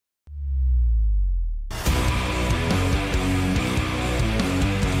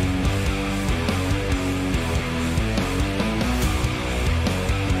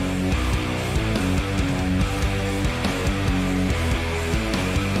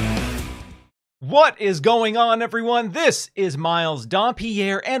What is going on, everyone? This is Miles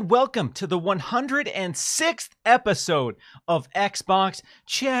Dompierre, and welcome to the 106th episode of Xbox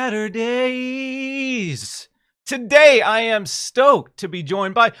Chatter Days. Today, I am stoked to be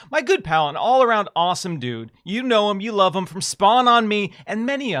joined by my good pal and all-around awesome dude. You know him, you love him, from Spawn on Me and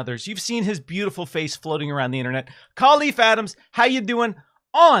many others. You've seen his beautiful face floating around the internet. Kahlief Adams, how you doing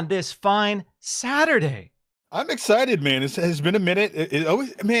on this fine Saturday? I'm excited, man. It has been a minute. It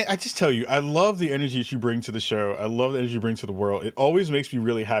always, man, I just tell you, I love the energy that you bring to the show. I love the energy you bring to the world. It always makes me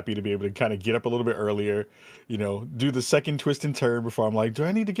really happy to be able to kind of get up a little bit earlier, do the second twist and turn before I'm like, do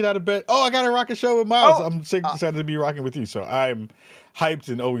I need to get out of bed? Oh, I got to rock a show with Miles. I'm excited to be rocking with you. So I'm hyped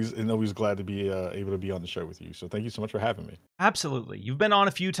and always glad to be able to be on the show with you. So thank you so much for having me. Absolutely. You've been on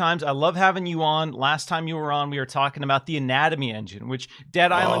a few times. I love having you on. Last time you were on, we were talking about the Anatomy engine, which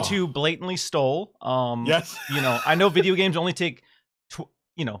Dead Island 2 blatantly stole. Yes. I know video games only take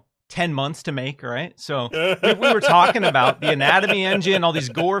 10 months to make, right? So we were talking about the Anatomy engine, all these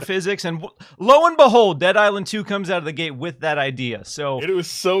gore physics, and lo and behold, Dead Island 2 comes out of the gate with that idea. So it was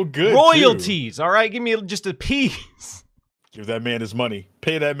so good. Royalties, all right? Give me just a piece. Give that man his money.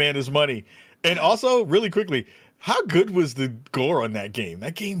 Pay that man his money. And also, really quickly, how good was the gore on that game?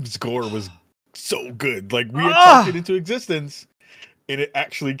 That game's gore was so good. Like, we had talked it into existence, and it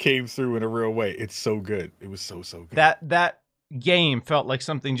actually came through in a real way. It's so good. It was so good. That game felt like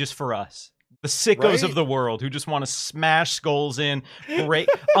something just for us. The sickos of the world who just want to smash skulls in, break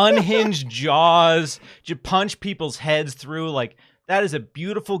unhinged jaws, just punch people's heads through. Like, that is a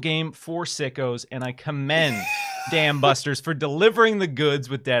beautiful game for sickos, and I commend Dam Busters for delivering the goods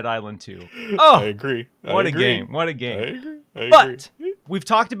with Dead Island 2. Oh, I agree. What a game. What a game. I agree. But we've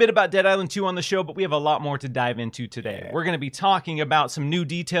talked a bit about Dead Island 2 on the show, but we have a lot more to dive into today. We're going to be talking about some new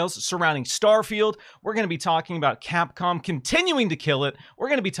details surrounding Starfield. We're going to be talking about Capcom continuing to kill it. We're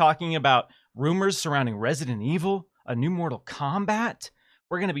going to be talking about rumors surrounding Resident Evil, a new Mortal Kombat.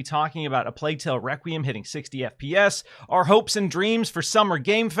 We're going to be talking about A Plague Tale Requiem hitting 60 FPS, our hopes and dreams for Summer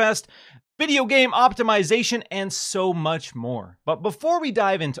Game Fest, video game optimization, and so much more. But before we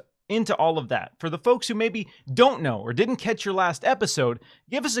dive into all of that, for the folks who maybe don't know or didn't catch your last episode,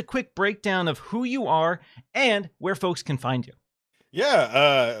 give us a quick breakdown of who you are and where folks can find you.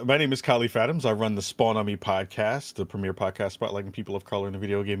 Yeah, my name is Kahlief Adams. I run the Spawn on Me podcast, the premier podcast spotlighting people of color in the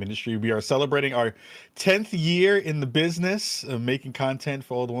video game industry. We are celebrating our 10th year in the business of making content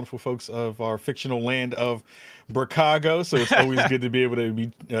for all the wonderful folks of our fictional land of Chicago. So it's always good to be able to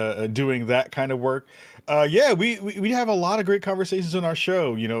be doing that kind of work. We have a lot of great conversations on our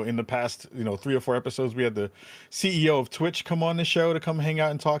show. In the past, 3 or 4 episodes, we had the CEO of Twitch come on the show to come hang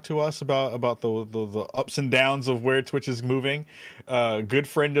out and talk to us about the ups and downs of where Twitch is moving. Good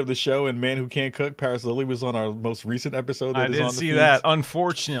friend of the show and man who can't cook, Paris Lilly, was on our most recent episode. I didn't see that,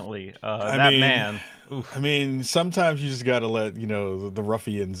 unfortunately. Man. Oof. I mean, sometimes you just gotta let the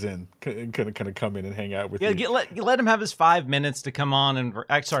ruffians in, kind of come in and hang out with you. Let him have his 5 minutes to come on, and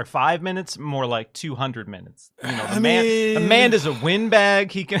 5 minutes, more like 200 minutes. The man is a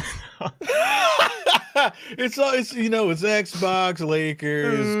windbag. He can. it's Xbox,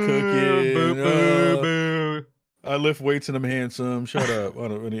 Lakers, cooking. Boo. I lift weights and I'm handsome. Shut up.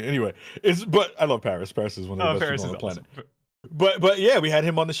 Anyway, but I love Paris. Paris is one of the best people on the planet. Awesome. But yeah, we had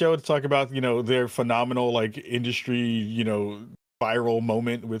him on the show to talk about their phenomenal industry viral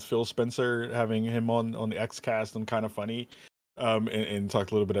moment with Phil Spencer, having him on the Xcast and Kind of Funny, and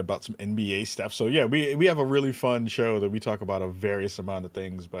talk a little bit about some NBA stuff. So yeah, we have a really fun show that we talk about a various amount of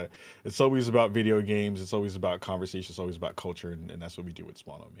things, but it's always about video games, it's always about conversation, it's always about culture, and that's what we do with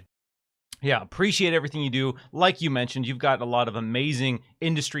Spawn on Me. Yeah, appreciate everything you do. Like you mentioned, you've got a lot of amazing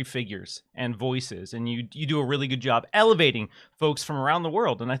industry figures and voices, and you do a really good job elevating folks from around the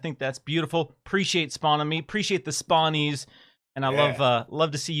world, and I think that's beautiful. Appreciate Spawn on Me, appreciate the Spawnies, and I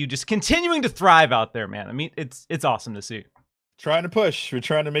love to see you just continuing to thrive out there, man. I mean, it's awesome to see. Trying to push. We're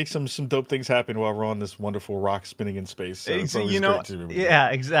trying to make some dope things happen while we're on this wonderful rock spinning in space. So it's always great to be yeah,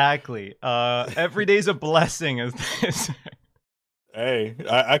 exactly. Every day's a blessing, as they say. Hey,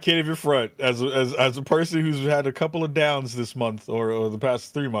 I can't even front. As a person who's had a couple of downs this month or the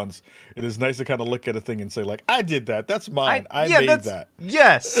past 3 months, it is nice to kind of look at a thing and say, like, I did that. That's mine. I made that.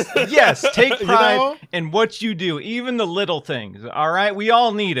 Yes. Take pride in what you do, even the little things. All right? We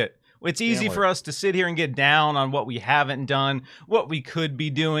all need it. It's easy for us to sit here and get down on what we haven't done, what we could be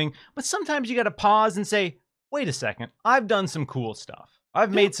doing. But sometimes you got to pause and say, wait a second. I've done some cool stuff.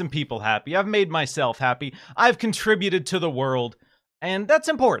 I've made some people happy. I've made myself happy. I've contributed to the world. And that's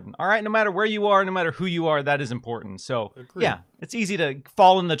important, all right? No matter where you are, no matter who you are, that is important. So, yeah, it's easy to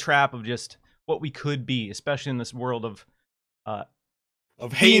fall in the trap of just what we could be, especially in this world of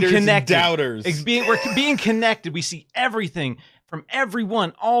of being haters connected. and doubters. We're being connected. We see everything from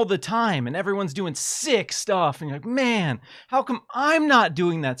everyone all the time, and everyone's doing sick stuff. And you're like, man, how come I'm not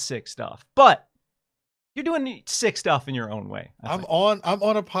doing that sick stuff? But you're doing sick stuff in your own way. I'm on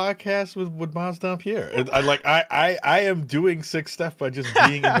a podcast with Mons Dampier. I am doing sick stuff by just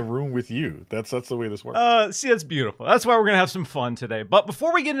being in the room with you. That's the way this works. See, that's beautiful. That's why we're gonna have some fun today. But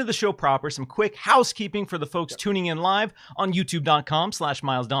before we get into the show proper, some quick housekeeping for the folks tuning in live on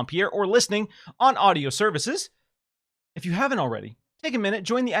youtube.com/MilesDampierre or listening on audio services. If you haven't already, take a minute,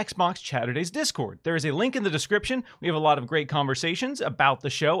 join the Xbox Chatterdays Discord. There is a link in the description. We have a lot of great conversations about the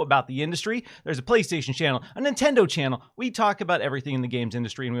show, about the industry. There's a PlayStation channel, a Nintendo channel. We talk about everything in the games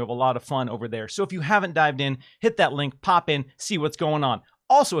industry, and we have a lot of fun over there. So if you haven't dived in, hit that link, pop in, see what's going on.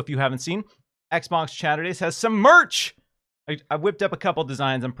 Also, if you haven't seen, Xbox Chatterdays has some merch. I whipped up a couple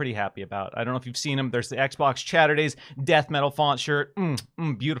designs I'm pretty happy about. I don't know if you've seen them. There's the Xbox Chatterdays death metal font shirt.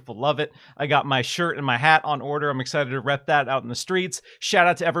 Beautiful. Love it. I got my shirt and my hat on order. I'm excited to rep that out in the streets. Shout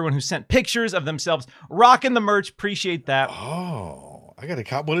out to everyone who sent pictures of themselves rocking the merch. Appreciate that. Oh, I got to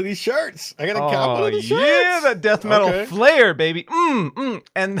cop one of these shirts. Yeah, that death metal flair, baby.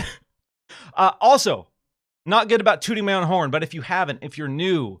 And also, not good about tooting my own horn, but if you haven't, if you're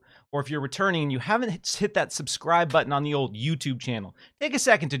new, or if you're returning and you haven't hit that subscribe button on the old YouTube channel, take a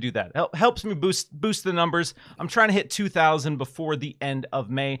second to do that. Helps me boost the numbers. I'm trying to hit 2,000 before the end of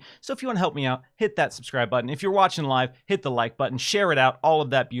May. So if you want to help me out, hit that subscribe button. If you're watching live, hit the like button, share it out, all of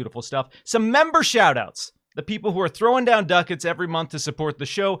that beautiful stuff. Some member shout outs. The people who are throwing down ducats every month to support the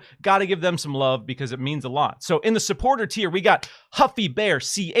show, got to give them some love because it means a lot. So in the supporter tier, we got Huffy Bear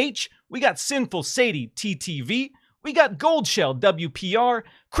CH, we got Sinful Sadie TTV, we got Goldshell WPR,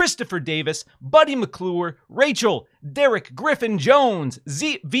 Christopher Davis, Buddy McClure, Rachel, Derek Griffin Jones,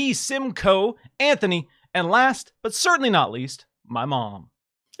 V Simcoe, Anthony, and last but certainly not least, my mom.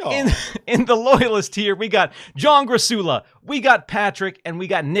 In the loyalist tier, we got John Grasula, we got Patrick, and we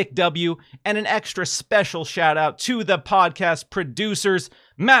got Nick W. And an extra special shout out to the podcast producers,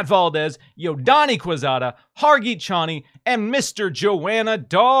 Matt Valdez, Yodani Quezada, Hargeet Chani, and Mr. Joanna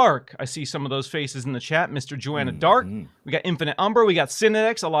Dark. I see some of those faces in the chat. Mr. Joanna Dark. We got Infinite Umber. We got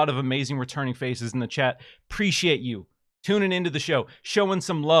Cinedex. A lot of amazing returning faces in the chat. Appreciate you tuning into the show, showing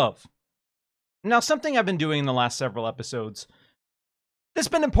some love. Now, something I've been doing in the last several episodes that's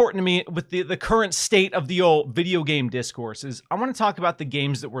been important to me with the current state of the old video game discourse is I want to talk about the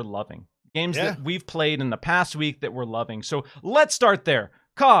games that we're loving. Games that we've played in the past week that we're loving. So let's start there.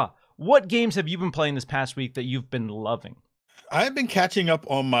 Ka, what games have you been playing this past week that you've been loving? I've been catching up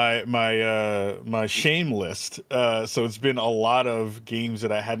on my shame list. So it's been a lot of games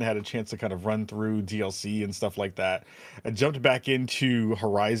that I hadn't had a chance to kind of run through, DLC and stuff like that. I jumped back into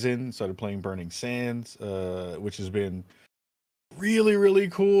Horizon, started playing Burning Sands, which has been really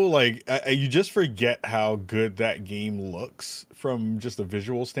cool. Like you just forget how good that game looks from just a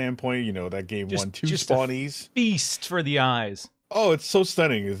visual standpoint. You know, that game won 2 Spawnies. Feast for the eyes. Oh, it's so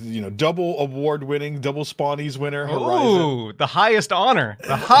stunning. It's, you know, double award winning, double Spawnies winner, Horizon. Ooh, the highest honor.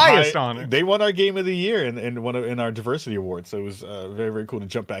 The highest honor. They won our game of the year in our diversity award. So it was very cool to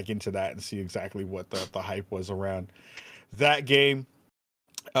jump back into that and see exactly what the hype was around that game.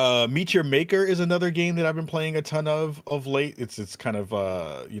 Meet Your Maker is another game that I've been playing a ton of late. It's kind of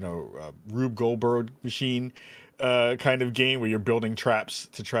Rube Goldberg machine kind of game where you're building traps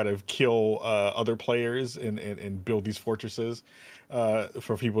to try to kill other players and build these fortresses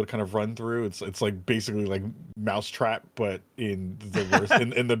for people to kind of run through. It's like basically like Mousetrap, but in the worst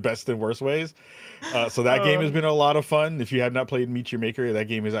in the best and worst ways. So that game has been a lot of fun. If you have not played Meet Your Maker, that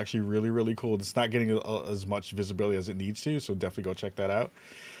game is actually really cool. It's not getting as much visibility as it needs to, so definitely go check that out.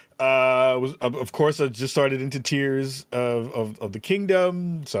 Of course, I just started into Tears of the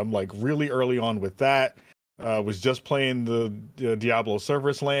Kingdom, so I'm like really early on with that. Was just playing the Diablo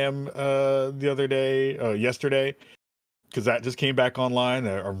Server Slam yesterday, because that just came back online.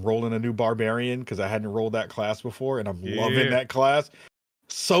 I'm rolling a new Barbarian because I hadn't rolled that class before, and I'm loving that class.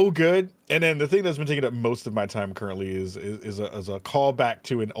 So good. And then the thing that's been taking up most of my time currently is a callback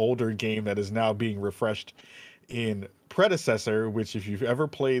to an older game that is now being refreshed in Predecessor, which if you've ever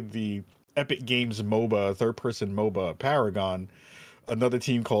played the Epic Games MOBA, third-person MOBA Paragon, another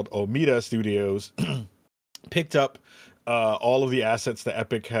team called Omida Studios picked up all of the assets that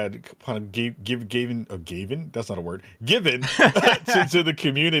Epic had kind of given that's not a word, given to the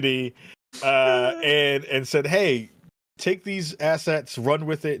community, and said, hey, take these assets, run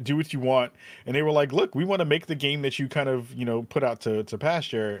with it, do what you want. And they were like, look, we want to make the game that you kind of, put out to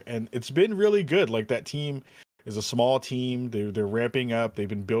pasture. And it's been really good. Like that team is a small team. They're ramping up. They've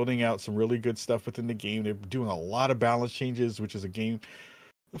been building out some really good stuff within the game. They're doing a lot of balance changes, which is a game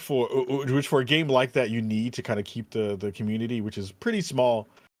for a game like that you need to kind of keep the community, which is pretty small,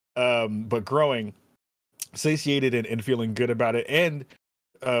 but growing, satiated and feeling good about it. And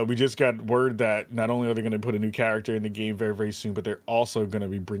we just got word that not only are they going to put a new character in the game very, very soon, but they're also going to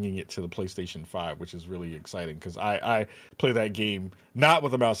be bringing it to the PlayStation 5, which is really exciting because I play that game not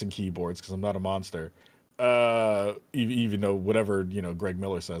with a mouse and keyboards because I'm not a monster, even though whatever, Greg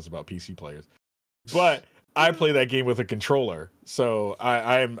Miller says about PC players. But I play that game with a controller. So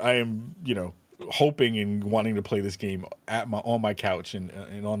I am hoping and wanting to play this game on my couch and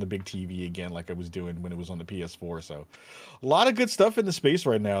on the big TV again, like I was doing when it was on the PS4. So a lot of good stuff in the space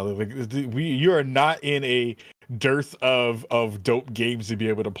right now. You are not in a dearth of dope games to be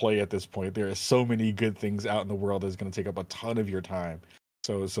able to play at this point. There are so many good things out in the world that's going to take up a ton of your time.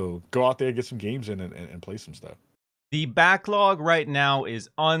 So go out there, get some games in and play some stuff. The backlog right now is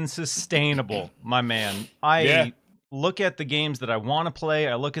unsustainable, my man. I look at the games that I want to play.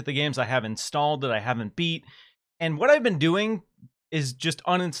 I look at the games I have installed that I haven't beat. And what I've been doing is just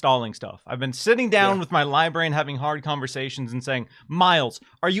uninstalling stuff. I've been sitting down with my library and having hard conversations and saying, Miles,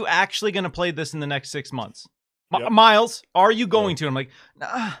 are you actually going to play this in the next 6 months? Miles, are you going to? I'm like,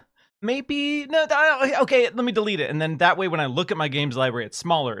 nah. Maybe, no, okay, let me delete it. And then that way, when I look at my games library, it's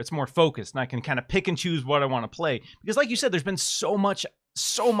smaller, it's more focused, and I can kind of pick and choose what I want to play. Because like you said, there's been so much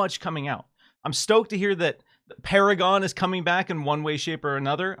coming out. I'm stoked to hear that Paragon is coming back in one way, shape, or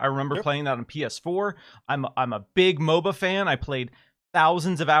another. I remember playing that on PS4. I'm a big MOBA fan. I played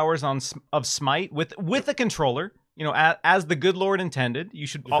thousands of hours of Smite with a controller. As the good Lord intended, you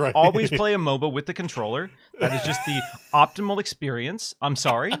should always play a MOBA with the controller. That is just the optimal experience. I'm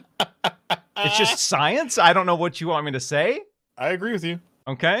sorry. It's just science. I don't know what you want me to say. I agree with you.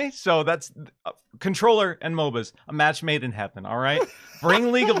 Okay, so that's controller and MOBAs, a match made in heaven. All right,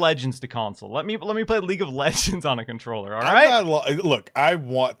 bring League of Legends to console. Let me play League of Legends on a controller. All right. Look, I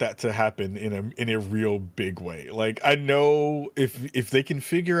want that to happen in a real big way. Like I know if they can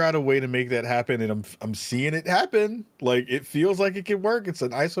figure out a way to make that happen, and I'm seeing it happen. Like it feels like it can work. It's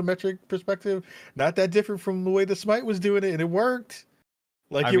an isometric perspective, not that different from the way the Smite was doing it, and it worked.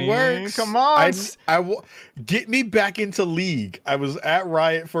 Like it works. Come on. Get me back into League. I was at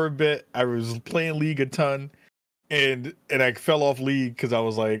Riot for a bit. I was playing League a ton, and I fell off League because I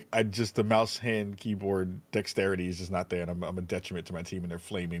was like, the mouse hand keyboard dexterity is just not there, and I'm a detriment to my team, and they're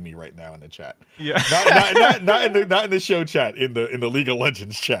flaming me right now in the chat. Yeah. not in the show chat, in the League of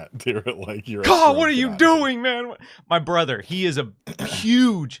Legends chat. They're like, God, what are you doing, man? My brother, he is a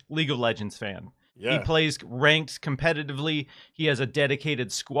huge League of Legends fan. Yeah. He plays ranked competitively. He has a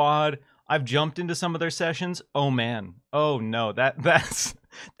dedicated squad. I've jumped into some of their sessions. Oh man. Oh no. That's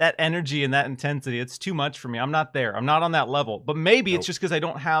that energy and that intensity. It's too much for me. I'm not there. I'm not on that level. But maybe it's just because I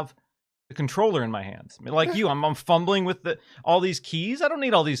don't have the controller in my hands. I mean, like you, I'm fumbling with all these keys. I don't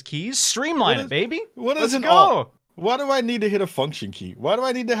need all these keys. Streamline it, baby. Let's go. Why do I need to hit a function key? Why do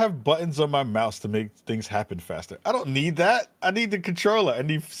I need to have buttons on my mouse to make things happen faster? I don't need that. I need the controller. I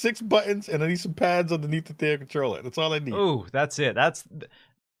need 6 buttons and I need some pads underneath the damn controller. That's all I need. Ooh, that's it.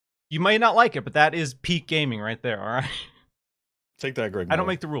 You might not like it, but that is peak gaming right there. All right. Take that, Greg. I don't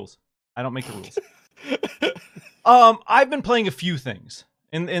make the rules. I've been playing a few things.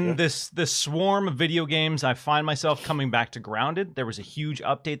 In this swarm of video games, I find myself coming back to Grounded. There was a huge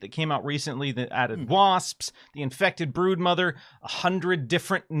update that came out recently that added wasps, the infected broodmother, 100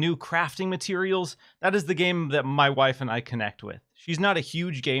 different new crafting materials. That is the game that my wife and I connect with. She's not a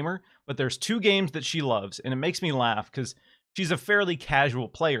huge gamer, but there's 2 games that she loves, and it makes me laugh because she's a fairly casual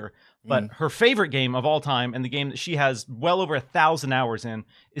player. But her favorite game of all time, and the game that she has well over 1,000 hours in,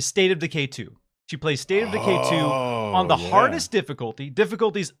 is State of Decay 2. She plays State of Decay 2 on the hardest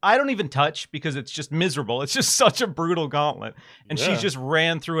difficulties I don't even touch because it's just miserable. It's just such a brutal gauntlet. And she just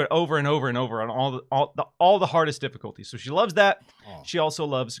ran through it over and over and over on all the hardest difficulties. So she loves that. She also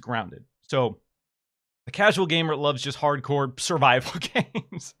loves Grounded. So the casual gamer loves just hardcore survival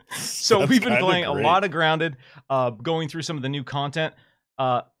games. So we've been playing a lot of Grounded, going through some of the new content.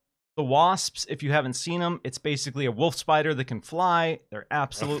 The wasps, if you haven't seen them, it's basically a wolf spider that can fly. They're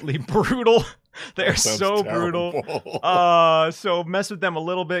absolutely brutal. They're so brutal. So mess with them a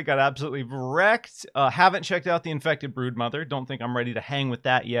little bit. Got absolutely wrecked. Haven't checked out the infected broodmother. Don't think I'm ready to hang with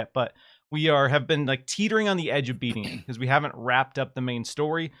that yet. But we have been like teetering on the edge of beating it because we haven't wrapped up the main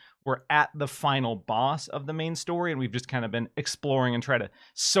story. We're at the final boss of the main story, and we've just kind of been exploring and try to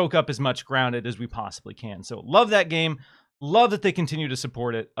soak up as much Grounded as we possibly can. So love that game. Love that they continue to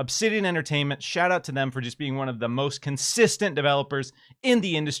support it. Obsidian Entertainment, shout out to them for just being one of the most consistent developers in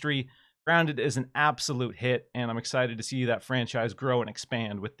the industry. Grounded is an absolute hit, and I'm excited to see that franchise grow and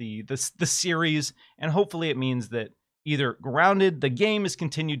expand with the series. And hopefully, it means that either Grounded, the game, is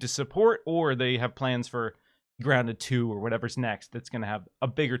continued to support, or they have plans for Grounded 2 or whatever's next. That's going to have a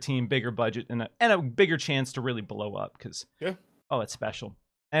bigger team, bigger budget, and a bigger chance to really blow up. Because it's special.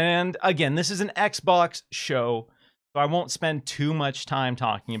 And again, this is an Xbox show, so I won't spend too much time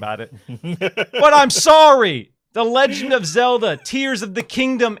talking about it. But I'm sorry. The Legend of Zelda Tears of the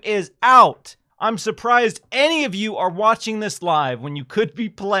Kingdom is out. I'm surprised any of you are watching this live when you could be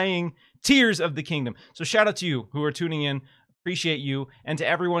playing Tears of the Kingdom. So shout out to you who are tuning in. Appreciate you. And to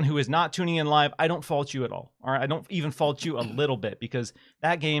everyone who is not tuning in live, I don't fault you at all. All right, I don't even fault you a little bit, because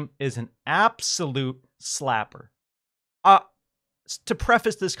that game is an absolute slapper. To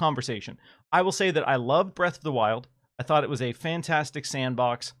preface this conversation, I will say that I loved Breath of the Wild. I thought it was a fantastic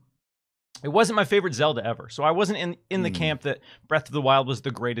sandbox. It wasn't my favorite Zelda ever, so I wasn't in the camp that Breath of the Wild was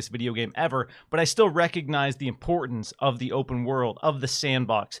the greatest video game ever, but I still recognize the importance of the open world, of the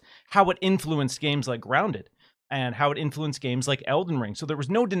sandbox, how it influenced games like Grounded, and how it influenced games like Elden Ring. So there was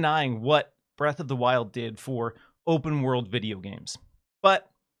no denying what Breath of the Wild did for open world video games. But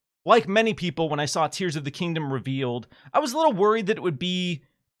like many people, when I saw Tears of the Kingdom revealed, I was a little worried that it would be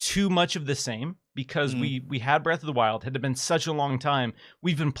too much of the same, because we had Breath of the Wild. It had been such a long time.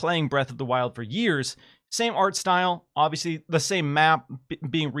 We've been playing Breath of the Wild for years. Same art style, obviously the same map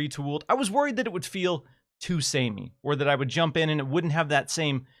being retooled. I was worried that it would feel too samey, or that I would jump in and it wouldn't have that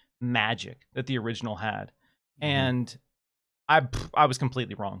same magic that the original had. And I was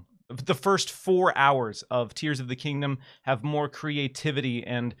completely wrong. The first 4 hours of Tears of the Kingdom have more creativity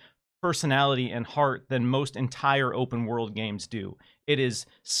and personality and heart than most entire open world games do. It is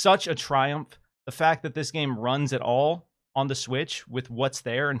such a triumph. The fact that this game runs at all on the Switch with what's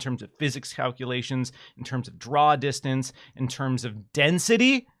there in terms of physics calculations, in terms of draw distance, in terms of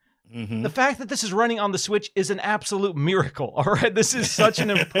density, the fact that this is running on the Switch is an absolute miracle. All right, this is such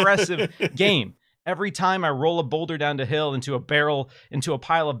an impressive game. Every time I roll a boulder down the hill into a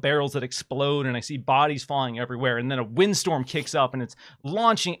pile of barrels that explode, and I see bodies falling everywhere, and then a windstorm kicks up and it's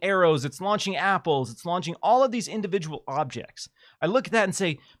launching arrows, it's launching apples, it's launching all of these individual objects. I look at that and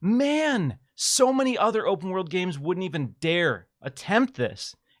say, man, so many other open world games wouldn't even dare attempt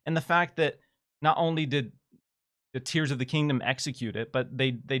this. And the fact that not only did the Tears of the Kingdom execute it, but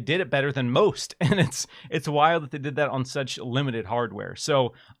they did it better than most. And it's wild that they did that on such limited hardware.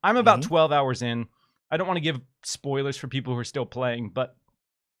 So I'm about 12 hours in. I don't want to give spoilers for people who are still playing, but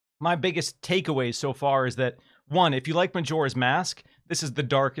my biggest takeaways so far is that, one, if you like Majora's Mask, this is the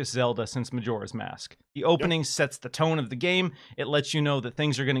darkest Zelda since Majora's Mask. The opening sets the tone of the game. It lets you know that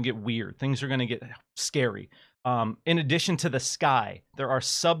things are going to get weird. Things are going to get scary. In addition to the sky, there are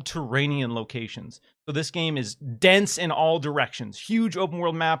subterranean locations. So this game is dense in all directions. Huge open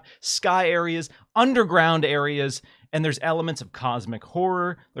world map, sky areas, underground areas, and there's elements of cosmic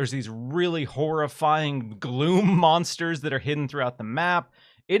horror. There's these really horrifying gloom monsters that are hidden throughout the map.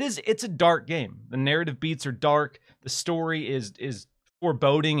 It's a dark game. The narrative beats are dark. The story is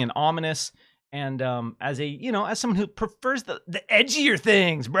foreboding and ominous. And as someone who prefers the edgier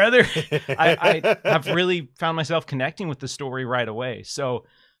things, brother, I have really found myself connecting with the story right away. So,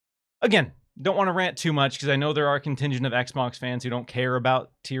 again, don't want to rant too much, because I know there are a contingent of Xbox fans who don't care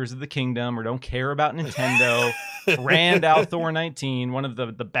about Tears of the Kingdom or don't care about Nintendo. Rand Althor19, one of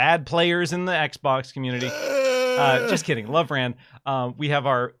the bad players in the Xbox community. Just kidding. Love Rand. We have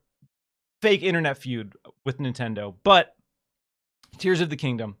our fake internet feud with Nintendo. But Tears of the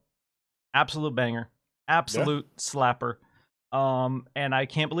Kingdom, absolute banger, absolute slapper. And I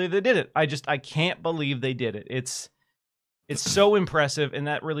can't believe they did it. I can't believe they did it. It's so impressive, and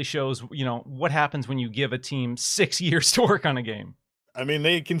that really shows, what happens when you give a team 6 years to work on a game. I mean,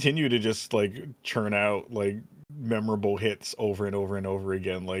 they continue to just churn out memorable hits over and over and over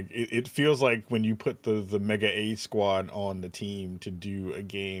again. It feels like when you put the Mega A squad on the team to do a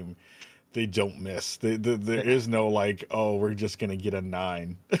game, they don't miss. There is no we're just gonna get a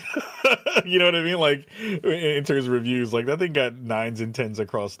 9. You know what I mean? In terms of reviews, that thing got 9s and 10s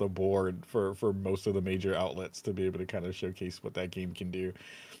across the board for most of the major outlets to be able to kind of showcase what that game can do.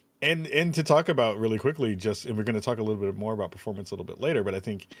 And to talk about really quickly, and we're going to talk a little bit more about performance a little bit later, but I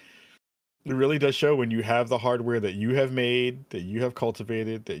think it really does show when you have the hardware that you have made, that you have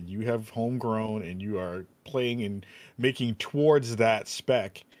cultivated, that you have homegrown, and you are playing and making towards that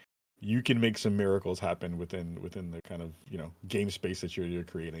spec, you can make some miracles happen within the kind of game space that you're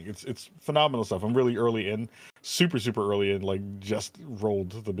creating. It's phenomenal stuff. I'm really early in, super early in, just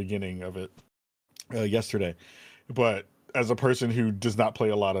rolled the beginning of it yesterday. But as a person who does not play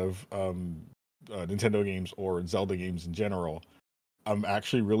a lot of Nintendo games or Zelda games in general, I'm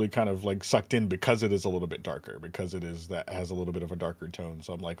actually really kind of like sucked in because it is a little bit darker, because it is that has a little bit of a darker tone.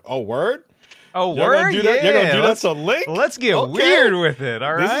 So I'm like, oh, word? Oh, Y'all gonna word? do that? Y'all gonna Yeah. do that to Link? Let's get Okay. weird with it.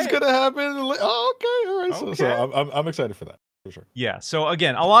 All right. This is gonna happen. Oh, okay, all right. Okay. So I'm excited for that for sure. Yeah. So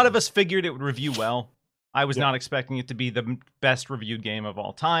again, a lot of us figured it would review well. I was Yeah. not expecting it to be the best reviewed game of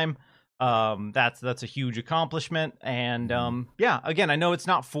all time. That's a huge accomplishment. And yeah, again, I know it's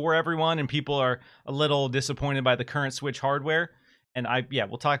not for everyone, and people are a little disappointed by the current Switch hardware. And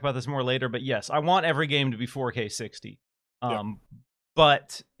we'll talk about this more later. But yes, I want every game to be 4K 60.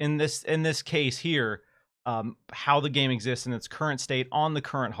 But in this case here, how the game exists in its current state on the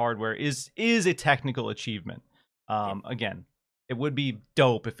current hardware is a technical achievement. Again, it would be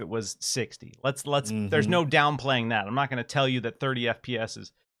dope if it was 60. Let's there's no downplaying that. I'm not going to tell you that 30 FPS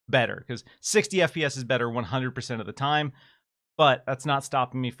is better, because 60 FPS is better 100% of the time. But that's not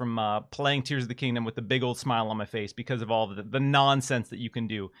stopping me from playing Tears of the Kingdom with a big old smile on my face because of all of the nonsense that you can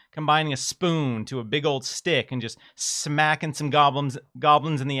do. Combining a spoon to a big old stick and just smacking some goblins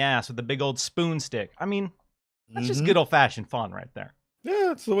in the ass with a big old spoon stick. I mean, that's just good old-fashioned fun right there. Yeah,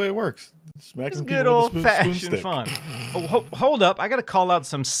 that's the way it works. It's good old-fashioned fun. Oh, hold up. I got to call out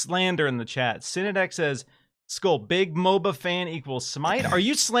some slander in the chat. Synodex says, Skull, big MOBA fan equals Smite. Are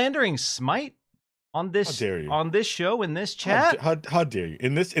you slandering Smite? On this show, in this chat? How dare you?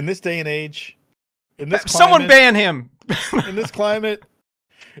 In this day and age, in this climate, someone ban him. In this climate,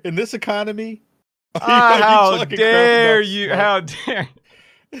 in this economy. How dare you? How dare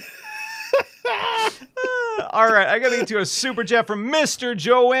you? All right, I got to get to a super chat from Mr.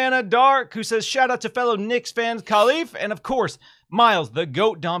 Joanna Dark, who says, shout out to fellow Knicks fans, Kahlief, and of course, Miles, the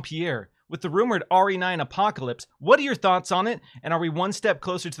GOAT Dampierre. With the rumored RE9 apocalypse, what are your thoughts on it? And are we one step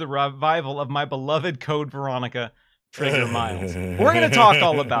closer to the revival of my beloved Code Veronica? Trigger Miles. We're going to talk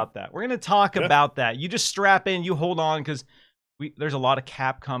all about that. We're going to talk about that. You just strap in, you hold on, because there's a lot of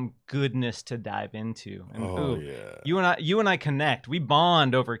Capcom goodness to dive into. And you and I connect. We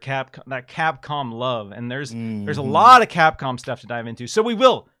bond over that Capcom love, and there's a lot of Capcom stuff to dive into. So we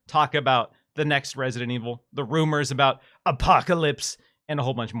will talk about the next Resident Evil, the rumors about Apocalypse, and a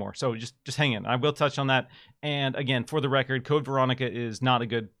whole bunch more. So just hang in. I will touch on that. And again, for the record, Code Veronica is not a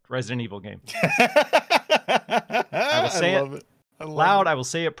good Resident Evil game. I will say it loud. I will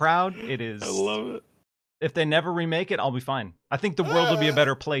say it proud. It is. I love it. If they never remake it, I'll be fine. I think the world will be a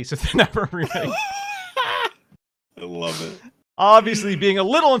better place if they never remake it. I love it. Obviously, being a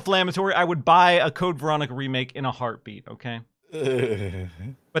little inflammatory, I would buy a Code Veronica remake in a heartbeat, okay?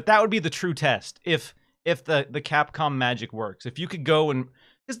 But that would be the true test. If the Capcom magic works. If you could go and,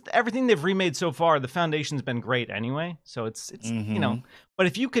 because everything they've remade so far, the foundation's been great anyway. So it's you know, but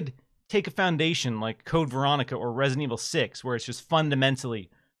if you could take a foundation like Code Veronica or Resident Evil 6, where it's just fundamentally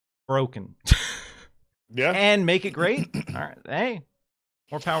broken, and make it great, all right, hey,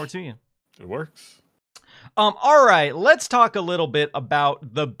 more power to you. It works. All right, let's talk a little bit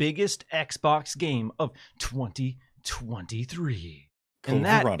about the biggest Xbox game of 2023. And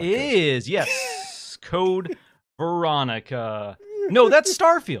that Veronica. is, Code Veronica. No, that's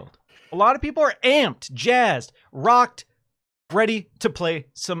Starfield. A lot of people are amped, jazzed, rocked, ready to play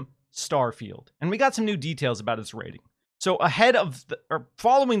some Starfield. And we got some new details about its rating. So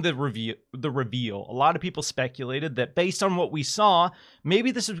following the reveal, a lot of people speculated that based on what we saw, maybe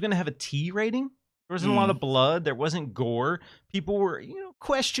this was going to have a T rating. There wasn't a lot of blood. There wasn't gore. People were,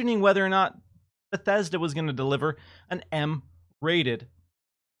 questioning whether or not Bethesda was going to deliver an M-rated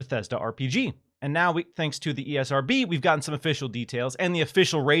Bethesda RPG. And now, thanks to the ESRB, we've gotten some official details and the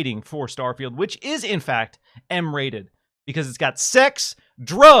official rating for Starfield, which is, in fact, M-rated. Because it's got sex,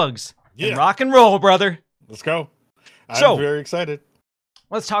 drugs, and rock and roll, brother. Let's go. I'm very excited.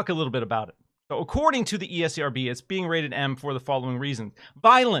 Let's talk a little bit about it. So, according to the ESRB, it's being rated M for the following reasons.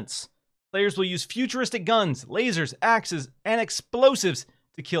 Violence. Players will use futuristic guns, lasers, axes, and explosives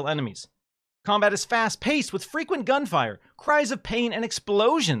to kill enemies. Combat is fast-paced with frequent gunfire, cries of pain, and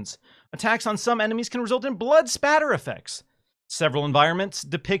explosions. Attacks on some enemies can result in blood spatter effects. Several environments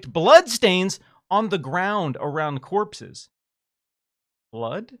depict blood stains on the ground around corpses.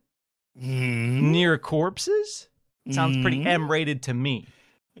 Blood? Near corpses? Sounds pretty M-rated to me.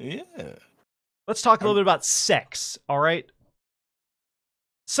 Yeah. Let's talk a little bit about sex, all right?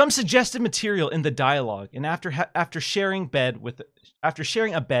 Some suggested material in the dialogue, and after sharing a bed with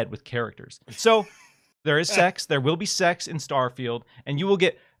characters. So there is sex. There will be sex in Starfield, and you will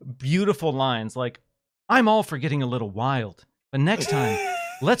get beautiful lines like, "I'm all for getting a little wild, but next time,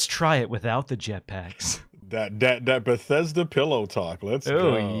 let's try it without the jetpacks." That Bethesda pillow talk. Let's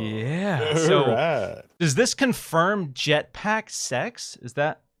go. Oh yeah. So does this confirm jetpack sex? Is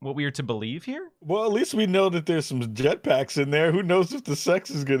that what we are to believe here? Well, at least we know that there's some jetpacks in there. Who knows if the sex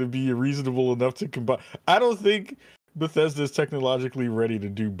is going to be reasonable enough to combine? I don't think Bethesda is technologically ready to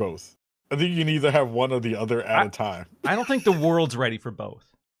do both. I think you can either have one or the other at a time. I don't think the world's ready for both.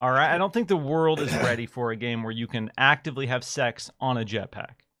 All right, I don't think the world is ready for a game where you can actively have sex on a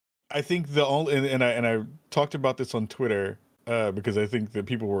jetpack. I think the only and I talked about this on Twitter because I think that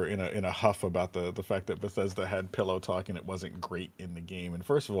people were in a huff about the fact that Bethesda had pillow talk and it wasn't great in the game. And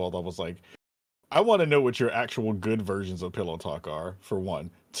first of all, I was like, I want to know what your actual good versions of pillow talk are, for one.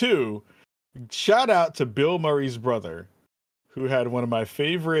 Two, shout out to Bill Murray's brother, who had one of my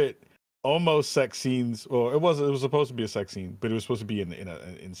favorite almost sex scenes. Well, it was supposed to be a sex scene, but it was supposed to be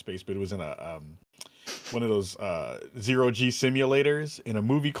in space, but it was in a one of those zero-G simulators in a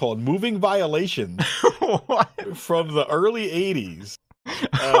movie called Moving Violations from the early 80s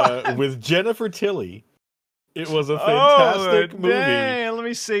with Jennifer Tilly. It was a fantastic movie. Dang. Let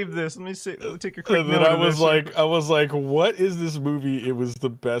me save this. Let me take a quick And note. then I was like, what is this movie? It was the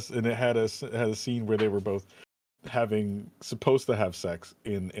best, and it had a scene where they were both supposed to have sex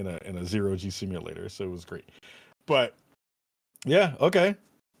in a zero-G simulator, so it was great. But yeah, okay.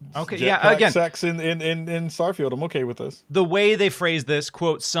 Again, sex in Starfield, I'm okay with this. The way they phrase this,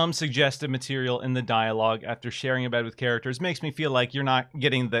 quote, some suggested material in the dialogue after sharing a bed with characters makes me feel like you're not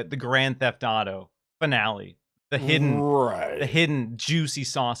getting the Grand Theft Auto finale, the hidden juicy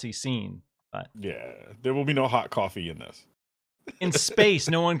saucy scene. But yeah, there will be no hot coffee in this. In space,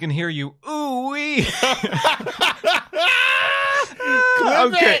 no one can hear you. Ooh wee.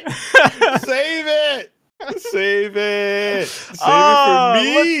 Okay. Save it. Save it for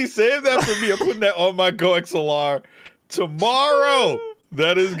me. Save that for me. I'm putting that on my GoXLR tomorrow.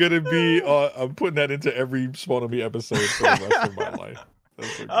 That is gonna be. I'm putting that into every Spawn on Me episode for the rest of my life.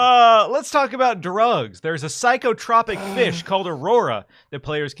 Let's talk about drugs. There's a psychotropic fish called Aurora that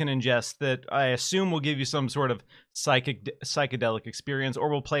players can ingest that I assume will give you some sort of psychedelic experience, or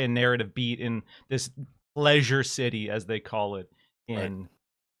will play a narrative beat in this pleasure city, as they call it in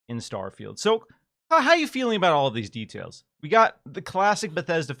Starfield. So, how are you feeling about all of these details? We got the classic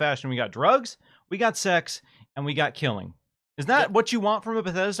Bethesda fashion. We got drugs, we got sex, and we got killing. Is that what you want from a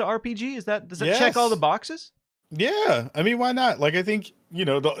Bethesda RPG? Does that check all the boxes? Yeah, I mean, why not? Like, I think,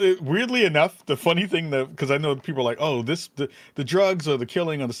 weirdly enough, the funny thing because I know people are like, oh, the drugs or the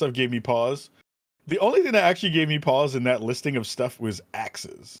killing or the stuff gave me pause. The only thing that actually gave me pause in that listing of stuff was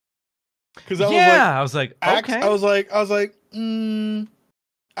axes. Because I was like, okay. I was like,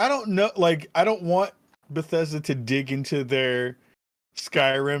 I don't know. Like, I don't want Bethesda to dig into their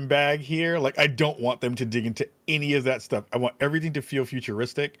Skyrim bag here. Like, I don't want them to dig into any of that stuff. I want everything to feel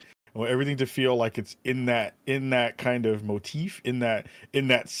futuristic. I want everything to feel like it's in that kind of motif, in that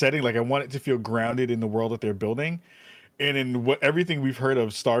setting. Like, I want it to feel grounded in the world that they're building. And in everything we've heard of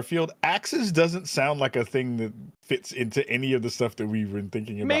Starfield, axes doesn't sound like a thing that fits into any of the stuff that we've been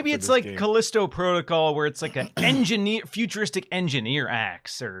thinking about. Maybe it's like game. Callisto Protocol, where it's like an futuristic engineer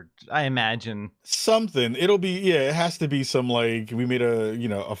axe, or I imagine something. It'll be it has to be some, like, we made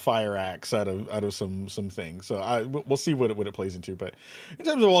a fire axe out of some things. So we'll see what it plays into. But in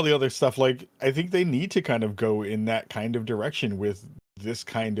terms of all the other stuff, like, I think they need to kind of go in that kind of direction with this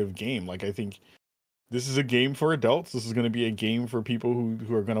kind of game. Like, I think this is a game for adults. This is going to be a game for people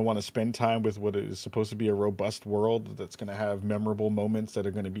who are going to want to spend time with what is supposed to be a robust world that's going to have memorable moments that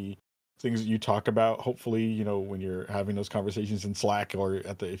are going to be things that you talk about. Hopefully, when you're having those conversations in Slack, or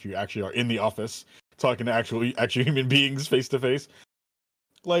if you actually are in the office talking to actual human beings face to face.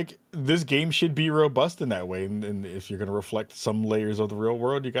 Like, this game should be robust in that way. And if you're going to reflect some layers of the real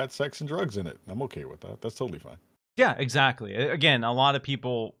world, you got sex and drugs in it. I'm okay with that. That's totally fine. Yeah, exactly. Again, a lot of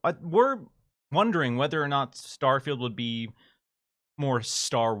people were wondering whether or not Starfield would be more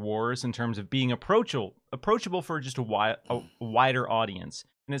Star Wars in terms of being approachable for just a wider audience.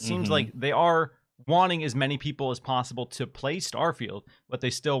 And it seems like they are wanting as many people as possible to play Starfield, but they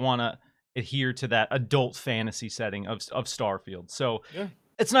still want to adhere to that adult fantasy setting of Starfield. So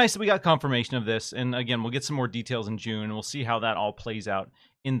it's nice that we got confirmation of this. And again, we'll get some more details in June, and we'll see how that all plays out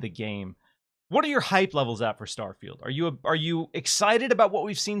in the game. What are your hype levels at for Starfield? Are you excited about what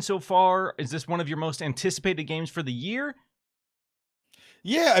we've seen so far? Is this one of your most anticipated games for the year?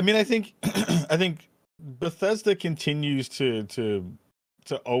 Yeah, I mean, I think Bethesda continues to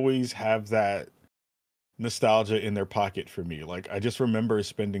always have that nostalgia in their pocket for me. Like, I just remember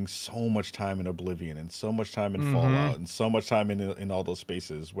spending so much time in Oblivion and so much time in Fallout and so much time in all those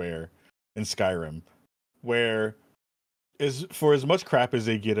spaces in Skyrim, where for as much crap as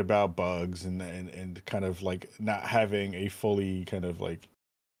they get about bugs and kind of like not having a fully kind of like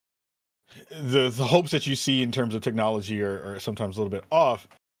the hopes that you see in terms of technology are sometimes a little bit off.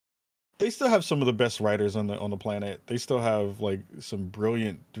 they still have some of the best writers on the planet. They still have like some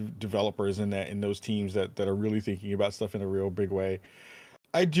brilliant developers in those teams that are really thinking about stuff in a real big way.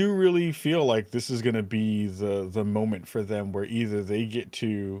 I do really feel like this is going to be the moment for them where either they get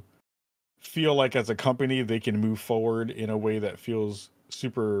to feel like as a company they can move forward in a way that feels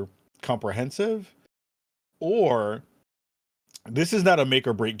super comprehensive, or this is not a make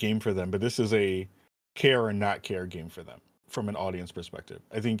or break game for them, but this is a care or not care game for them from an audience perspective.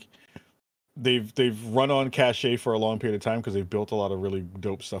 I think they've run on cachet for a long period of time because they've built a lot of really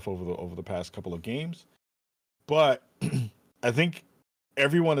dope stuff over the past couple of games. But I think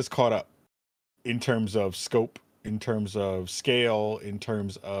everyone is caught up in terms of scope, in terms of scale, in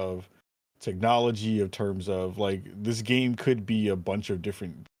terms of technology, in terms of like this game could be a bunch of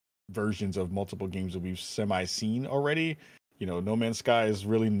different versions of multiple games that we've semi-seen already. You know, No Man's Sky has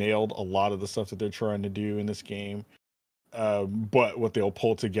really nailed a lot of the stuff that they're trying to do in this game. But what they'll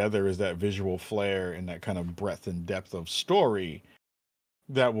pull together is that visual flair and that kind of breadth and depth of story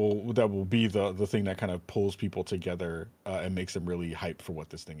that will be the thing that kind of pulls people together and makes them really hyped for what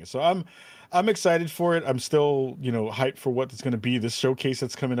this thing is. So I'm excited for it. I'm still, you know, hyped for what it's going to be. This showcase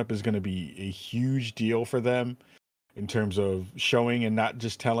that's coming up is going to be a huge deal for them in terms of showing and not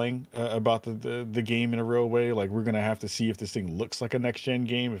just telling about the game in a real way. Like, we're going to have to see if this thing looks like a next gen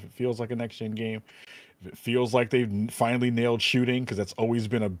game, if it feels like a next gen game, if it feels like they've finally nailed shooting, because that's always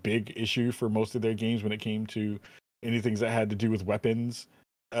been a big issue for most of their games when it came to anything that had to do with weapons.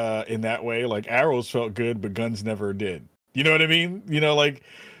 In that way, like arrows felt good, but guns never did. You know what I mean? You know, like,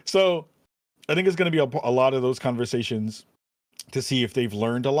 so I think it's going to be a lot of those conversations to see if they've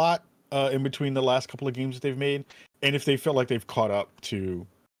learned a lot in between the last couple of games that they've made, and if they feel like they've caught up to,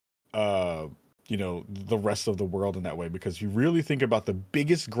 you know, the rest of the world in that way. Because if you really think about the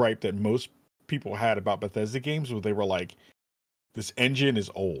biggest gripe that most people had about Bethesda games, where they were like, this engine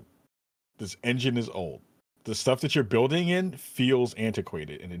is old. This engine is old. The stuff that you're building in feels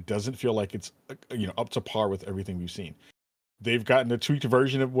antiquated, and it doesn't feel like it's, you know, up to par with everything we've seen. They've gotten a tweaked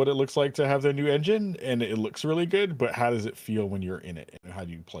version of what it looks like to have their new engine, and it looks really good, but how does it feel when you're in it, and how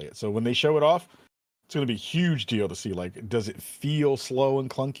do you play it? So when they show it off, it's going to be a huge deal to see, like, does it feel slow and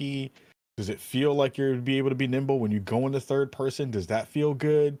clunky? Does it feel like you're be able to be nimble when you go into third person? Does that feel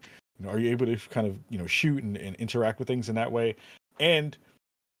good? You know, are you able to kind of, you know, shoot and interact with things in that way? And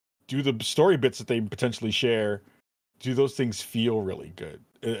do the story bits that they potentially share, do those things feel really good?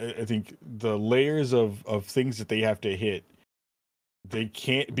 I think the layers of things that they have to hit, they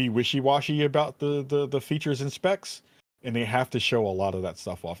can't be wishy-washy about the features and specs, and they have to show a lot of that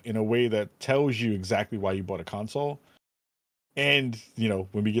stuff off in a way that tells you exactly why you bought a console. And, you know,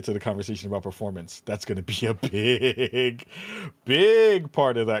 when we get to the conversation about performance, that's going to be a big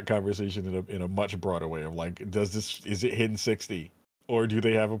part of that conversation in a much broader way of like, is it hitting 60? Or do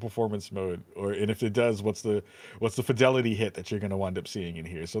they have a performance mode? And if it does, what's the fidelity hit that you're going to wind up seeing in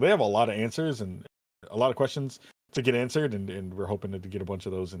here? So they have a lot of answers and a lot of questions to get answered, and we're hoping to get a bunch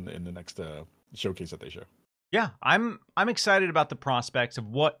of those in the next showcase that they show. Yeah, I'm excited about the prospects of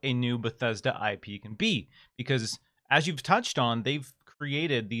what a new Bethesda IP can be, because as you've touched on, they've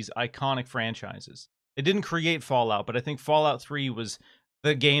created these iconic franchises. They didn't create Fallout, but I think Fallout 3 was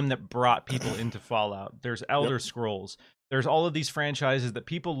the game that brought people into Fallout. There's Elder Scrolls. There's all of these franchises that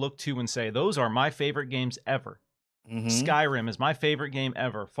people look to and say, those are my favorite games ever. Mm-hmm. Skyrim is my favorite game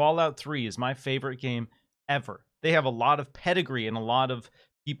ever. Fallout 3 is my favorite game ever. They have a lot of pedigree and a lot of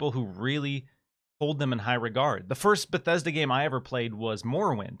people who really hold them in high regard. The first Bethesda game I ever played was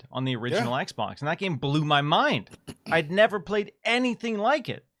Morrowind on the original Xbox, and that game blew my mind. I'd never played anything like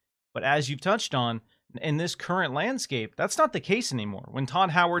it. But as you've touched on, in this current landscape, that's not the case anymore. When Todd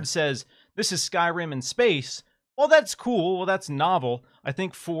Howard says, this is Skyrim in space, well, that's cool. Well, that's novel. I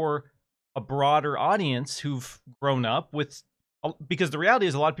think for a broader audience who've grown up with, because the reality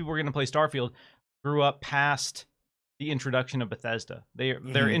is a lot of people who are going to play Starfield grew up past the introduction of Bethesda.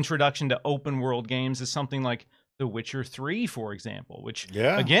 Their introduction to open world games is something like The Witcher 3, for example, which,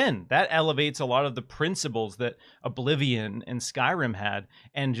 again, that elevates a lot of the principles that Oblivion and Skyrim had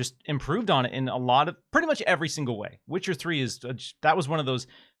and just improved on it in a lot of, pretty much every single way. Witcher 3 that was one of those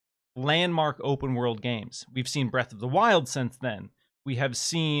landmark open world games. We've seen Breath of the Wild since then. We have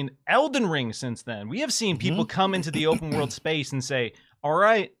seen Elden Ring since then. We have seen people come into the open world space and say, all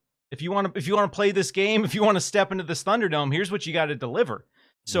right, if you want to play this game, if you want to step into this Thunderdome, here's what you got to deliver.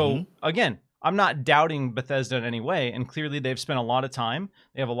 So again, I'm not doubting Bethesda in any way, and clearly they've spent a lot of time.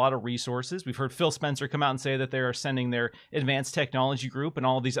 They have a lot of resources. We've heard Phil Spencer come out and say that they are sending their advanced technology group and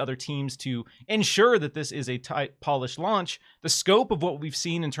all of these other teams to ensure that this is a tight, polished launch. The scope of what we've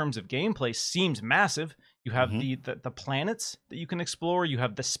seen in terms of gameplay seems massive. You have the planets that you can explore. You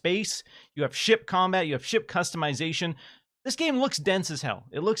have the space. You have ship combat. You have ship customization. This game looks dense as hell.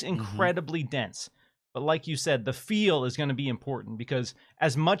 It looks incredibly dense. But like you said, the feel is going to be important because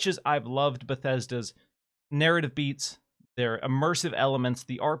as much as I've loved Bethesda's narrative beats, their immersive elements,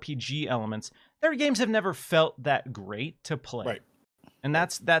 the RPG elements, their games have never felt that great to play. Right. And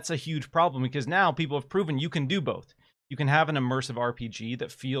that's a huge problem because now people have proven you can do both. You can have an immersive RPG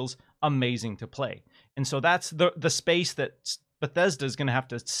that feels amazing to play. And so that's the space that Bethesda is going to have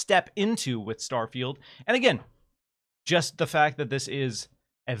to step into with Starfield. And again, just the fact that this is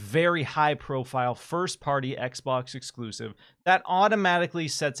a very high-profile first-party Xbox exclusive, that automatically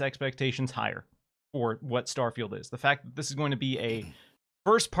sets expectations higher for what Starfield is. The fact that this is going to be a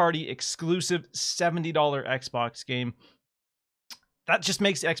first-party exclusive $70 Xbox game, that just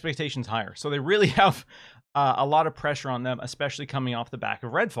makes expectations higher. So they really have a lot of pressure on them, especially coming off the back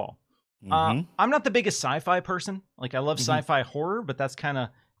of Redfall. I'm not the biggest sci-fi person. Like, I love sci-fi horror, but that's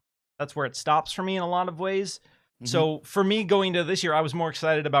where it stops for me in a lot of ways. So for me going to this year, I was more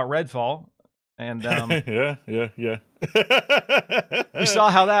excited about Redfall. And yeah. we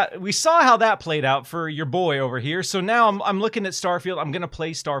saw how that played out for your boy over here. So now I'm looking at Starfield. I'm gonna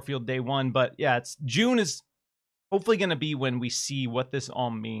play Starfield day one, but yeah, June is hopefully gonna be when we see what this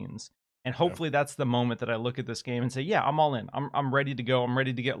all means. And hopefully that's the moment that I look at this game and say, yeah, I'm all in. I'm ready to go. I'm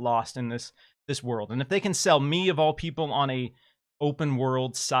ready to get lost in this world. And if they can sell me of all people on a open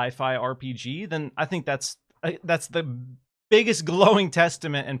world sci-fi RPG, then I think that's the biggest glowing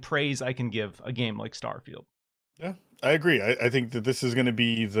testament and praise I can give a game like Starfield. Yeah, I agree. I think that this is going to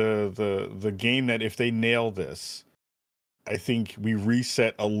be the game that if they nail this, I think we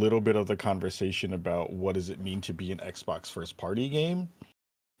reset a little bit of the conversation about what does it mean to be an Xbox first party game.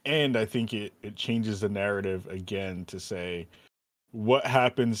 And I think it changes the narrative again to say what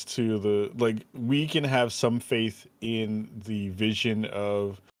happens to we can have some faith in the vision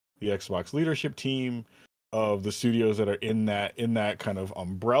of the Xbox leadership team, of the studios that are in that kind of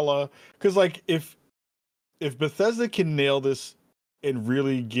umbrella. Because like if Bethesda can nail this and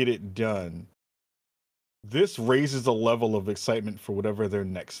really get it done, this raises the level of excitement for whatever their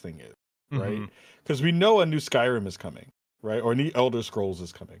next thing is, right? Because we know a new Skyrim is coming, right? Or a new Elder Scrolls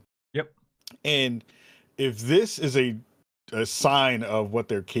is coming. Yep. And if this is a sign of what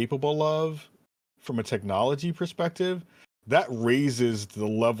they're capable of from a technology perspective, that raises the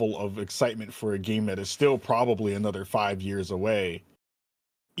level of excitement for a game that is still probably another 5 years away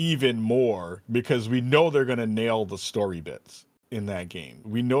even more, because we know they're going to nail the story bits in that game.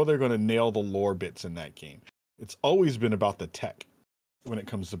 We know they're going to nail the lore bits in that game. It's always been about the tech when it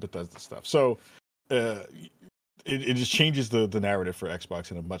comes to Bethesda stuff. So it just changes the narrative for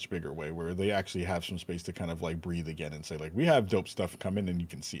Xbox in a much bigger way, where they actually have some space to kind of like breathe again and say like, we have dope stuff coming and you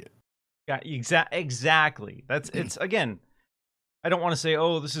can see it. Yeah, exactly. It's again, I don't want to say,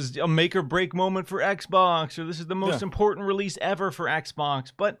 oh, this is a make or break moment for Xbox, or this is the most important release ever for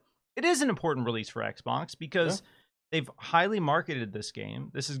Xbox, but it is an important release for Xbox because they've highly marketed this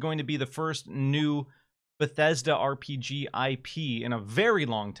game. This is going to be the first new Bethesda RPG IP in a very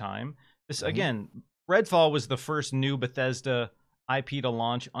long time. This again, Redfall was the first new Bethesda IP to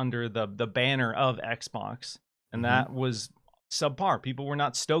launch under the banner of Xbox, and that was subpar. People were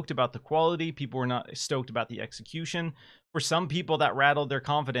not stoked about the quality. People were not stoked about the execution. For some people, that rattled their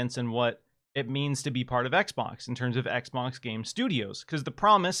confidence in what it means to be part of Xbox in terms of Xbox Game Studios. Because the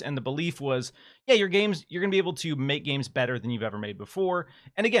promise and the belief was, yeah, you're going to be able to make games better than you've ever made before.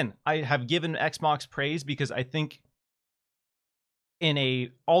 And again, I have given Xbox praise because I think in a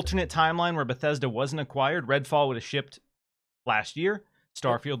alternate timeline where Bethesda wasn't acquired, Redfall would have shipped last year,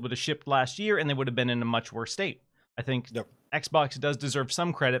 Starfield would have shipped last year, and they would have been in a much worse state. I think Xbox does deserve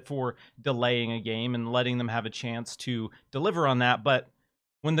some credit for delaying a game and letting them have a chance to deliver on that. But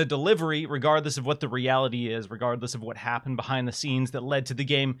when the delivery, regardless of what the reality is, regardless of what happened behind the scenes that led to the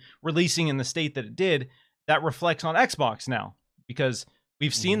game releasing in the state that it did, that reflects on Xbox now. Because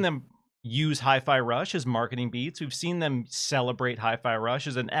we've seen them use Hi-Fi Rush as marketing beats. We've seen them celebrate Hi-Fi Rush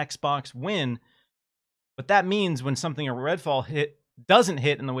as an Xbox win. But that means when something a Redfall doesn't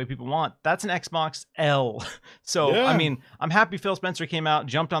hit in the way people want, that's an Xbox L. So, I mean, I'm happy Phil Spencer came out,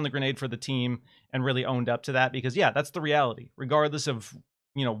 jumped on the grenade for the team, and really owned up to that because, yeah, that's the reality. Regardless of,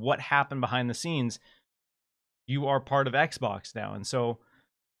 what happened behind the scenes, you are part of Xbox now. And so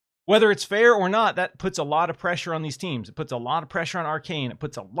whether it's fair or not, that puts a lot of pressure on these teams. It puts a lot of pressure on Arcane. It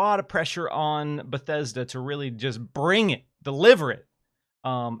puts a lot of pressure on Bethesda to really just bring it, deliver it.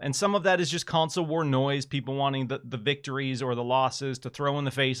 And some of that is just console war noise, people wanting the victories or the losses to throw in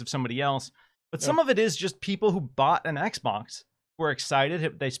the face of somebody else. But some of it is just people who bought an Xbox who are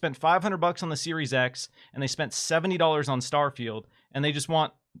excited. They spent $500 on the Series X and they spent $70 on Starfield, and they just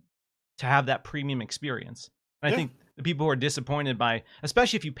want to have that premium experience. And I think the people who are disappointed by,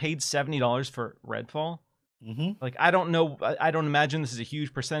 especially if you paid $70 for Redfall, like, I don't know, I don't imagine this is a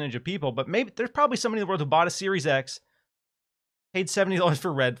huge percentage of people, but maybe there's probably somebody in the world who bought a Series X, paid $70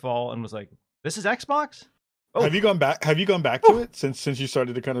 for Redfall, and was like, "This is Xbox." Oh. Have you gone back to it since you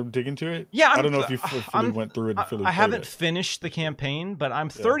started to kind of dig into it? Yeah, I don't know if you fully went through it. And fully I haven't it. finished the campaign, but I'm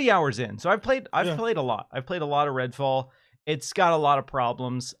 30 hours in, so I've played a lot. I've played a lot of Redfall. It's got a lot of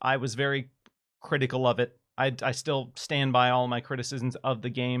problems. I was very critical of it. I still stand by all my criticisms of the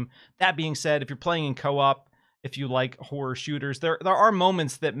game. That being said, if you're playing in co-op, if you like horror shooters, there are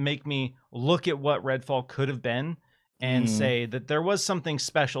moments that make me look at what Redfall could have been and say that there was something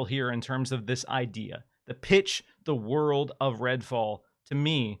special here in terms of this idea. The pitch, the world of Redfall, to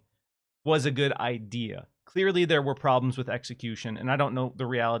me, was a good idea. Clearly, there were problems with execution, and I don't know the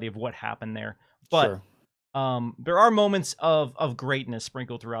reality of what happened there. But there are moments of greatness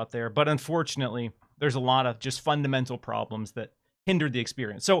sprinkled throughout there. But unfortunately, there's a lot of just fundamental problems that hindered the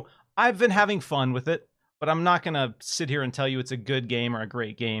experience. So I've been having fun with it, but I'm not going to sit here and tell you it's a good game or a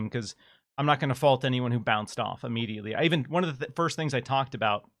great game, because I'm not going to fault anyone who bounced off immediately. One of the first things I talked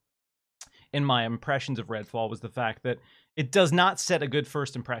about in my impressions of Redfall was the fact that it does not set a good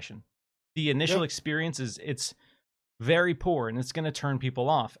first impression. The initial experience it's very poor, and it's going to turn people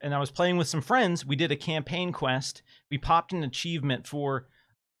off. And I was playing with some friends. We did a campaign quest. We popped an achievement for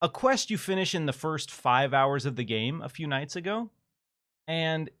a quest you finish in the first 5 hours of the game a few nights ago.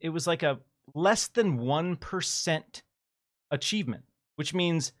 And it was like a less than 1% achievement, which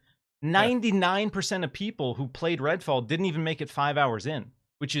means 99% of people who played Redfall didn't even make it 5 hours in,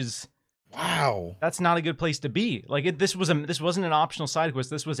 which is... Wow, that's not a good place to be. Like, this wasn't an optional side quest.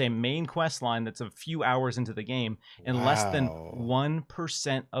 This was a main quest line that's a few hours into the game, and less than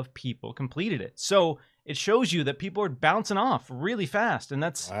 1% of people completed it. So it shows you that people are bouncing off really fast, and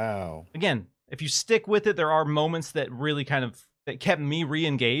that's again, if you stick with it, there are moments that really that kept me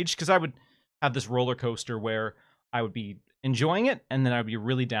re-engaged, because I would have this roller coaster where I would be enjoying it, and then I'd be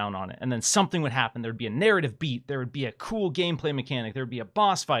really down on it. And then something would happen. There'd be a narrative beat. There would be a cool gameplay mechanic. There would be a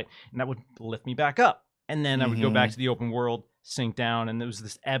boss fight, and that would lift me back up. And then I would go back to the open world, sink down, and there was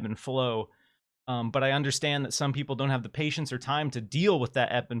this ebb and flow. But I understand that some people don't have the patience or time to deal with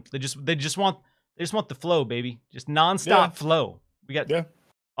that ebb, and they just want the flow, baby. Just nonstop flow. We got,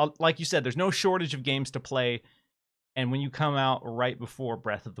 like you said, there's no shortage of games to play. And when you come out right before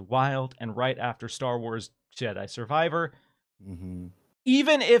Breath of the Wild and right after Star Wars Jedi Survivor,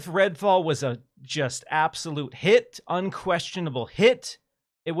 even if Redfall was a just absolute hit, unquestionable hit,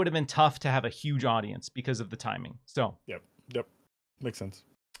 it would have been tough to have a huge audience because of the timing. So yep, makes sense.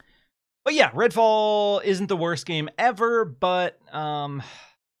 But yeah, Redfall isn't the worst game ever, but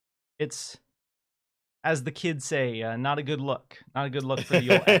it's, as the kids say, not a good look. Not a good look for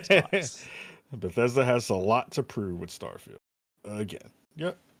the old Xbox. Bethesda has a lot to prove with Starfield. Again.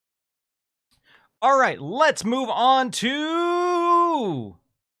 Yep. All right, let's move on to...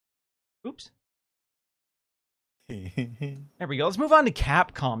 Oops. There we go. Let's move on to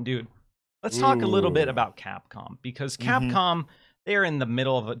Capcom, dude. Let's talk a little bit about Capcom, because Capcom, they're in the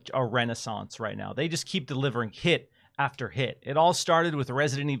middle of a renaissance right now. They just keep delivering hit after hit. It all started with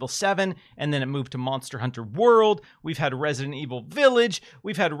Resident Evil 7, and then it moved to Monster Hunter World. We've had Resident Evil Village.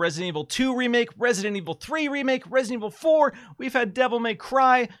 We've had Resident Evil 2 Remake, Resident Evil 3 Remake, Resident Evil 4. We've had Devil May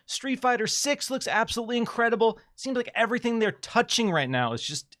Cry. Street Fighter 6 looks absolutely incredible. Seems like everything they're touching right now is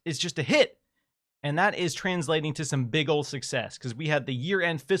just a hit. And that is translating to some big old success, because we had the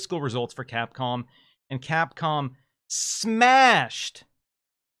year-end fiscal results for Capcom, and Capcom smashed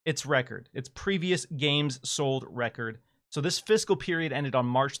its record, its previous games sold record. So this fiscal period ended on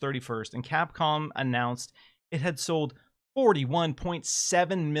March 31st, and Capcom announced it had sold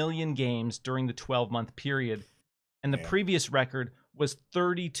 41.7 million games during the 12-month period, and the previous record was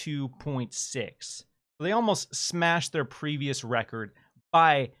 32.6. So they almost smashed their previous record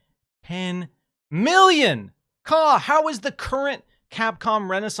by 10 million. How is the current Capcom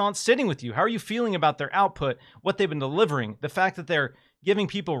Renaissance sitting with you? How are you feeling about their output, what they've been delivering, the fact that they're giving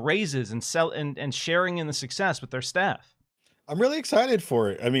people raises and sharing in the success with their staff? I'm really excited for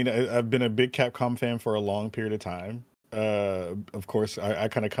it. I mean, I've been a big Capcom fan for a long period of time. Of course, I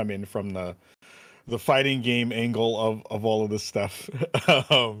kind of come in from the fighting game angle of all of this stuff.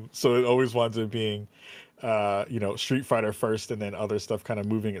 So it always winds up being, Street Fighter first, and then other stuff kind of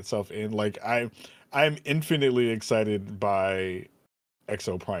moving itself in. Like, I'm infinitely excited by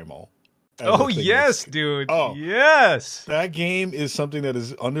Exo Primal. Oh, yes, dude. Oh, yes. That game is something that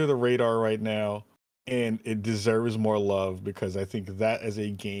is under the radar right now. and it deserves more love because I think that is a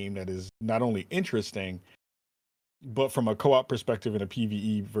game that is not only interesting, but from a co-op perspective in a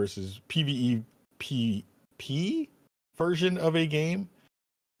PvE versus PvE PvP version of a game,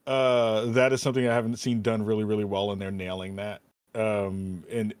 that is something I haven't seen done really, really well, and they're nailing that.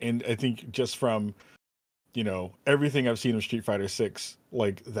 And I think just from everything I've seen of Street Fighter 6,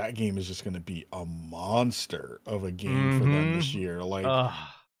 like that game is just going to be a monster of a game for them this year. Like,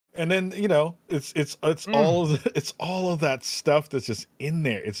 and then it's it's all of that stuff that's just in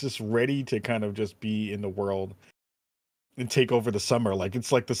there. It's just ready to kind of just be in the world and take over the summer. Like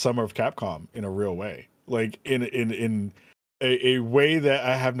it's like the summer of Capcom in a real way. Like in a way that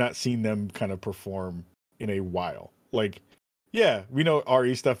I have not seen them kind of perform in a while. Like, yeah, we know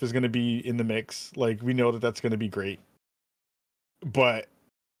RE stuff is going to be in the mix. Like, we know that that's going to be great. But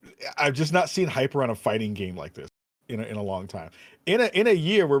I've just not seen hype around a fighting game like this in a long time. In a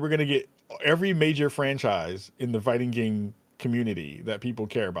year where we're going to get every major franchise in the fighting game community that people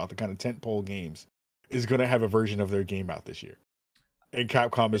care about, the kind of tentpole games, is going to have a version of their game out this year. And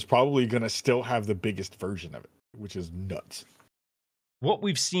Capcom is probably going to still have the biggest version of it, which is nuts. What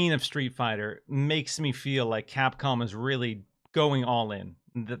we've seen of Street Fighter makes me feel like Capcom is really going all in.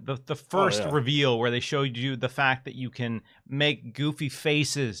 The first reveal where they showed you the fact that you can make goofy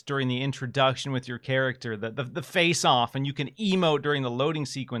faces during the introduction with your character, the face off, and you can emote during the loading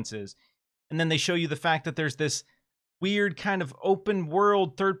sequences. And then they show you the fact that there's this weird kind of open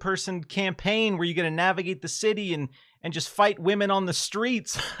world third person campaign where you get to navigate the city and just fight women on the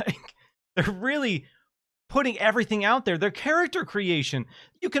streets. Like, they're really putting everything out there. Their character creation.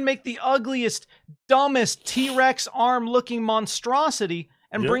 You can make the ugliest, dumbest T-Rex arm looking monstrosity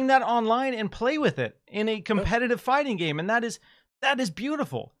and bring that online and play with it in a competitive fighting game. And that is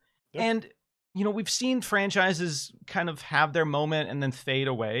beautiful. Yep. And, we've seen franchises kind of have their moment and then fade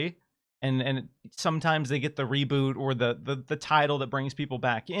away. And sometimes they get the reboot or the title that brings people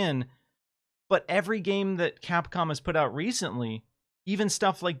back in. But every game that Capcom has put out recently, even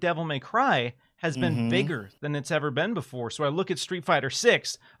stuff like Devil May Cry, has been bigger than it's ever been before. So I look at Street Fighter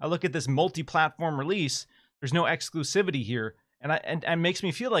 6, I look at this multi-platform release, there's no exclusivity here, and it makes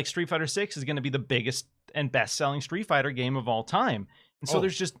me feel like Street Fighter 6 is going to be the biggest and best-selling Street Fighter game of all time. And so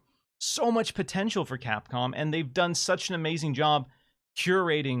there's just so much potential for Capcom, and they've done such an amazing job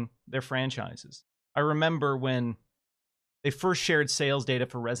curating their franchises. I remember when they first shared sales data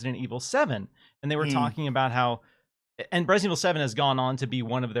for Resident Evil 7, and they were talking about how, and Resident Evil 7 has gone on to be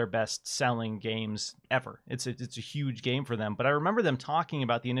one of their best-selling games ever. It's a huge game for them. But I remember them talking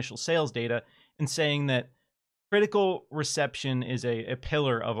about the initial sales data and saying that critical reception is a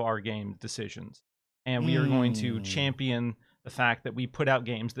pillar of our game decisions. And we are going to champion the fact that we put out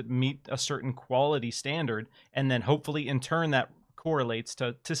games that meet a certain quality standard, and then hopefully in turn that correlates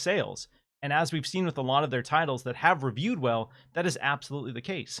to sales. And as we've seen with a lot of their titles that have reviewed well, that is absolutely the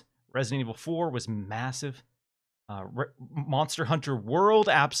case. Resident Evil 4 was massive. Monster Hunter World,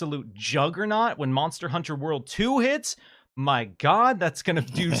 absolute juggernaut. When Monster Hunter World 2 hits, my God, that's going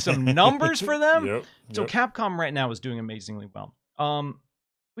to do some numbers for them. So Capcom right now is doing amazingly well.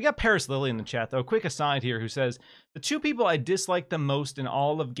 We got Paris Lily in the chat, though. Quick aside here, who says, the two people I dislike the most in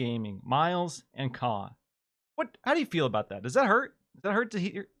all of gaming, Miles and Ka. How do you feel about that? Does that hurt? Does that hurt to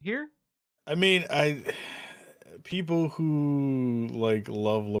hear? I mean, people who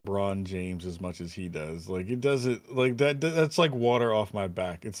love LeBron James as much as he does, it doesn't like that's like water off my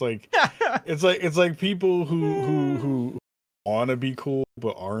back. It's like it's like people who want to be cool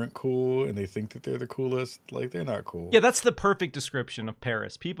but aren't cool, and they think that they're the coolest. Like, they're not cool. Yeah, that's the perfect description of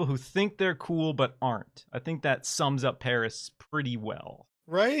Paris. People who think they're cool but aren't. I think that sums up Paris pretty well.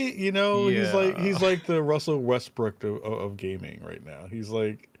 Right? He's like the Russell Westbrook of gaming right now. He's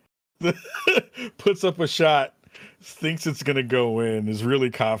like puts up a shot, thinks it's gonna go in, is really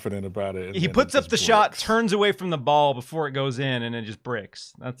confident about it. He puts up the shot, turns away from the ball before it goes in, and it just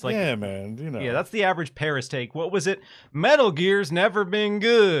bricks. That's like, yeah, man. Yeah, that's the average Paris take. What was it? Metal Gear's never been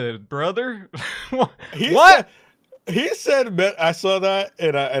good, brother. What? He said, I saw that,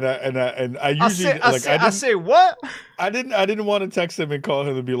 and I usually I say what? I didn't want to text him and call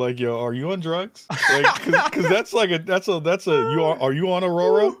him and be like, yo, are you on drugs? Because that's are you on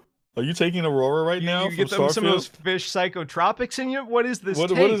Aurora? Are you taking Aurora right now? You get some of those fish psychotropics in you? What is this?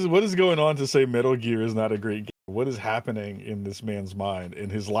 What is going on to say Metal Gear is not a great game? What is happening in this man's mind,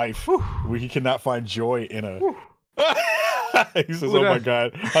 in his life, where he cannot find joy in a? He says, "Oh my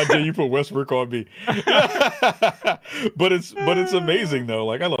God, how dare you put Westbrook on me?" but it's amazing though.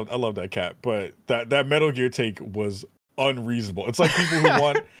 Like, I love that cat, but that Metal Gear take was unreasonable. It's like people who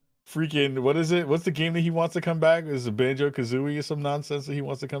want freaking, what is it? What's the game that he wants to come back? Is it Banjo Kazooie or some nonsense that he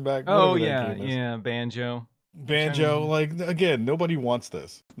wants to come back? Oh Whatever that yeah, game is. yeah, Banjo. Banjo, like again, nobody wants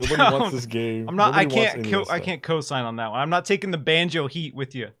this. Nobody wants this game. I'm not. Nobody wants any of this I stuff. can't co-sign on that one. I'm not taking the Banjo heat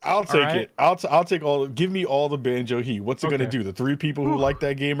with you. I'll take it. I'll take all. Give me all the Banjo heat. What's it gonna do? The 3 people who like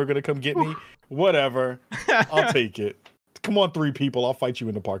that game are gonna come get me. Whatever. I'll take it. Come on, 3 people. I'll fight you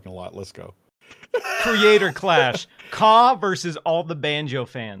in the parking lot. Let's go. Creator clash. Ka versus all the Banjo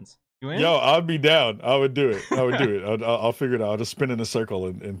fans. You in? Yo, I'd be down. I would do it. I'll figure it out. I'll just spin in a circle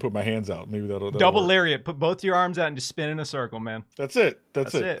and put my hands out. Maybe that'll double work. lariat. Put both your arms out and just spin in a circle, man. That's it.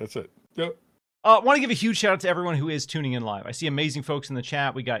 That's it. Yep. Want to give a huge shout out to everyone who is tuning in live. I see amazing folks in the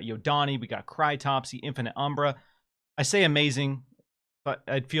chat. We got Yodani, we got Crytopsy, Infinite Umbra. I say amazing, but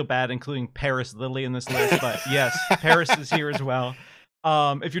I'd feel bad including Paris Lily in this list. But yes, Paris is here as well.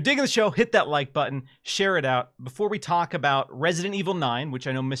 If you're digging the show, hit that like button, share it out. Before we talk about Resident Evil 9, which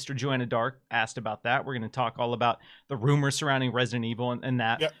I know Mr. Joanna Dark asked about that, we're going to talk all about the rumors surrounding Resident Evil and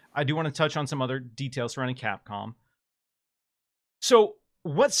that. Yep. I do want to touch on some other details surrounding Capcom. So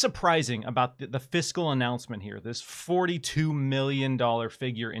what's surprising about the fiscal announcement here, this $42 million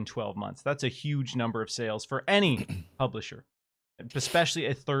figure in 12 months? That's a huge number of sales for any publisher, especially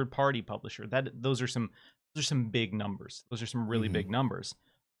a third-party publisher. Those are some big numbers. Those are some really big numbers.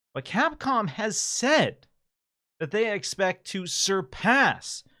 But Capcom has said that they expect to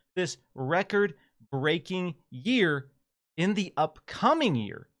surpass this record-breaking year in the upcoming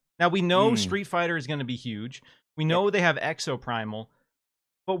year. Now, we know Street Fighter is going to be huge. We know they have Exoprimal.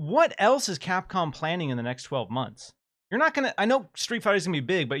 But what else is Capcom planning in the next 12 months? You're not going to... I know Street Fighter is going to be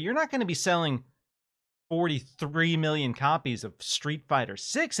big, but you're not going to be selling 43 million copies of Street Fighter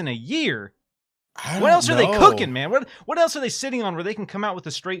 6 in a year. What else are they cooking, man? What else are they sitting on where they can come out with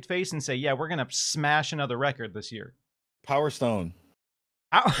a straight face and say, yeah, we're going to smash another record this year? Power Stone.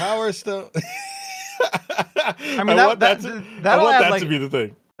 Power Stone. I mean, that'll that to be the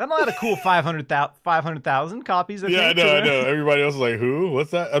thing. That'll add a cool 500,000 copies. I know. Everybody else is like, who?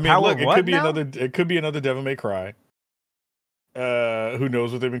 What's that? I mean, look, it could be another Devil May Cry. Who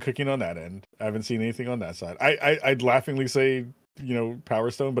knows what they've been cooking on that end? I haven't seen anything on that side. I'd laughingly say,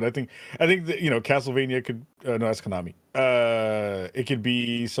 Power Stone, but I think that, Castlevania could no, that's Konami. It could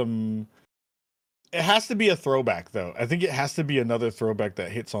be some. It has to be a throwback, though. I think it has to be another throwback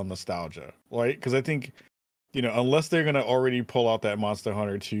that hits on nostalgia, right? Because I think, unless they're gonna already pull out that Monster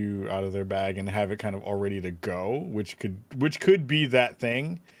Hunter 2 out of their bag and have it kind of all ready to go, which could be that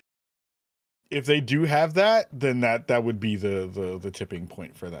thing. If they do have that, then that would be the tipping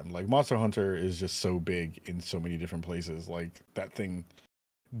point for them. Like, Monster Hunter is just so big in so many different places. Like, that thing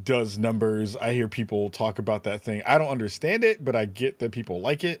does numbers. I hear people talk about that thing. I don't understand it, but I get that people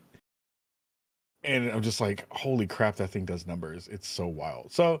like it. And I'm just like, holy crap, that thing does numbers. It's so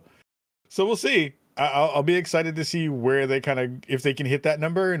wild. So we'll see. I'll be excited to see where they if they can hit that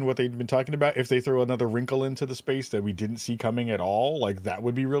number and what they've been talking about. If they throw another wrinkle into the space that we didn't see coming at all, like, that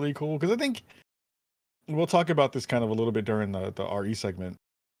would be really cool. Because I think we'll talk about this kind of a little bit during the RE segment.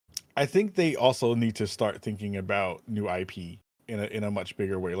 I think they also need to start thinking about new IP in a much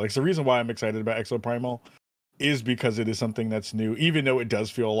bigger way. Like, the reason why I'm excited about Exoprimal is because it is something that's new, even though it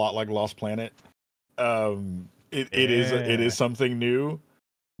does feel a lot like Lost Planet. It is something new.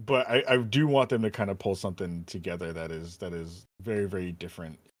 But I do want them to kind of pull something together that is very, very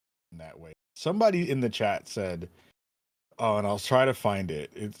different in that way. Somebody in the chat said, oh, and I'll try to find it.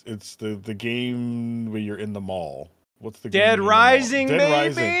 It's the game where you're in the mall. What's the Dead game? Rising, Dead baby.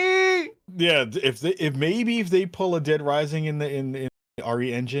 Rising. Yeah, if they pull a Dead Rising in the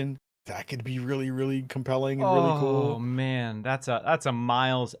RE engine, that could be really, really compelling and really cool. Oh man, that's a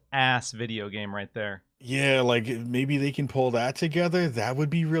Miles ass video game right there. Yeah, like, maybe they can pull that together. That would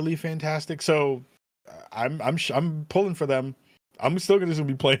be really fantastic. So I'm pulling for them. I'm still going to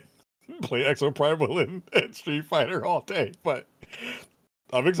be playing Exoprimal and Street Fighter all day, but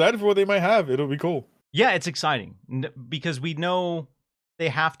I'm excited for what they might have. It'll be cool. Yeah, it's exciting because we know they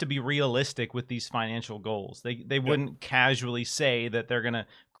have to be realistic with these financial goals. They wouldn't casually say that they're going to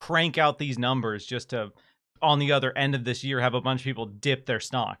crank out these numbers just to, on the other end of this year, have a bunch of people dip their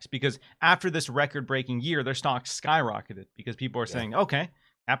stocks, because after this record-breaking year, their stocks skyrocketed because people are saying, okay,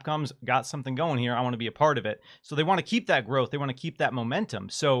 Capcom's got something going here. I want to be a part of it. So they want to keep that growth. They want to keep that momentum.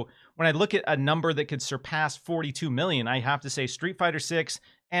 So when I look at a number that could surpass 42 million, I have to say Street Fighter 6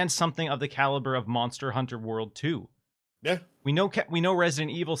 and something of the caliber of Monster Hunter World 2. Yeah. We know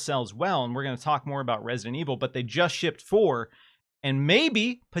Resident Evil sells well, and we're going to talk more about Resident Evil, but they just shipped 4. And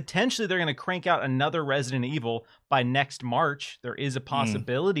maybe, potentially, they're going to crank out another Resident Evil by next March. There is a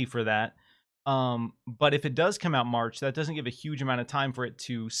possibility for that. But if it does come out March, that doesn't give a huge amount of time for it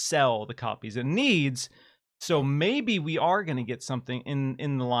to sell the copies it needs. So maybe we are going to get something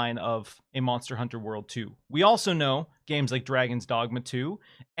in the line of a Monster Hunter World 2. We also know games like Dragon's Dogma 2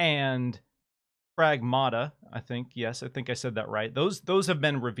 and Pragmata, I think I said that right. Those have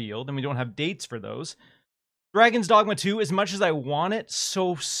been revealed, and we don't have dates for those. Dragon's Dogma 2, as much as I want it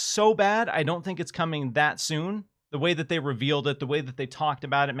so bad, I don't think it's coming that soon. The way that they revealed it, the way that they talked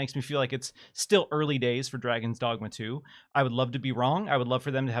about it makes me feel like it's still early days for Dragon's Dogma 2. I would love to be wrong. I would love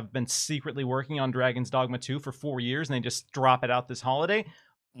for them to have been secretly working on Dragon's Dogma 2 for 4 years and they just drop it out this holiday.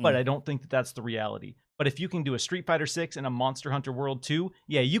 But I don't think that that's the reality. But if you can do a Street Fighter 6 and a Monster Hunter World 2,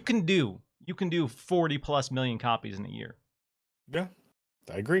 yeah, you can do 40 plus million copies in a year. Yeah,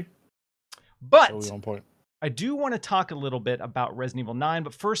 I agree. But totally on point. I do want to talk a little bit about Resident Evil 9,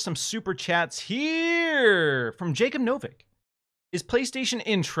 but first some super chats here from Jacob Novick. Is PlayStation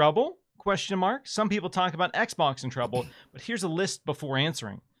in trouble? ? Some people talk about Xbox in trouble, but here's a list before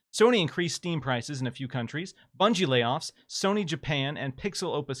answering. Sony increased Steam prices in a few countries, Bungie layoffs, Sony Japan and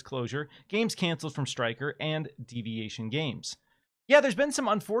Pixel Opus closure, games canceled from Stryker, and Deviation Games. Yeah, there's been some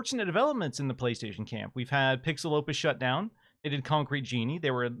unfortunate developments in the PlayStation camp. We've had Pixel Opus shut down. They did Concrete Genie.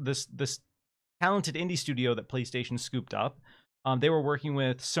 They were this talented indie studio that PlayStation scooped up. They were working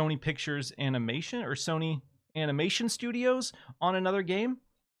with Sony Pictures Animation or Sony Animation Studios on another game.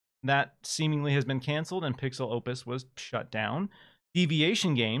 That seemingly has been canceled and Pixel Opus was shut down.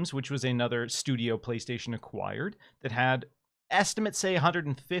 Deviation Games, which was another studio PlayStation acquired that had estimates say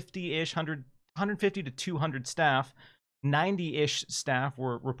 150-ish, 150 to 200 staff. 90-ish staff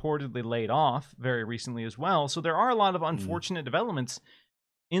were reportedly laid off very recently as well. So there are a lot of unfortunate developments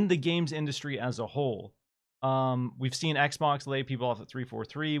in the games industry as a whole. We've seen Xbox lay people off at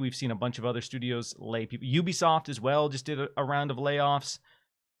 343. We've seen a bunch of other studios lay people. Ubisoft as well just did a round of layoffs.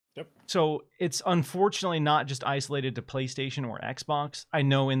 Yep. So it's unfortunately not just isolated to PlayStation or Xbox. I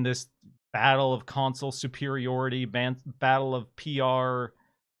know in this battle of console superiority, battle of PR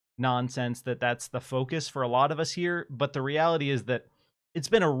nonsense, that's the focus for a lot of us here. But the reality is that it's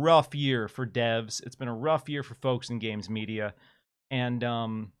been a rough year for devs. It's been a rough year for folks in games media.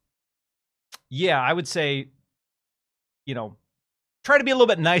 And yeah, I would say, try to be a little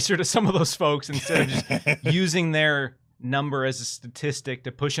bit nicer to some of those folks instead of just using their number as a statistic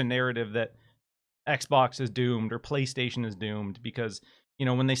to push a narrative that Xbox is doomed or PlayStation is doomed. Because,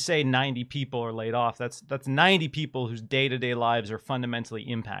 when they say 90 people are laid off, that's 90 people whose day-to-day lives are fundamentally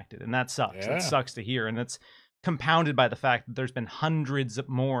impacted. And that sucks. Yeah. That sucks to hear. And that's compounded by the fact that there's been hundreds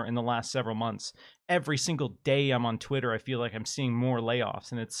more in the last several months. Every single day I'm on Twitter, I feel like I'm seeing more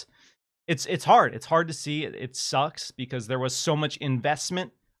layoffs, and it's hard. It's hard to see. It sucks because there was so much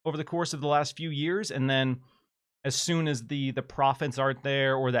investment over the course of the last few years, and then as soon as the profits aren't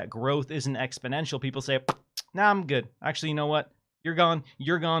there or that growth isn't exponential, people say, "Nah, I'm good. Actually, you know what? You're gone.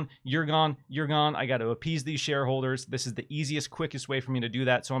 You're gone. You're gone. You're gone. I got to appease these shareholders. This is the easiest, quickest way for me to do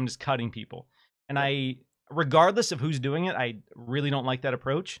that, so I'm just cutting people." And regardless of who's doing it, I really don't like that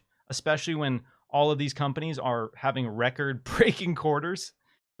approach, especially when all of these companies are having record-breaking quarters.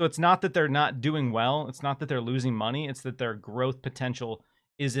 So it's not that they're not doing well. It's not that they're losing money. It's that their growth potential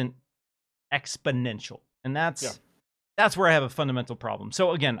isn't exponential. And that's where I have a fundamental problem.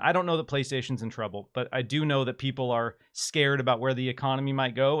 So again, I don't know that PlayStation's in trouble, but I do know that people are scared about where the economy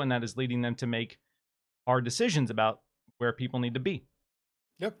might go, and that is leading them to make hard decisions about where people need to be.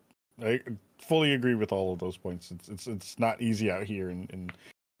 Yep. I fully agree with all of those points. It's not easy out here in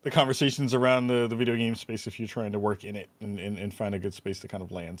the conversations around the video game space if you're trying to work in it and find a good space to kind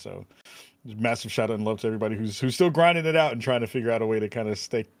of land. So massive shout out and love to everybody who's still grinding it out and trying to figure out a way to kind of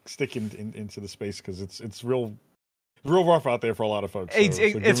stick into the space, because it's real rough out there for a lot of folks.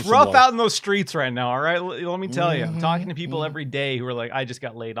 It's rough out in those streets right now. All right, let me tell you, I'm talking to people every day who are like, I just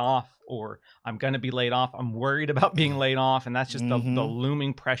got laid off, or I'm gonna be laid off. I'm worried about being laid off, and that's just the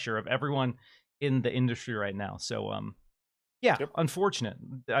looming pressure of everyone in the industry right now. So yeah, unfortunate.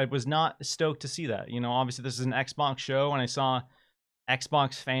 I was not stoked to see that. Obviously this is an Xbox show, and I saw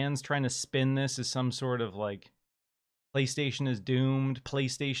Xbox fans trying to spin this as some sort of like PlayStation is doomed,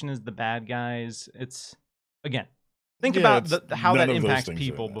 PlayStation is the bad guys. It's, again, think about how that impacts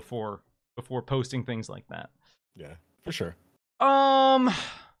people before posting things like that. Yeah, for sure.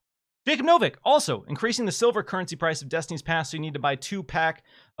 Jacob Novick, also increasing the silver currency price of Destiny's Pass, so you need to buy 2-pack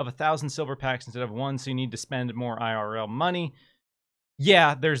of 1,000 silver packs instead of 1, so you need to spend more IRL money.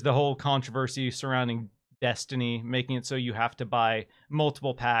 Yeah, there's the whole controversy surrounding Destiny, making it so you have to buy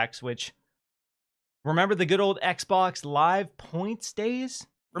multiple packs, which, remember the good old Xbox Live points days?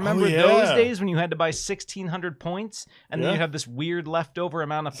 Remember those days when you had to buy 1,600 points and then you have this weird leftover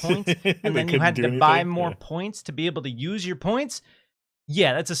amount of points and then you had to buy more points to be able to use your points?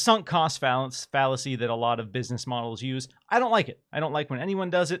 Yeah, that's a sunk cost fallacy that a lot of business models use. I don't like it. I don't like when anyone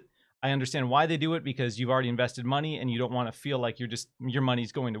does it. I understand why they do it, because you've already invested money and you don't want to feel like your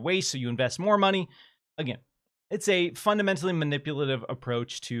money's going to waste, so you invest more money. Again, it's a fundamentally manipulative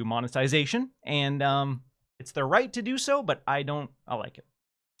approach to monetization, and it's their right to do so, but I like it.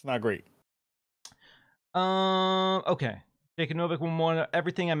 It's not great. Okay. Jacob Novik,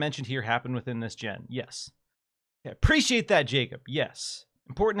 everything I mentioned here happened within this gen. Yes. Okay. Appreciate that, Jacob. Yes.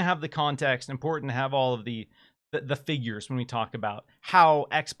 Important to have the context, important to have all of the figures when we talk about how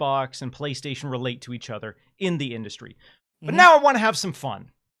Xbox and PlayStation relate to each other in the industry. But now I want to have some fun.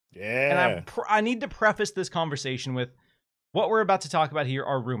 Yeah. And I need to preface this conversation with what we're about to talk about here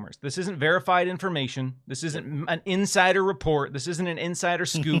are rumors. This isn't verified information. This isn't an insider report. This isn't an insider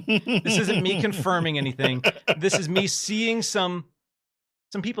scoop. This isn't me confirming anything. This is me seeing some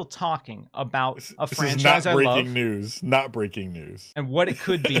people talking about a franchise I love. Not breaking news. And what it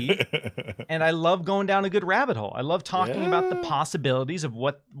could be. And I love going down a good rabbit hole. I love talking about the possibilities of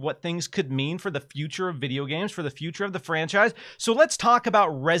what things could mean for the future of video games, for the future of the franchise. So let's talk about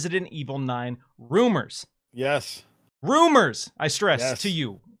Resident Evil 9 rumors. Yes. Rumors, I stress to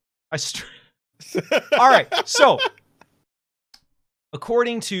you. All right, so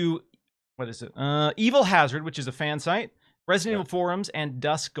according to, Evil Hazard, which is a fan site, Resident Evil Forums, and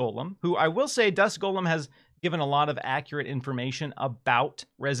Dusk Golem, who I will say Dusk Golem has given a lot of accurate information about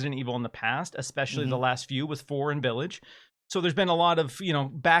Resident Evil in the past, especially the last few with 4 and Village. So there's been a lot of,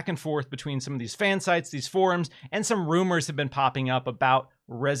 back and forth between some of these fan sites, these forums, and some rumors have been popping up about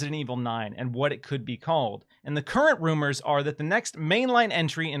Resident Evil 9 and what it could be called. And the current rumors are that the next mainline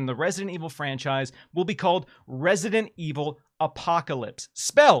entry in the Resident Evil franchise will be called Resident Evil Apocalypse,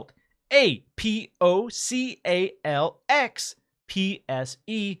 spelled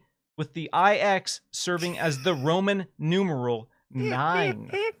APOCALXPSE, with the IX serving as the Roman numeral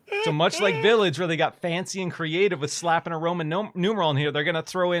 9. So much like Village, where they got fancy and creative with slapping a Roman numeral in here, they're going to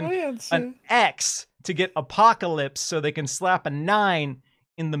throw in an X to get Apocalypse so they can slap a 9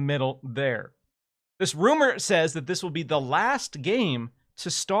 in the middle there. This rumor says that this will be the last game to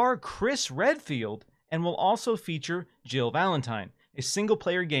star Chris Redfield and will also feature Jill Valentine, a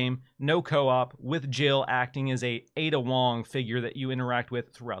single-player game, no co-op, with Jill acting as a Ada Wong figure that you interact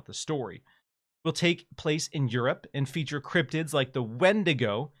with throughout the story. Will take place in Europe and feature cryptids like the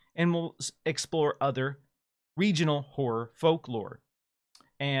Wendigo, and will explore other regional horror folklore.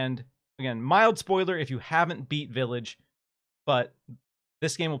 And again, mild spoiler if you haven't beat Village, but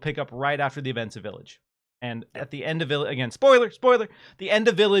this game will pick up right after the events of Village. And at the end of Village, again, spoiler, the end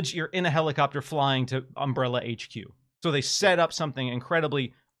of Village, you're in a helicopter flying to Umbrella HQ. So they set up something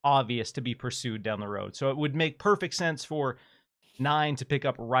incredibly obvious to be pursued down the road. So it would make perfect sense for 9 to pick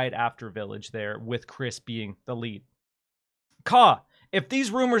up right after Village there, with Chris being the lead. Ka, if these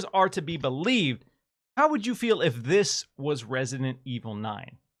rumors are to be believed, how would you feel if this was Resident Evil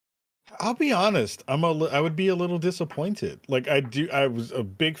 9? I'll be honest. I would be a little disappointed. Like I was a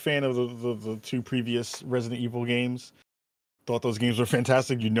big fan of the 2 previous Resident Evil games. Thought those games were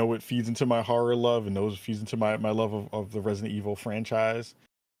fantastic. It feeds into my horror love, and those feeds into my love of the Resident Evil franchise.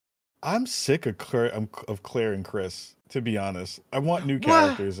 I'm sick of Claire and Chris, to be honest. I want new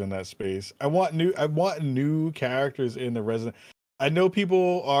characters in that space. I want new characters in the Resident. I know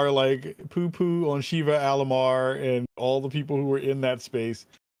people are like poo-poo on Shiva Alamar and all the people who were in that space.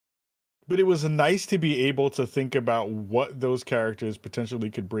 But it was nice to be able to think about what those characters potentially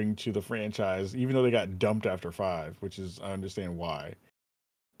could bring to the franchise, even though they got dumped after 5, which is, I understand why.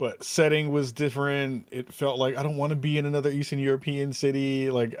 But setting was different. It felt like I don't want to be in another Eastern European city.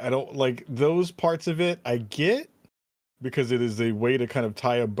 Like, I don't like those parts of it. I get, because it is a way to kind of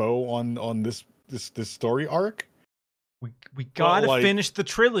tie a bow on this story arc. We gotta finish the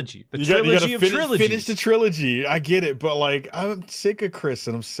trilogy. The trilogy of trilogies. Finish the trilogy. I get it, but like, I'm sick of Chris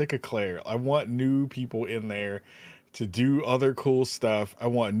and I'm sick of Claire. I want new people in there to do other cool stuff. I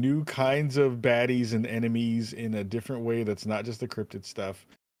want new kinds of baddies and enemies in a different way that's not just the cryptid stuff.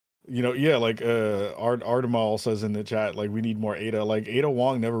 Like Artemal says in the chat, like, we need more Ada. Like, Ada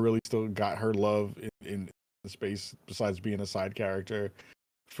Wong never really still got her love in the space besides being a side character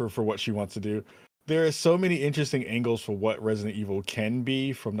for what she wants to do. There are so many interesting angles for what Resident Evil can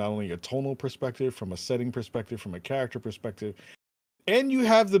be, from not only a tonal perspective, from a setting perspective, from a character perspective. And you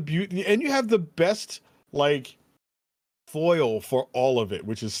have the beauty, and you have the best, like, foil for all of it,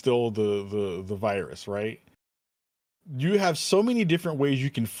 which is still the virus, right? You have so many different ways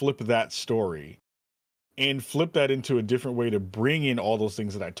you can flip that story and flip that into a different way to bring in all those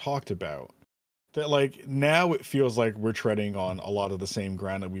things that I talked about. That like now it feels like we're treading on a lot of the same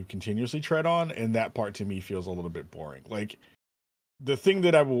ground that we've continuously tread on, and that part to me feels a little bit boring. Like the thing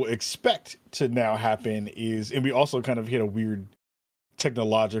that I will expect to now happen is, and we also kind of hit a weird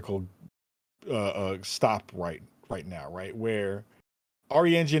technological stop right now, right? Where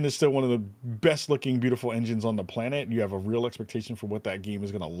RE Engine is still one of the best looking, beautiful engines on the planet. You have a real expectation for what that game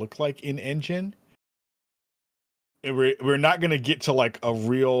is going to look like in engine. And we're not going to get to like a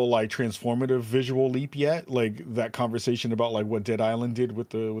real like transformative visual leap yet. Like that conversation about like what Dead Island did with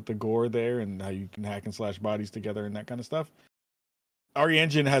the gore there and how you can hack and slash bodies together and that kind of stuff. RE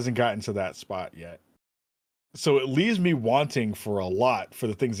Engine hasn't gotten to that spot yet. So it leaves me wanting for a lot for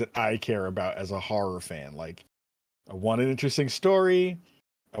the things that I care about as a horror fan. Like I want an interesting story.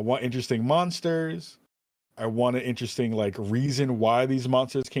 I want interesting monsters. I want an interesting like reason why these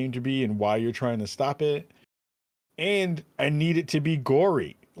monsters came to be and why you're trying to stop it. And I need it to be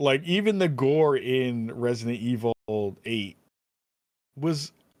gory. Like even the gore in Resident Evil 8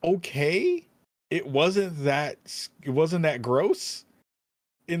 was okay. It wasn't that gross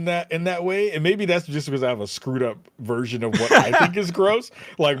in that way. And maybe that's just because I have a screwed up version of what I think is gross.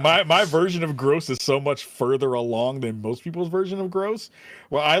 Like my version of gross is so much further along than most people's version of gross.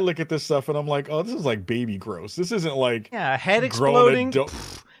 Well, I look at this stuff and I'm like, oh, this is like baby gross. This isn't like head exploding.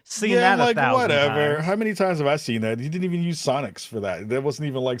 Seen that like 1,000 whatever. times. How many times have I seen that? You didn't even use Sonics for that. That wasn't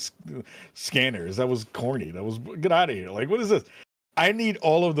even like scanners. That was corny. That was get out of here. Like what is this? I need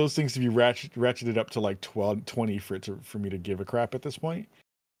all of those things to be ratcheted up to like 12, 20 for me to give a crap at this point.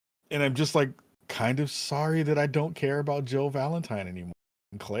 And I'm just like kind of sorry that I don't care about Jill Valentine anymore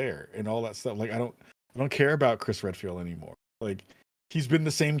and Claire and all that stuff. Like I don't care about Chris Redfield anymore. Like he's been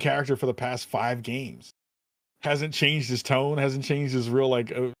the same character for the past 5 games. Hasn't changed his tone, hasn't changed his real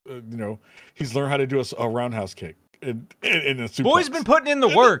like he's learned how to do a roundhouse kick in a suplex. Boy's been putting in the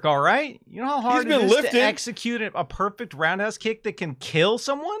work, all right? You know how hard it is lifting. to execute a perfect roundhouse kick that can kill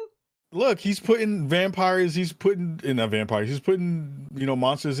someone? Look, he's putting he's putting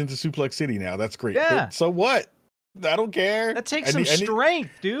monsters into Suplex City now. That's great. Yeah. But so what? I don't care. That takes some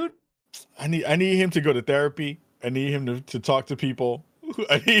strength, dude. I need him to go to therapy. I need him to talk to people.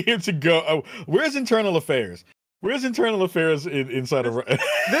 I need him to go. Oh, where's internal affairs? Where's internal affairs inside of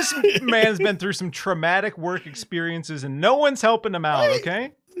this man's been through some traumatic work experiences and no one's helping him out,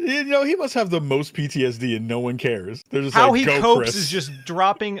 okay? You know, he must have the most PTSD and no one cares. They're just how like, he go, copes Chris. is just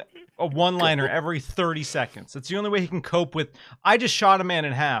dropping a one-liner every 30 seconds. That's the only way he can cope with, I just shot a man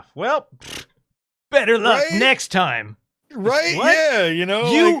in half. Well, better luck next time. Right? What? Yeah, you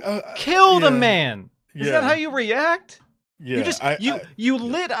know. You killed a man. Is that how you react? Yeah, you just you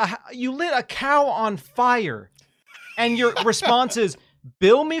lit a cow on fire, and your response is,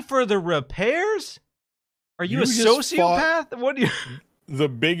 "Bill me for the repairs." Are you a sociopath? What do you? The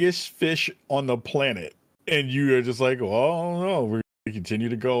biggest fish on the planet, and you are just like, "Oh no, we continue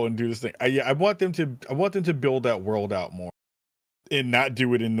to go and do this thing." I want them to build that world out more, and not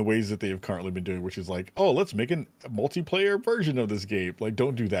do it in the ways that they have currently been doing, which is like, "Oh, let's make a multiplayer version of this game." Like,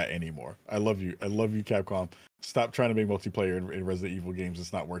 don't do that anymore. I love you, Capcom. Stop trying to make multiplayer in Resident Evil games.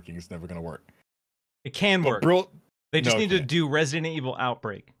 It's not working. It's never going to work. It can work. They just need to do Resident Evil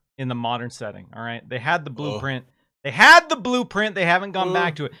Outbreak in the modern setting. All right. They had the blueprint. They had the blueprint. They haven't gone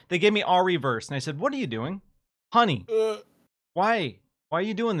back to it. They gave me R-Reverse. And I said, what are you doing? Honey, why? Why are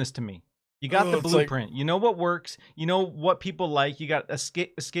you doing this to me? You got the blueprint. You know what works. You know what people like. You got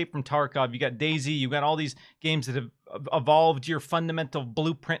Escape from Tarkov. You got DayZ. You got all these games that have evolved your fundamental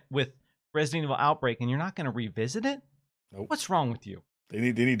blueprint with Resident Evil Outbreak, and you're not going to revisit it? Nope. What's wrong with you? They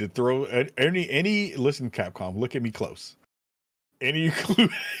need to throw any listen, Capcom, look at me close. Any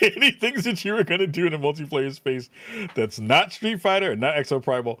things that you were going to do in a multiplayer space that's not Street Fighter and not Exo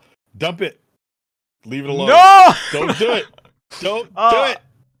Primal, dump it. Leave it alone. No! Don't do it. Don't do it.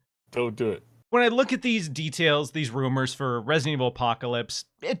 Don't do it. When I look at these details, these rumors for Resident Evil Apocalypse,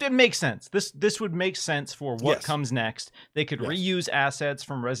 it makes sense. This would make sense for what comes next. They could reuse assets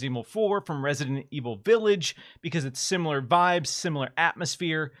from Resident Evil 4, from Resident Evil Village, because it's similar vibes, similar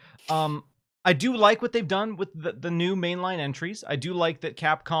atmosphere. I do like what they've done with the new mainline entries. I do like that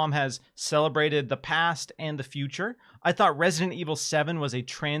Capcom has celebrated the past and the future. I thought Resident Evil 7 was a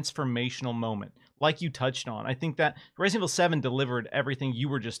transformational moment, like you touched on. I think that Resident Evil 7 delivered everything you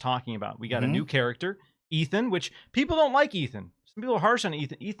were just talking about. We got a new character, Ethan, which people don't like Ethan. Some people are harsh on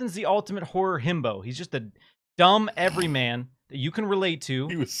Ethan. Ethan's the ultimate horror himbo. He's just a dumb everyman that you can relate to.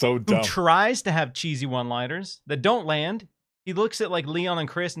 He was so dumb. Who tries to have cheesy one-liners that don't land. He looks at like Leon and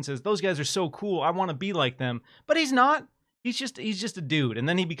Chris and says, those guys are so cool. I want to be like them. But he's not. He's just a dude, and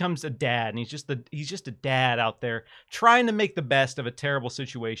then he becomes a dad, and he's just a dad out there trying to make the best of a terrible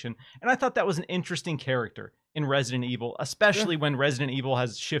situation. And I thought that was an interesting character in Resident Evil, especially when Resident Evil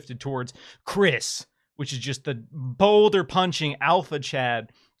has shifted towards Chris, which is just the boulder punching alpha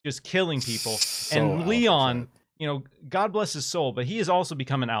Chad, just killing people. So and Leon, Chad. you know, God bless his soul, but he has also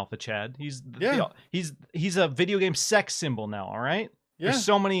become an alpha Chad. He's a video game sex symbol now. All right, there's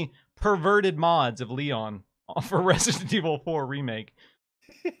so many perverted mods of Leon for Resident Evil 4 Remake.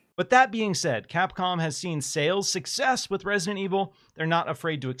 But that being said, Capcom has seen sales success with Resident Evil. They're not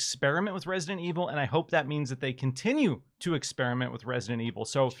afraid to experiment with Resident Evil, and I hope that means that they continue to experiment with Resident Evil.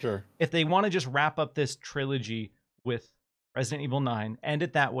 So if they want to just wrap up this trilogy with Resident Evil 9, end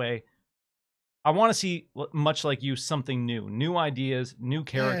it that way, I want to see, much like you, something new ideas, new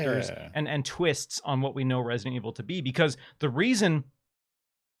characters, and twists on what we know Resident Evil to be. Because the reason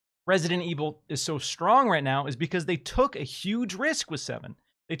Resident Evil is so strong right now is because they took a huge risk with 7.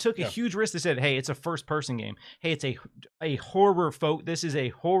 They took a huge risk. They said, hey, it's a first-person game. Hey, it's a horror This is a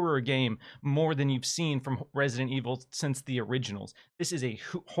horror game more than you've seen from Resident Evil since the originals. This is a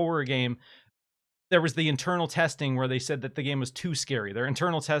horror game. There was the internal testing where they said that the game was too scary. Their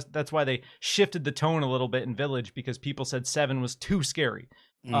internal test, that's why they shifted the tone a little bit in Village, because people said 7 was too scary.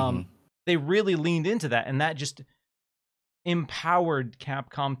 They really leaned into that, and that just empowered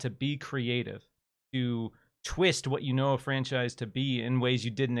Capcom to be creative, to twist what you know a franchise to be in ways you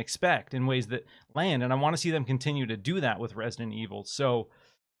didn't expect, in ways that land. And I want to see them continue to do that with Resident Evil. So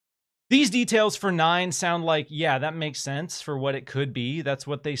these details for 9 sound like, yeah, that makes sense for what it could be. That's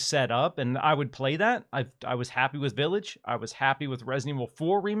what they set up, and I would play that. I was happy with Village. I was happy with Resident Evil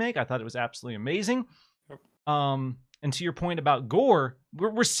 4 Remake. I thought it was absolutely amazing. And to your point about gore,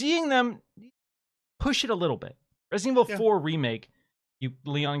 we're seeing them push it a little bit. Resident Evil 4 Remake,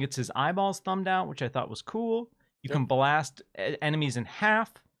 Leon gets his eyeballs thumbed out, which I thought was cool. You can blast enemies in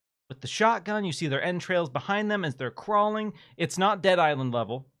half with the shotgun. You see their entrails behind them as they're crawling. It's not Dead Island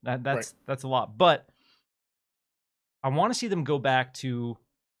level. That's a lot. But I want to see them go back to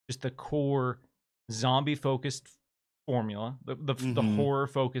just the core zombie-focused formula, the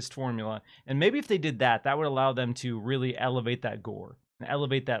horror-focused formula. And maybe if they did that, that would allow them to really elevate that gore and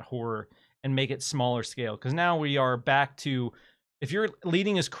elevate that horror and make it smaller scale. Because now we are back to, if you're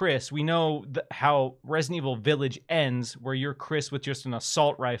leading as Chris, we know how Resident Evil Village ends, where you're Chris with just an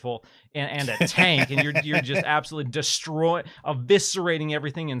assault rifle and a tank, and you're just absolutely eviscerating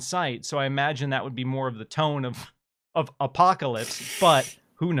everything in sight. So I imagine that would be more of the tone of Apocalypse, but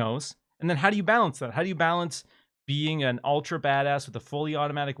who knows? And then how do you balance that? How do you balance being an ultra badass with a fully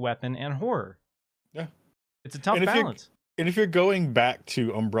automatic weapon and horror? Yeah. It's a tough balance. And if you're going back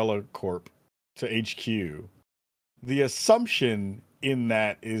to Umbrella Corp, to HQ, the assumption in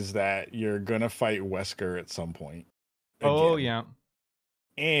that is that you're going to fight Wesker at some point. Again. Oh, yeah.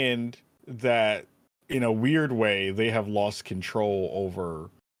 And that, in a weird way, they have lost control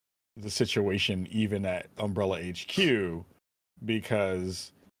over the situation even at Umbrella HQ,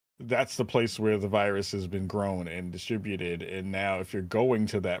 because that's the place where the virus has been grown and distributed. And now if you're going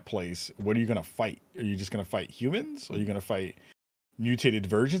to that place, what are you going to fight? Are you just going to fight humans? Are you going to fight mutated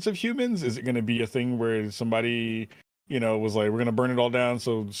versions of humans? Is it going to be a thing where somebody, was like, we're going to burn it all down,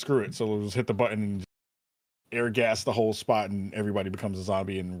 so screw it. So we'll just hit the button and air gas the whole spot and everybody becomes a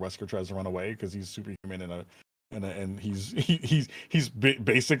zombie and Wesker tries to run away because he's superhuman and he's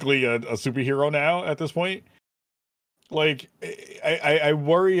basically a superhero now at this point. Like, I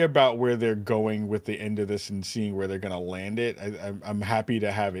worry about where they're going with the end of this and seeing where they're going to land it. I'm happy to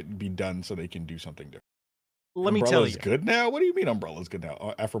have it be done so they can do something different. Let me tell you. Umbrella's good now? What do you mean Umbrella's good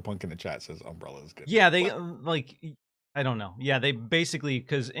now? Afropunk in the chat says Umbrella is good. Yeah, they, I don't know. Yeah, they basically,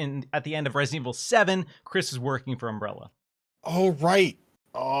 because at the end of Resident Evil 7, Chris is working for Umbrella. Oh, right.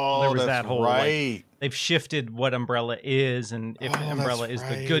 Oh, there was that's that whole, right. They've shifted what Umbrella is, and if Umbrella is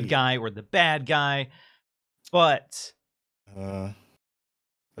the good guy or the bad guy. But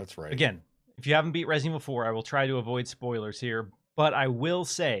that's right. Again, if you haven't beat Resident Evil 4, I will try to avoid spoilers here, but I will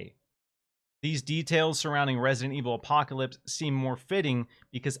say these details surrounding Resident Evil Apocalypse seem more fitting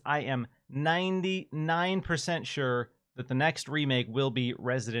because I am 99% sure that the next remake will be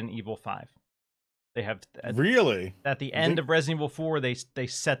Resident Evil 5. They have really at the end of Resident Evil 4, they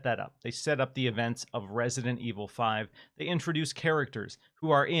set that up. They set up the events of Resident Evil 5. They introduce characters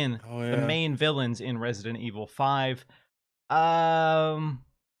who are in the main villains in Resident Evil 5.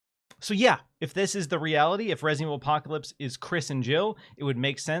 So yeah, if this is the reality, if Resident Evil Apocalypse is Chris and Jill, it would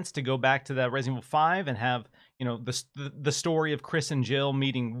make sense to go back to that Resident Evil 5 and have, the story of Chris and Jill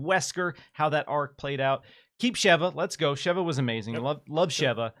meeting Wesker, how that arc played out. Keep Sheva. Let's go. Sheva was amazing. Love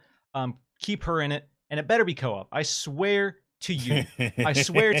Sheva. Keep her in it and it better be co-op. I swear to you. I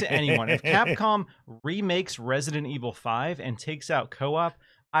swear to anyone. If Capcom remakes Resident Evil 5 and takes out co-op,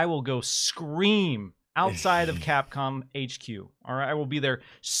 I will go scream outside of Capcom HQ. All right, I will be there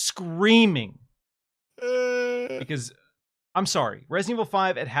screaming. Because I'm sorry, Resident Evil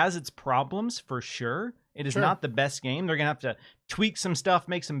 5, it has its problems for sure. It is not the best game. They're going to have to tweak some stuff,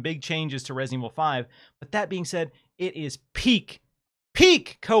 make some big changes to Resident Evil 5. But that being said, it is peak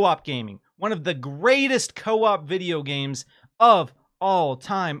co-op gaming. One of the greatest co-op video games of all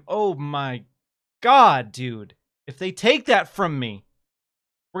time. Oh my God, dude. If they take that from me,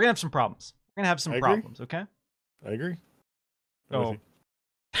 we're going to have some problems. We're going to have some problems, okay? I agree. Oh.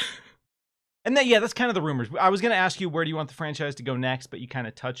 And then, yeah, that's kind of the rumors. I was going to ask you, where do you want the franchise to go next? But you kind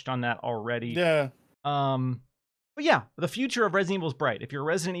of touched on that already. Yeah. But yeah, the future of Resident Evil is bright. If you're a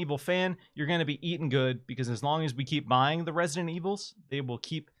Resident Evil fan, you're going to be eating good, because as long as we keep buying the Resident Evils, they will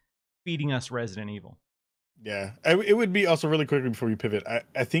keep feeding us Resident Evil. Yeah. It would be also, really quickly before we pivot,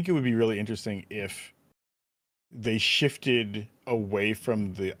 I think it would be really interesting if they shifted away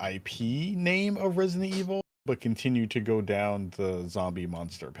from the IP name of Resident Evil, but continue to go down the zombie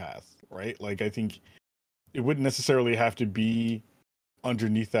monster path, right? Like, I think it wouldn't necessarily have to be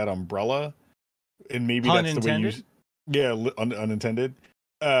underneath that umbrella, and maybe that's the way you, unintended.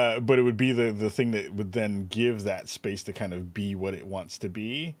 But it would be the thing that would then give that space to kind of be what it wants to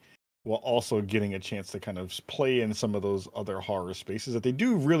be, while also getting a chance to kind of play in some of those other horror spaces that they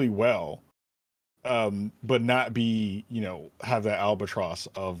do really well. But not be, have that albatross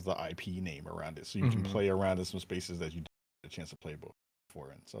of the IP name around it, so you can play around in some spaces that you didn't get a chance to play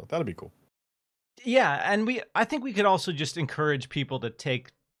before in. So that'll be cool. Yeah, and I think we could also just encourage people to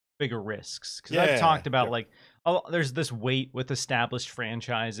take bigger risks, because I've talked about there's this weight with established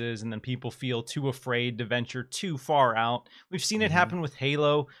franchises, and then people feel too afraid to venture too far out. We've seen it happen with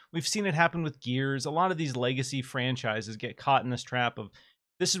Halo. We've seen it happen with Gears. A lot of these legacy franchises get caught in this trap of,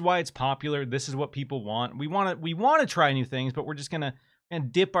 this is why it's popular. This is what people want. We want to try new things, but we're just gonna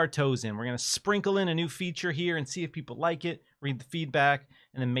dip our toes in. We're gonna sprinkle in a new feature here and see if people like it. Read the feedback,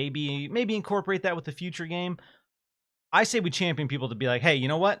 and then maybe incorporate that with the future game. I say we champion people to be like, hey, you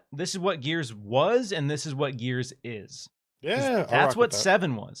know what? This is what Gears was, and this is what Gears is. Yeah, that's what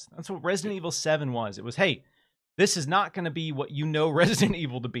 7 was. That's what Resident Evil 7 was. It was, hey, this is not going to be what you know Resident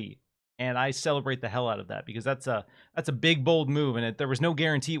Evil to be. And I celebrate the hell out of that, because that's a big, bold move, and there was no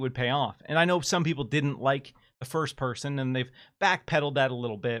guarantee it would pay off. And I know some people didn't like the first person, and they've backpedaled that a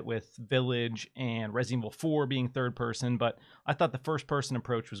little bit with Village and Resident Evil 4 being third person, but I thought the first person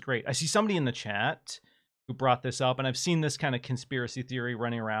approach was great. I see somebody in the chat who brought this up, and I've seen this kind of conspiracy theory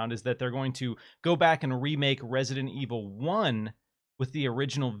running around, is that they're going to go back and remake Resident Evil 1 with the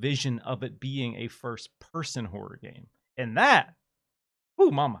original vision of it being a first-person horror game. And that,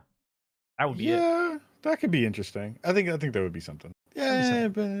 ooh, mama. That would be it. That could be interesting. I think that would be something. Yeah,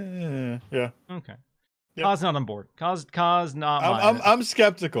 yeah. Okay. Yep. Kaz not on board. Kaz not. I'm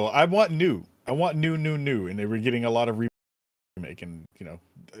skeptical. I want new. I want new, and they were getting a lot of remake. And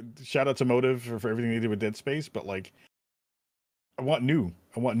shout out to Motive for everything they did with Dead Space. But like, I want new.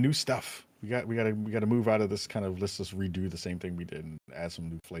 I want new stuff. We got to move out of this kind of, let's just redo the same thing we did and add some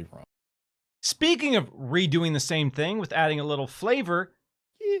new flavor on. Speaking of redoing the same thing with adding a little flavor,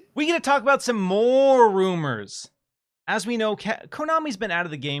 we get to talk about some more rumors. As we know, Konami's been out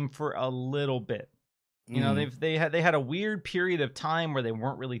of the game for a little bit. They had a weird period of time where they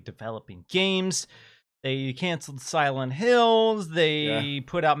weren't really developing games. They canceled Silent Hills. They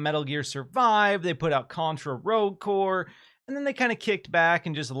put out Metal Gear Survive. They put out Contra Rogue Core. And then they kind of kicked back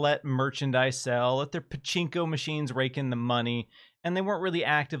and just let merchandise sell, let their pachinko machines rake in the money. And they weren't really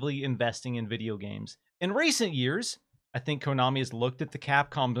actively investing in video games. In recent years, I think Konami has looked at the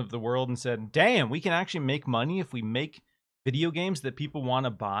Capcoms of the world and said, damn, we can actually make money if we make video games that people want to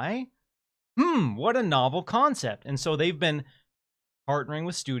buy. What a novel concept. And so they've been partnering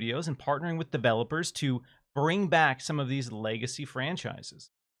with studios and partnering with developers to bring back some of these legacy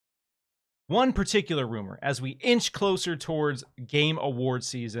franchises. One particular rumor, as we inch closer towards Game Award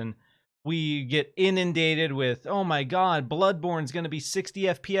season, we get inundated with, oh my God, Bloodborne's going to be 60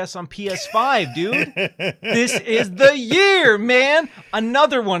 FPS on PS5, dude. This is the year, man.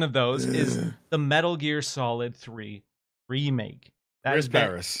 Another one of those is the Metal Gear Solid 3 remake. Where's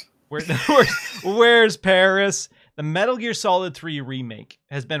Paris? Where's Paris? The Metal Gear Solid 3 remake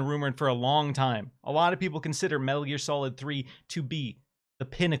has been rumored for a long time. A lot of people consider Metal Gear Solid 3 to be the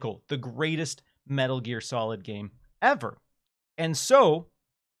pinnacle, the greatest Metal Gear Solid game ever. And so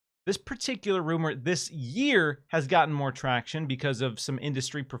this particular rumor this year has gotten more traction because of some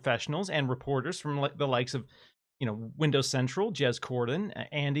industry professionals and reporters from the likes of, Windows Central, Jez Corden,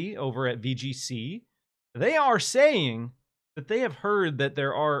 Andy over at VGC, They are saying that they have heard that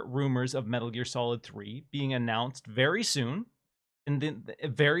there are rumors of Metal Gear Solid 3 being announced very soon, and then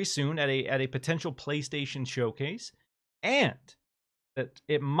very soon at a potential PlayStation showcase, and that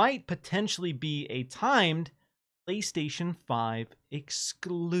it might potentially be a timed PlayStation 5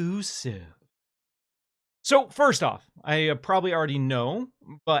 exclusive. So, first off, I probably already know,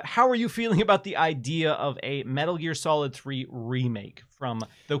 but how are you feeling about the idea of a Metal Gear Solid 3 remake from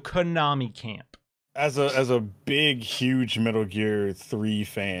the Konami camp? As a big, huge Metal Gear 3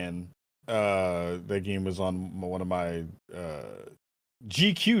 fan, that game was on one of my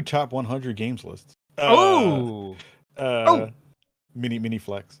GQ top 100 games lists. Oh, Uh, oh, mini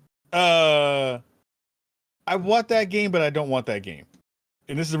flex. I want that game, but I don't want that game,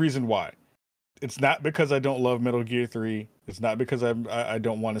 and this is the reason why. It's not because I don't love Metal Gear 3. It's not because I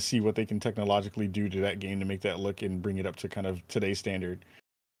don't want to see what they can technologically do to that game to make that look and bring it up to kind of today's standard.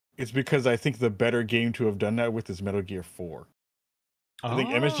 It's because I think the better game to have done that with is Metal Gear 4. I think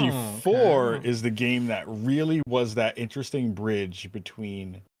MSG oh, 4 okay. is the game that really was that interesting bridge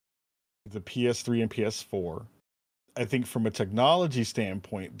between the PS3 and PS4. I think from a technology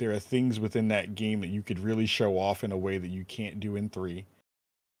standpoint, there are things within that game that you could really show off in a way that you can't do in 3.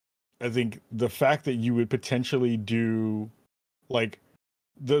 I think the fact that you would potentially do, like,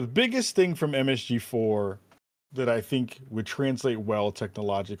 the biggest thing from MSG4 that I think would translate well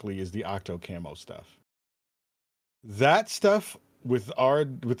technologically is the Octo Camo stuff. That stuff with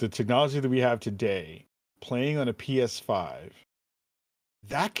the technology that we have today, playing on a PS5,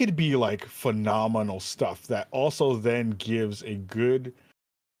 that could be like phenomenal stuff that also then gives a good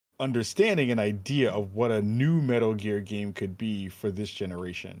understanding and idea of what a new Metal Gear game could be for this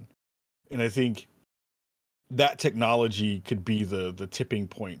generation. And I think that technology could be the tipping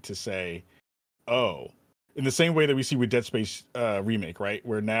point to say, oh, in the same way that we see with Dead Space remake, right?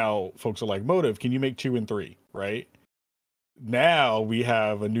 Where now folks are like, Motive, can you make 2 and 3, right? Now we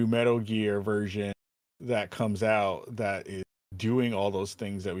have a new Metal Gear version that comes out that is doing all those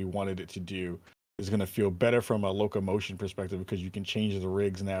things that we wanted it to do. Is going to feel better from a locomotion perspective because you can change the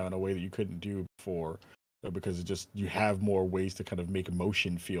rigs now in a way that you couldn't do before, because it just, you have more ways to kind of make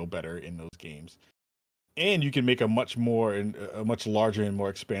motion feel better in those games, and you can make a much more and a much larger and more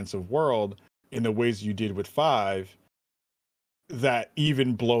expansive world in the ways you did with 5 that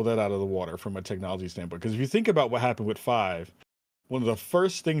even blow that out of the water from a technology standpoint. Because if you think about what happened with 5, one of the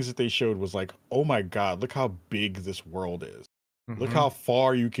first things that they showed was like, oh my god, look how big this world is. Look Mm-hmm. how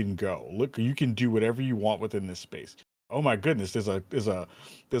far you can go. Look, you can do whatever you want within this space. Oh my goodness, there's a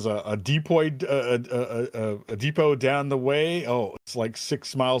depot a depot down the way. Oh, it's like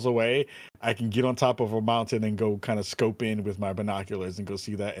 6 miles away. I can get on top of a mountain and go kind of scope in with my binoculars and go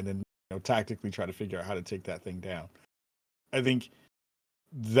see that, and then, tactically try to figure out how to take that thing down. I think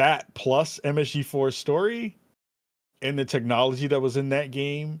that plus MSG4's story and the technology that was in that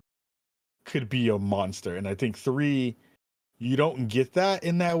game could be a monster. And I think 3, you don't get that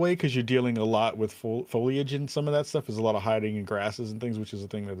in that way because you're dealing a lot with foliage and some of that stuff. There's a lot of hiding in grasses and things, which is a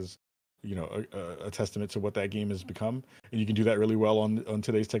thing that is, a testament to what that game has become. And you can do that really well on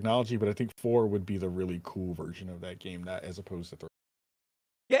today's technology. But I think 4 would be the really cool version of that game, that as opposed to 3.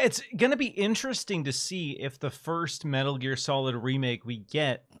 Yeah, it's going to be interesting to see if the first Metal Gear Solid remake we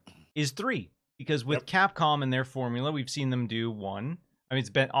get is 3. Because with Yep. Capcom and their formula, we've seen them do 1. I mean, it's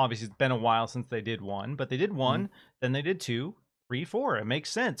been a while since they did 1, but they did Mhm. 1, then they did 2, 3, 4. It makes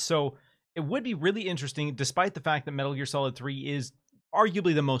sense. So it would be really interesting, despite the fact that Metal Gear Solid 3 is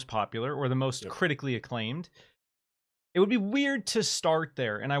arguably the most popular or the most Yep. critically acclaimed. It would be weird to start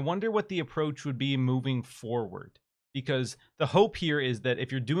there, and I wonder what the approach would be moving forward. Because the hope here is that if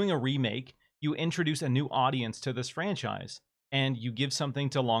you're doing a remake, you introduce a new audience to this franchise and you give something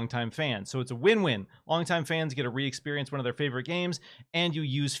to longtime fans. So it's a win-win. Longtime fans get to re-experience one of their favorite games, and you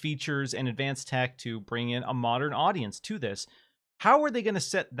use features and advanced tech to bring in a modern audience to this. How are they going to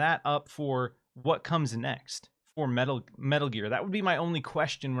set that up for what comes next for Metal Gear? That would be my only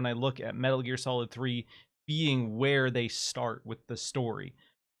question when I look at Metal Gear Solid 3 being where they start with the story.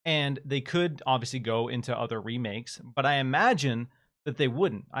 And they could obviously go into other remakes, but I imagine that they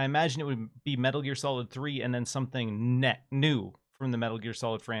wouldn't. I imagine it would be Metal Gear Solid 3 and then something new from the Metal Gear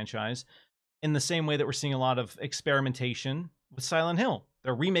Solid franchise, in the same way that we're seeing a lot of experimentation with Silent Hill.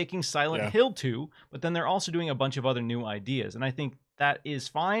 They're remaking Silent Yeah. Hill 2, but then they're also doing a bunch of other new ideas. And I think that is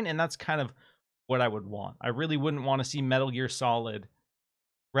fine, and that's kind of what I would want. I really wouldn't want to see Metal Gear Solid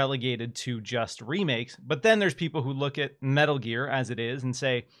relegated to just remakes. But then there's people who look at Metal Gear as it is and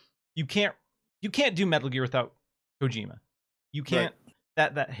say, you can't you can't do Metal Gear without Kojima. You Right. can't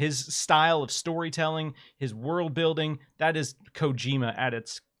that his style of storytelling, his world building, that is Kojima at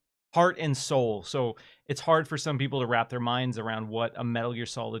its heart and soul. So it's hard for some people to wrap their minds around what a Metal Gear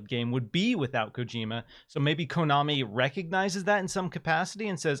Solid game would be without Kojima. So maybe Konami recognizes that in some capacity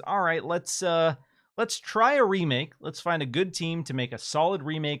and says, "All right, let's try a remake. Let's find a good team to make a solid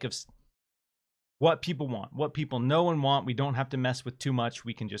remake of what people want, what people know and want. We don't have to mess with too much.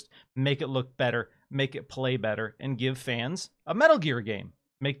 We can just make it look better, make it play better, and give fans a Metal Gear game.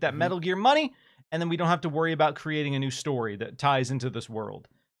 Make that Metal Gear money, and then we don't have to worry about creating a new story that ties into this world."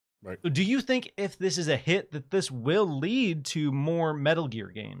 Right. So do you think if this is a hit that this will lead to more Metal Gear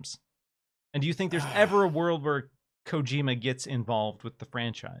games? And do you think there's ever a world where Kojima gets involved with the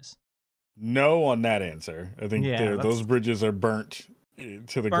franchise? No on that answer. I think Yeah, those bridges are burnt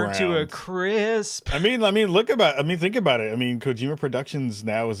to the burnt ground. to a crisp. I mean, think about it. I mean, Kojima Productions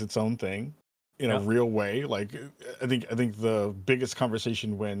now is its own thing in a real way. Like, I think the biggest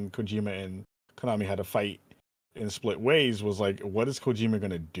conversation when Kojima and Konami had a fight and split ways was like, what is Kojima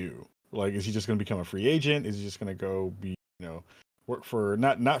gonna do? Like, is he just gonna become a free agent? Is he just gonna go be, work for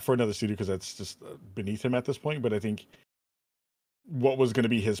not for another studio because that's just beneath him at this point? But I think what was going to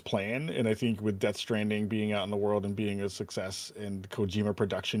be his plan, and I think with Death Stranding being out in the world and being a success, and Kojima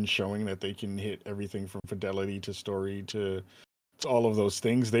Productions showing that they can hit everything from fidelity to story to all of those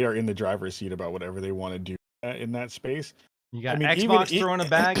things, they are in the driver's seat about whatever they want to do in that space. You got Xbox throwing a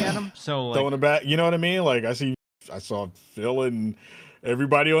bag at him, so throwing a bag. You know what I mean? Like I saw Phil and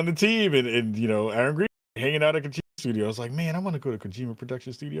everybody on the team, and Aaron Green hanging out at Kojima Studio. I was like, man, I want to go to Kojima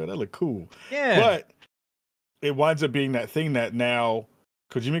Production Studio. That look cool. Yeah, but it winds up being that thing that now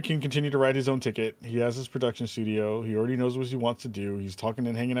Kojima can continue to write his own ticket. He has his production studio. He already knows what he wants to do. He's talking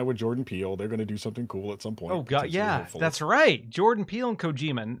and hanging out with Jordan Peele. They're going to do something cool at some point. Oh god, yeah, hopefully. That's right. Jordan Peele and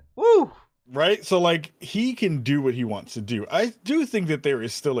Kojima. Woo! Right? So like he can do what he wants to do. I do think that there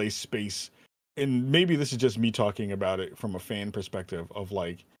is still a space, and maybe this is just me talking about it from a fan perspective of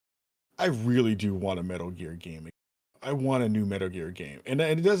like, I really do want a Metal Gear game. I want a new Metal Gear game. And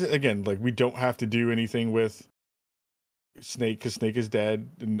it doesn't, again, like we don't have to do anything with Snake because Snake is dead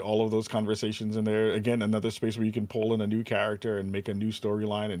and all of those conversations in there. Again, another space where you can pull in a new character and make a new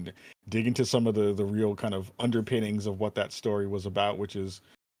storyline and dig into some of the real kind of underpinnings of what that story was about, which is,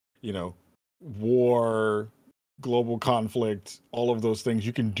 war, global conflict, all of those things.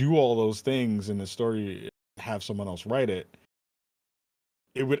 You can do all those things in the story, have someone else write it.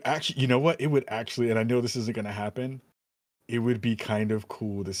 It would actually, it would actually, and I know this isn't going to happen, it would be kind of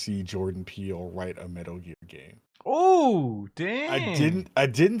cool to see Jordan Peele write a Metal Gear game. Oh, dang. I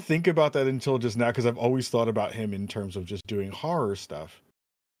didn't think about that until just now because I've always thought about him in terms of just doing horror stuff.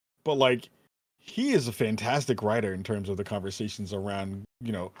 But like, he is a fantastic writer in terms of the conversations around,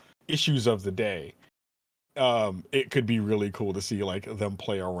 issues of the day. It could be really cool to see like them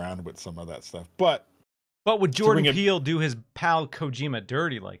play around with some of that stuff. But would Jordan Peele do his pal Kojima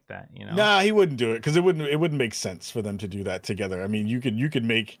dirty like that? Nah, he wouldn't do it because it wouldn't make sense for them to do that together. I mean, you could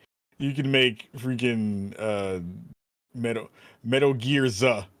make freaking Metal Gear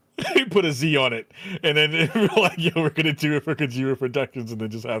Z. Put a Z on it, and then like, we're gonna do it for Kojima Productions, and then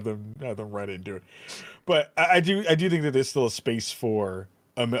just have them write it and do it. But I do think that there's still a space for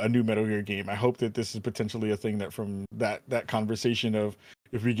a new Metal Gear game. I hope that this is potentially a thing that from that conversation of,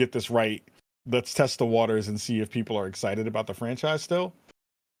 if we get this right, let's test the waters and see if people are excited about the franchise still.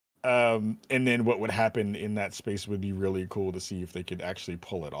 And then what would happen in that space would be really cool to see if they could actually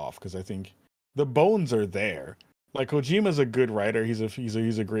pull it off, because I think the bones are there. Like, Kojima's a good writer. He's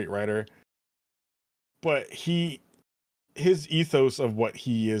a great writer. But his ethos of what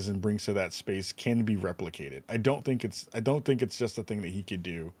he is and brings to that space can be replicated. I don't think it's just a thing that he could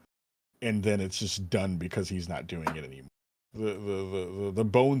do and then it's just done because he's not doing it anymore. The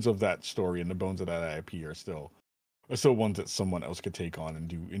bones of that story and the bones of that IP are still ones that someone else could take on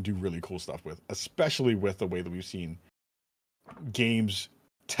and do really cool stuff with, especially with the way that we've seen games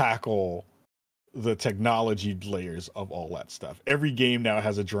tackle the technology layers of all that stuff. Every game now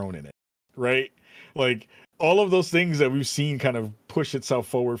has a drone in it, right? Like, all of those things that we've seen kind of push itself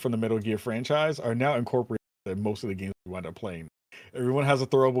forward from the Metal Gear franchise are now incorporated in most of the games we wind up playing. Everyone has a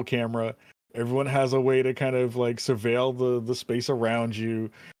throwable camera. Everyone has a way to kind of like surveil the space around you.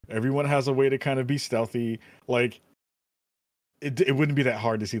 Everyone has a way to kind of be stealthy. Like, it wouldn't be that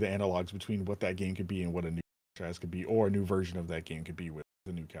hard to see the analogs between what that game could be and what a new franchise could be, or a new version of that game could be with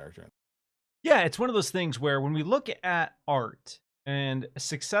the new character. Yeah, it's one of those things where when we look at art and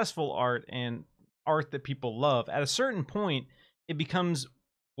successful art and art that people love, at a certain point, it becomes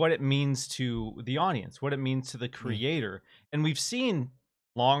what it means to the audience, what it means to the creator. And we've seen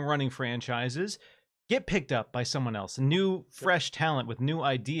long-running franchises get picked up by someone else, new, fresh talent with new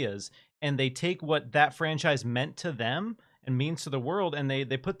ideas, and they take what that franchise meant to them and means to the world, and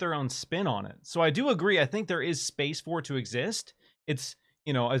they put their own spin on it. So I do agree. I think there is space for it to exist. It's,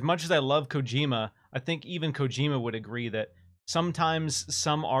 you know, as much as I love Kojima, I think even Kojima would agree that sometimes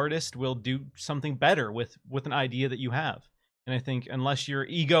some artist will do something better with an idea that you have. And I think unless your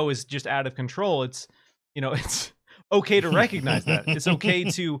ego is just out of control, it's, you know, it's okay to recognize that. It's okay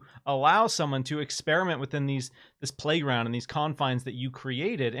to allow someone to experiment within this playground and these confines that you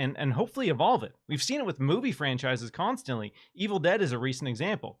created, and hopefully evolve it. We've seen it with movie franchises constantly. Evil Dead is a recent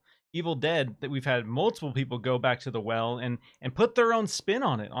example. Evil Dead, that we've had multiple people go back to the well and put their own spin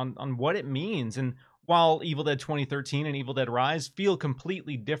on it, on what it means. And while Evil Dead 2013 and Evil Dead Rise feel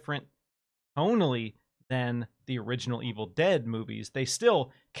completely different tonally than the original Evil Dead movies, they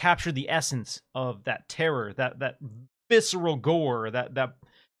still capture the essence of that terror, that visceral gore, that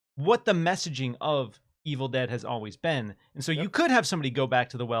what the messaging of Evil Dead has always been. And so you could have somebody go back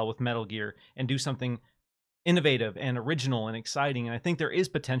to the well with Metal Gear and do something innovative and original and exciting, and I think there is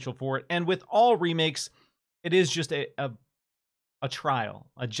potential for it. And with all remakes, it is just a trial,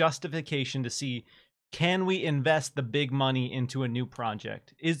 a justification to see, can we invest the big money into a new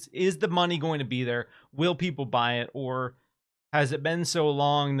project? Is the money going to be there? Will people buy it? Or has it been so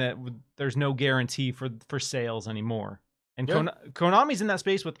long that there's no guarantee for sales anymore? And Konami's in that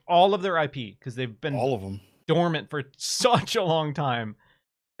space with all of their IP, because they've been all of them dormant for such a long time.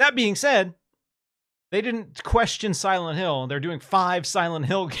 That being said, they didn't question Silent Hill. They're doing 5 Silent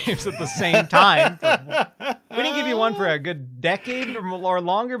Hill games at the same time. We didn't give you one for a good decade or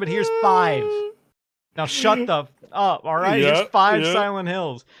longer, but here's 5. Now shut the up, all right? Here's 5 Silent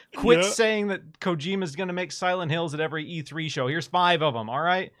Hills. Quit saying that Kojima's going to make Silent Hills at every E3 show. Here's 5 of them, all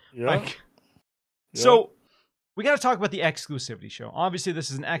right? So we got to talk about the exclusivity show. Obviously, this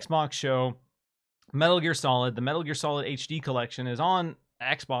is an Xbox show. Metal Gear Solid, the Metal Gear Solid HD collection is on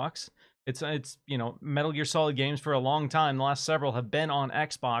Xbox. It's you know, Metal Gear Solid games for a long time. The last several have been on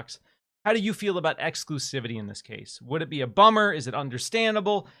Xbox. How do you feel about exclusivity in this case? Would it be a bummer? Is it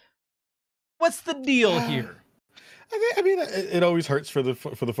understandable? What's the deal here? I mean, it always hurts for the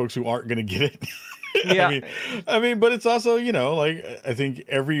folks who aren't going to get it. Yeah. I mean, but it's also, you know, like, I think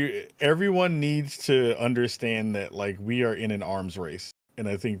everyone needs to understand that, like, we are in an arms race, and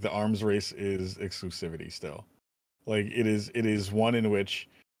I think the arms race is exclusivity still. Like, it is one in which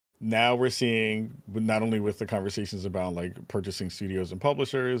now we're seeing, not only with the conversations about like purchasing studios and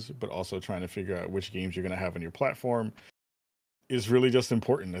publishers, but also trying to figure out which games you're going to have on your platform, is really just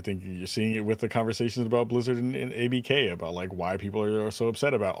important. I think you're seeing it with the conversations about Blizzard and ABK, about like why people are so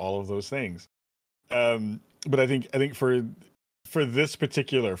upset about all of those things. But I think for this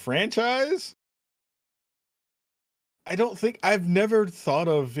particular franchise, I've never thought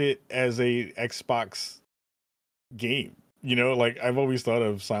of it as a Xbox game. You know, like, I've always thought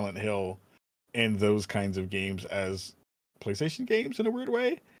of Silent Hill and those kinds of games as PlayStation games in a weird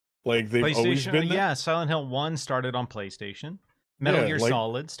way. Like, they've always been there. Yeah, Silent Hill 1 started on PlayStation. Metal Gear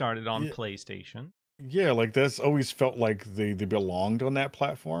Solid started on PlayStation. Yeah, like, that's always felt like they belonged on that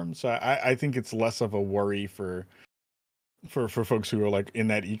platform. So I think it's less of a worry for folks who are like in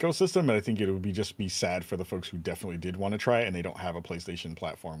that ecosystem, and I think it would just be sad for the folks who definitely did want to try it and they don't have a PlayStation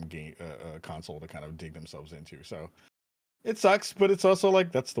platform game console to kind of dig themselves into. So it sucks, but it's also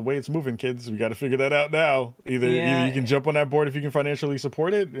like, that's the way it's moving, kids. We got to figure that out now. Either you can jump on that board if you can financially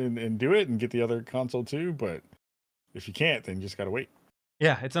support it and do it and get the other console too, but if you can't, then you just got to wait.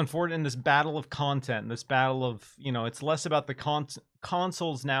 Yeah, it's unfortunate in this battle of content, this battle of, you know, it's less about the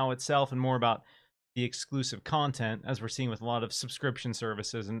consoles now itself and more about the exclusive content, as we're seeing with a lot of subscription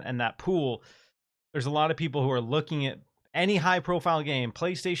services and that pool. There's a lot of people who are looking at any high profile game.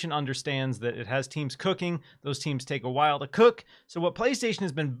 PlayStation understands that it has teams cooking. Those teams take a while to cook. So what PlayStation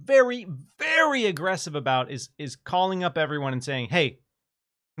has been very, very aggressive about is calling up everyone and saying, hey,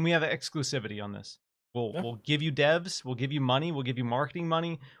 can we have exclusivity on this? We'll give you devs, we'll give you money, we'll give you marketing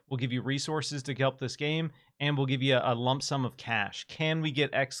money, we'll give you resources to help this game, and we'll give you a lump sum of cash. Can we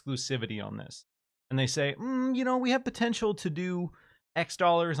get exclusivity on this? And they say, you know, we have potential to do X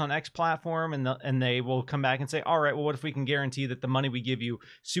dollars on X platform, and they will come back and say, all right, well, what if we can guarantee that the money we give you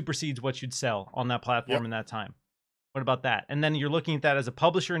supersedes what you'd sell on that platform in that time? What about that? And then you're looking at that as a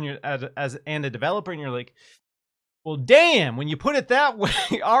publisher and and a developer, and you're like, well, damn, when you put it that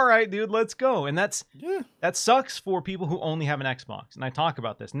way, all right, dude, let's go. And that sucks for people who only have an Xbox. And I talk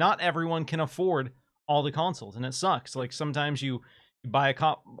about this. Not everyone can afford all the consoles, and it sucks. Like, sometimes you buy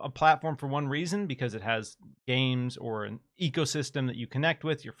a platform for one reason, because it has games or an ecosystem that you connect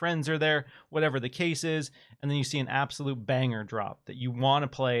with, your friends are there, whatever the case is, and then you see an absolute banger drop that you want to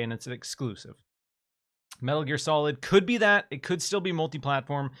play, and it's an exclusive. Metal Gear Solid could be that. It could still be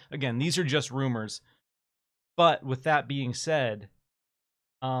multi-platform. Again, these are just rumors. But with that being said,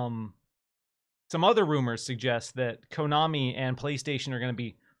 some other rumors suggest that Konami and PlayStation are going to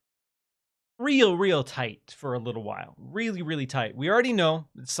be real tight for a little while. Really tight. We already know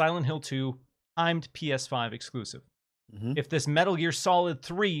that Silent Hill 2 timed PS5 exclusive. Mhm. If this Metal Gear Solid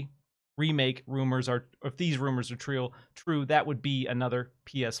 3 remake rumors are, if these rumors are true, that would be another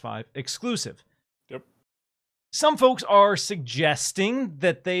PS5 exclusive. Yep. Some folks are suggesting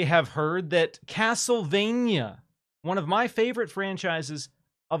that they have heard that Castlevania, one of my favorite franchises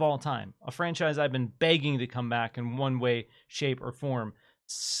of all time, a franchise I've been begging to come back in one way, shape, or form.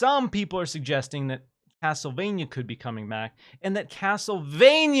 Some people are suggesting that Castlevania could be coming back, and that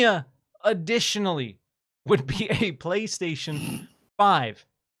Castlevania, additionally, would be a PlayStation 5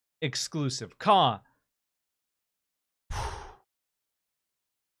 exclusive.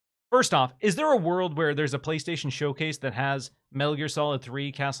 First off, is there a world where there's a PlayStation showcase that has Metal Gear Solid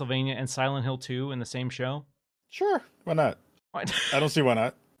 3, Castlevania, and Silent Hill 2 in the same show? Sure, why not? What? I don't see why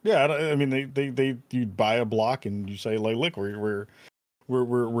not. Yeah, I mean, they you buy a block and you say like, look,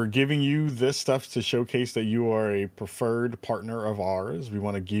 we're giving you this stuff to showcase that you are a preferred partner of ours. We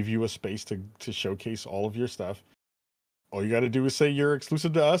want to give you a space to showcase all of your stuff. All you got to do is say you're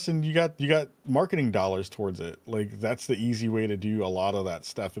exclusive to us, and you got marketing dollars towards it. Like, that's the easy way to do a lot of that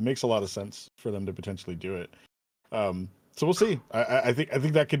stuff. It makes a lot of sense for them to potentially do it. So we'll see. I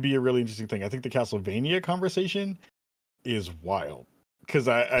think that could be a really interesting thing. I think the Castlevania conversation is wild, because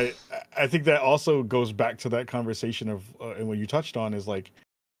I think that also goes back to that conversation of and what you touched on is like,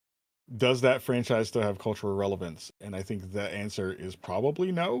 does that franchise still have cultural relevance? And I think the answer is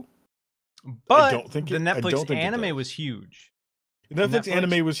probably no. But I don't think the I Netflix don't think it anime does. was huge. Netflix Netflix?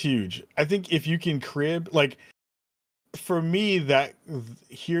 anime was huge. I think if you can crib, like, for me, that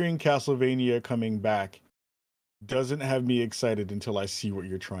hearing Castlevania coming back doesn't have me excited until I see what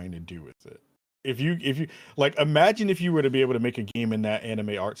you're trying to do with it. If you like, imagine if you were to be able to make a game in that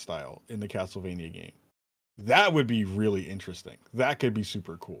anime art style in the Castlevania game. That would be really interesting. That could be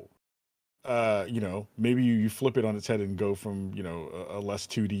super cool. Maybe you flip it on its head and go from, a less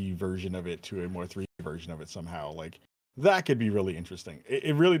 2D version of it to a more 3D version of it somehow. Like, that could be really interesting.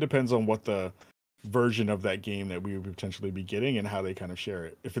 It really depends on what the version of that game that we would potentially be getting and how they kind of share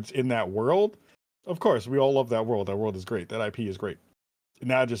it. If it's in that world, of course, we all love that world. That world is great. That IP is great.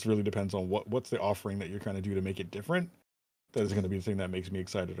 Now it just really depends on what's the offering that you're trying to do to make it different. That is going to be the thing that makes me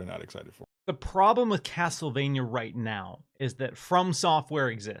excited or not excited for. The problem with Castlevania right now is that From Software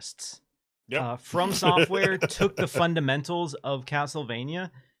exists. Yep. From Software took the fundamentals of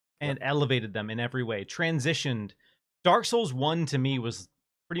Castlevania and elevated them in every way. Transitioned. Dark Souls 1 to me was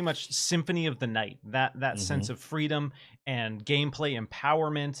pretty much Symphony of the Night. That sense of freedom and gameplay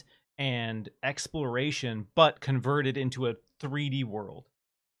empowerment and exploration, but converted into a 3D world.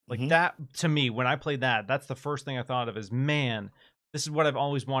 Like that, to me, when I played that, that's the first thing I thought of is, man, this is what I've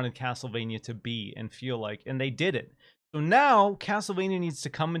always wanted Castlevania to be and feel like, and they did it. So now Castlevania needs to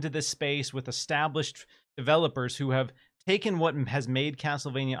come into this space with established developers who have taken what has made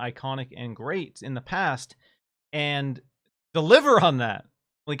Castlevania iconic and great in the past and deliver on that.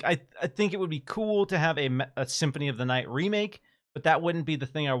 Like, I think it would be cool to have a Symphony of the Night remake, but that wouldn't be the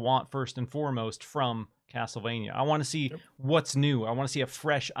thing I want first and foremost from Castlevania. I want to see what's new. I want to see a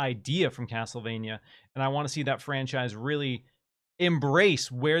fresh idea from Castlevania, and I want to see that franchise really embrace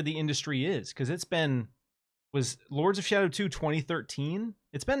where the industry is, because was Lords of Shadow 2 2013?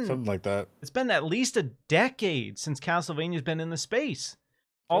 It's been something like that. It's been at least a decade since Castlevania's been in the space.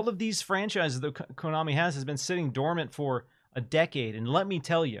 All of these franchises that Konami has been sitting dormant for a decade, and let me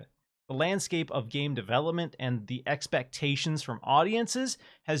tell you, the landscape of game development and the expectations from audiences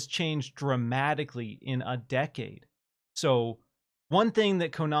has changed dramatically in a decade. So one thing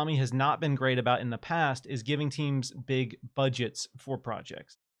that Konami has not been great about in the past is giving teams big budgets for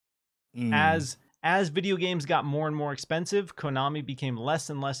projects. As video games got more and more expensive, Konami became less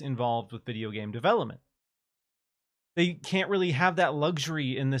and less involved with video game development. They can't really have that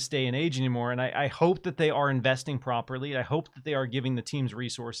luxury in this day and age anymore, and I hope that they are investing properly. I hope that they are giving the teams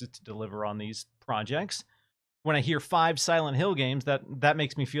resources to deliver on these projects. When I hear 5 Silent Hill games, that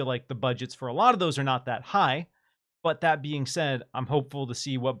makes me feel like the budgets for a lot of those are not that high. But that being said, I'm hopeful to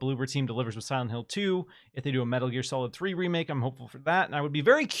see what Bloober Team delivers with Silent Hill 2. If they do a Metal Gear Solid 3 remake, I'm hopeful for that, and I would be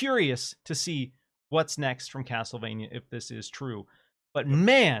very curious to see what's next from Castlevania if this is true. But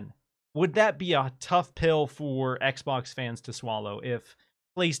man, would that be a tough pill for Xbox fans to swallow if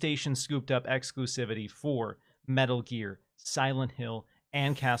PlayStation scooped up exclusivity for Metal Gear, Silent Hill,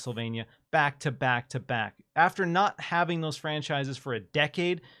 and Castlevania back to back to back. After not having those franchises for a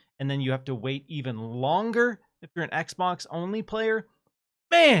decade, and then you have to wait even longer if you're an Xbox-only player,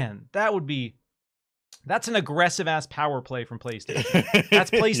 man, that would be That's an aggressive ass power play from PlayStation.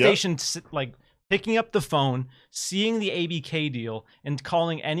 That's PlayStation like picking up the phone, seeing the ABK deal, and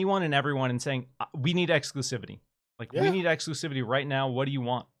calling anyone and everyone and saying, "We need exclusivity. Like we need exclusivity right now. What do you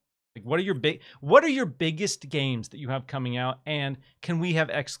want? Like what are your biggest games that you have coming out, and can we have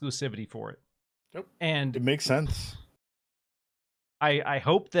exclusivity for it?" Yep. And it makes sense. I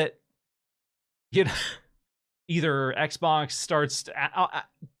hope that either Xbox starts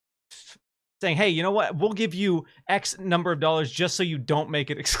saying, "Hey, you know what? We'll give you X number of dollars just so you don't make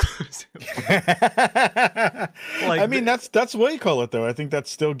it exclusive." I mean, that's what you call it, though. I think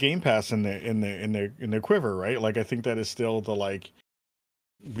that's still Game Pass in their quiver, right? Like, I think that is still the like,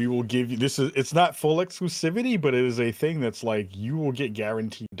 we will give you this. It's not full exclusivity, but it is a thing that's like you will get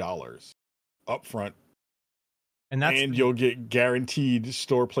guaranteed dollars up front, and you'll get guaranteed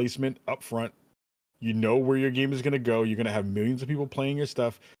store placement up front. You know where your game is going to go. You're going to have millions of people playing your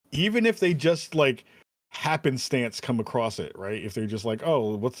stuff, even if they just like happenstance come across it, right? If they're just like,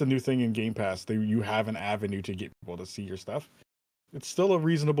 oh, what's the new thing in Game Pass? You have an avenue to get people to see your stuff. It's still a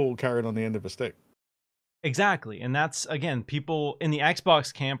reasonable carrot on the end of a stick. Exactly. And that's, again, people in the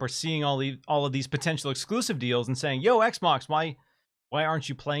Xbox camp are seeing all of these potential exclusive deals and saying, yo, Xbox, why aren't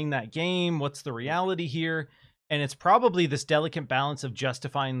you playing that game? What's the reality here? And it's probably this delicate balance of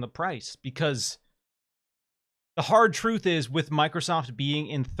justifying the price, because the hard truth is, with Microsoft being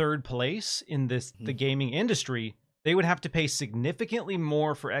in third place in the gaming industry, they would have to pay significantly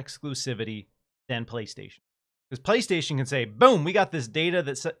more for exclusivity than PlayStation. Because PlayStation can say, boom, we got this data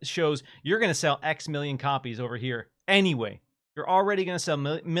that shows you're going to sell X million copies over here anyway. You're already going to sell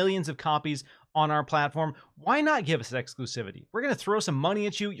millions of copies on our platform. Why not give us exclusivity? We're going to throw some money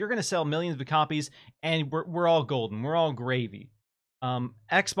at you. You're going to sell millions of copies, and we're all golden. We're all gravy.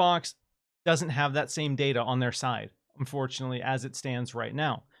 Xbox doesn't have that same data on their side, unfortunately, as it stands right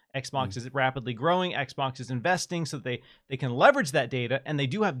now. Xbox is rapidly growing. Xbox is investing so that they can leverage that data, and they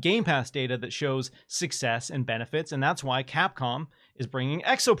do have Game Pass data that shows success and benefits, and that's why Capcom is bringing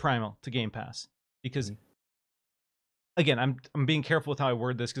Exoprimal to Game Pass. Because, again, I'm being careful with how I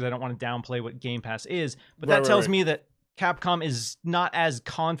word this because I don't want to downplay what Game Pass is, but that tells me that Capcom is not as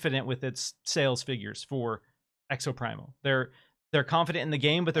confident with its sales figures for Exoprimal. They're confident in the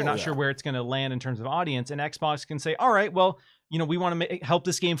game, but they're not sure where it's going to land in terms of audience. And Xbox can say, all right, well, we want to help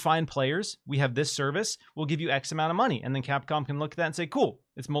this game find players. We have this service. We'll give you X amount of money. And then Capcom can look at that and say, cool,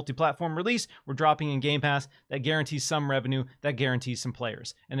 it's multi-platform release. We're dropping in Game Pass. That guarantees some revenue. That guarantees some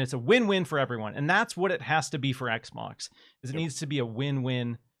players. And it's a win-win for everyone. And that's what it has to be for Xbox, is it needs to be a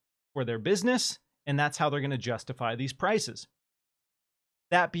win-win for their business. And that's how they're going to justify these prices.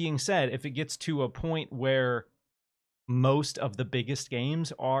 That being said, if it gets to a point where most of the biggest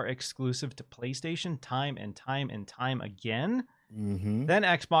games are exclusive to PlayStation time and time and time again, then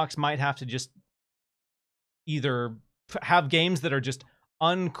Xbox might have to just either have games that are just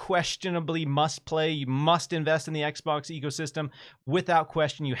unquestionably must play. You must invest in the Xbox ecosystem without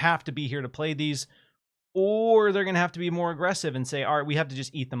question. You have to be here to play these. Or they're going to have to be more aggressive and say, all right, we have to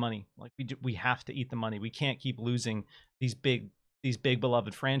just eat the money. Like we have to eat the money. We can't keep losing these big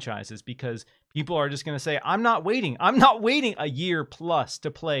beloved franchises, because people are just going to say, I'm not waiting a year plus to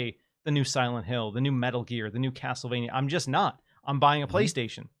play the new Silent Hill, the new Metal Gear, the new Castlevania. I'm just not. I'm buying a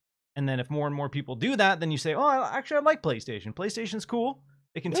PlayStation. And then if more and more people do that, then you say, oh, actually, I like PlayStation. PlayStation's cool.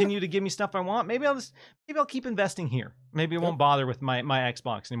 They continue to give me stuff I want. Maybe I'll keep investing here. Maybe I won't bother with my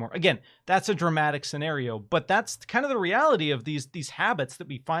Xbox anymore. Again, that's a dramatic scenario, but that's kind of the reality of these habits that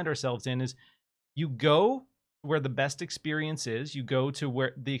we find ourselves in. Is you go where the best experience is. You go to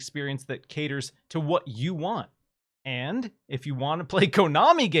where the experience that caters to what you want. And if you want to play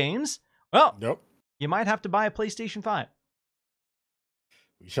Konami games, well, you might have to buy a PlayStation 5.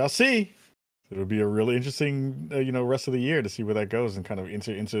 We shall see. It'll be a really interesting, rest of the year to see where that goes, and kind of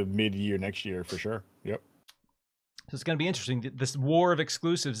into mid-year next year for sure. Yep. So it's going to be interesting. This war of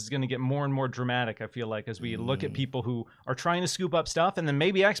exclusives is going to get more and more dramatic, I feel like, as we look at people who are trying to scoop up stuff, and then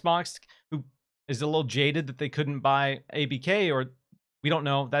maybe Xbox, who is a little jaded that they couldn't buy ABK, or we don't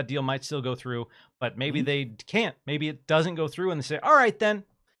know, that deal might still go through, but maybe they can't. Maybe it doesn't go through, and they say, all right, then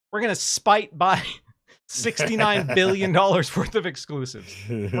we're going to spite buy $69 billion worth of exclusives.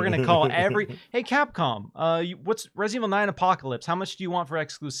 We're going to call hey, Capcom, what's Resident Evil 9 Apocalypse? How much do you want for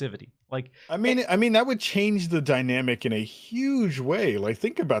exclusivity? Like, I mean, that would change the dynamic in a huge way. Like,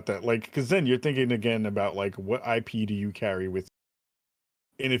 think about that. Like, because then you're thinking again about like, what IP do you carry with?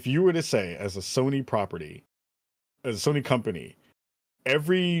 And if you were to say, as a Sony property, as a Sony company,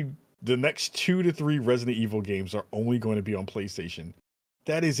 the next 2 to 3 Resident Evil games are only going to be on PlayStation.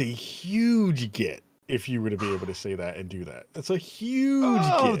 That is a huge get. if you were to be able to say that and do that. That's a huge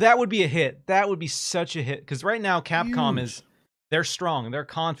Oh, get. that would be a hit. That would be such a hit. Because right now, Capcom Huge. they're strong, they're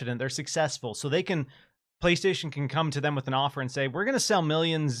confident, they're successful. So PlayStation can come to them with an offer and say, we're going to sell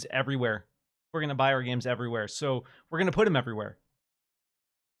millions everywhere. We're going to buy our games everywhere. So we're going to put them everywhere.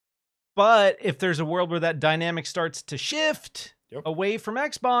 But if there's a world where that dynamic starts to shift away from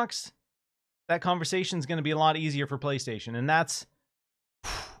Xbox, that conversation is going to be a lot easier for PlayStation. And that's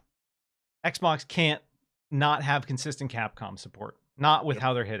Xbox can't not have consistent Capcom support. Not with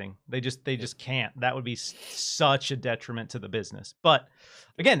how they're hitting. They just can't. That would be such a detriment to the business. But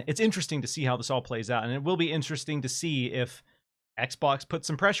again, it's interesting to see how this all plays out. And it will be interesting to see if Xbox puts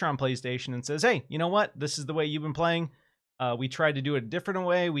some pressure on PlayStation and says, hey, you know what? This is the way you've been playing. We tried to do it a different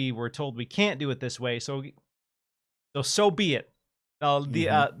way. We were told we can't do it this way. So be it.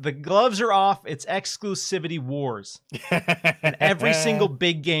 The gloves are off. It's exclusivity wars. And every single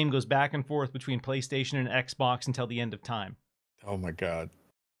big game goes back and forth between PlayStation and Xbox until the end of time. Oh my God.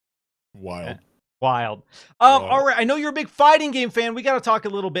 Wild. Wild. All right. I know you're a big fighting game fan. We got to talk a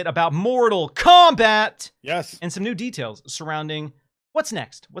little bit about Mortal Kombat. Yes. And some new details surrounding what's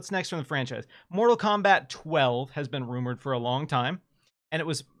next. What's next from the franchise? Mortal Kombat 12 has been rumored for a long time, and it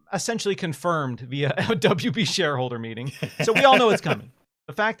was essentially confirmed via a WB shareholder meeting. So we all know it's coming.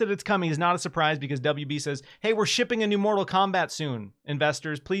 The fact that it's coming is not a surprise because WB says, hey, we're shipping a new Mortal Kombat soon.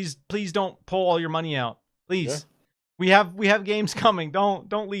 Investors, please don't pull all your money out. Please. Yeah. We have games coming.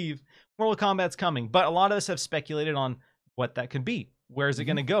 Don't leave. Mortal Kombat's coming. But a lot of us have speculated on what that could be. Where is it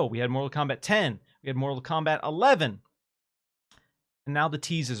going to go? We had Mortal Kombat 10. We had Mortal Kombat 11. And now the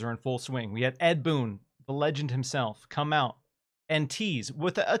teases are in full swing. We had Ed Boon, the legend himself, come out and tease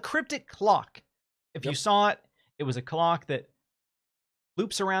with a cryptic clock. If you saw it, it was a clock that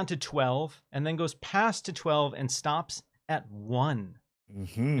loops around to 12 and then goes past to 12 and stops at 1.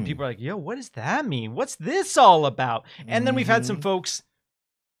 And people are like, yo, what does that mean? What's this all about? And then we've had some folks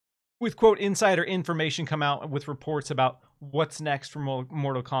with, quote, insider information come out with reports about what's next for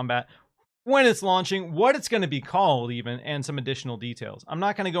Mortal Kombat, when it's launching, what it's going to be called even, and some additional details. I'm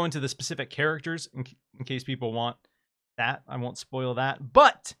not going to go into the specific characters in case people want that. I won't spoil that.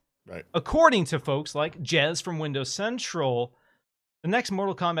 But according to folks like Jez from Windows Central, the next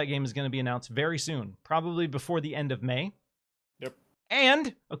Mortal Kombat game is going to be announced very soon, probably before the end of May.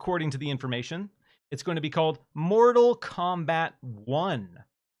 And, according to the information, it's going to be called Mortal Kombat 1.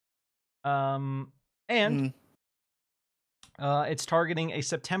 It's targeting a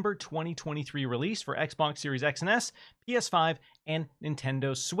September 2023 release for Xbox Series X and S, PS5, and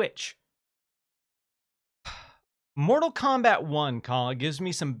Nintendo Switch. Mortal Kombat 1, Colin, gives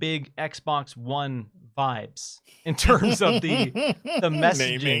me some big Xbox One vibes in terms of the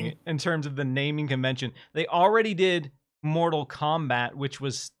messaging, naming. In terms of the naming convention. They already did Mortal Kombat, which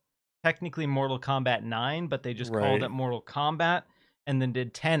was technically Mortal Kombat 9, but they just called it Mortal Kombat and then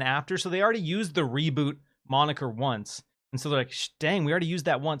did 10 after. So they already used the reboot moniker once. And so they're like, dang, we already used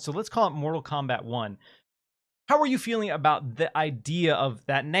that once. So let's call it Mortal Kombat 1. How are you feeling about the idea of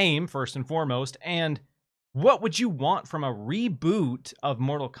that name, first and foremost? And what would you want from a reboot of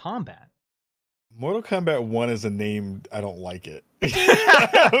Mortal Kombat? Mortal Kombat 1 is a name, I don't like it.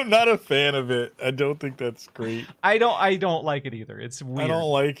 I'm not a fan of it. I don't think that's great. I don't like it either. It's weird. I don't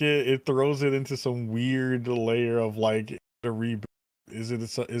like it. It throws it into some weird layer of like a reboot. Is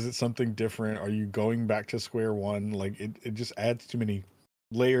it something different? Are you going back to square one? Like it just adds too many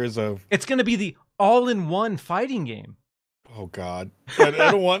layers of. It's going to be the all-in-one fighting game. Oh God, I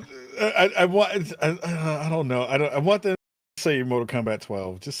don't want. I want. I don't know. I want them to say Mortal Kombat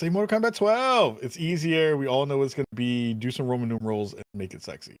 12. Just say Mortal Kombat 12. It's easier. We all know what it's going to be. Do some Roman numerals and make it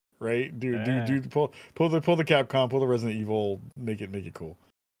sexy, right? Do pull the Capcom, pull the Resident Evil, make it cool.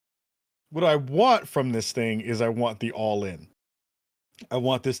 What I want from this thing is I want the all-in. I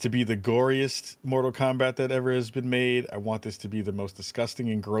want this to be the goriest Mortal Kombat that ever has been made. I want this to be the most disgusting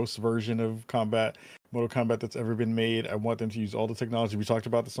and gross version of Mortal Kombat that's ever been made. I want them to use all the technology. We talked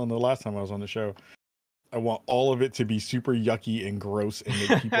about this on the last time I was on the show. I want all of it to be super yucky and gross and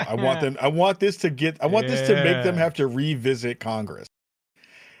make people. I want this to make them have to revisit Congress.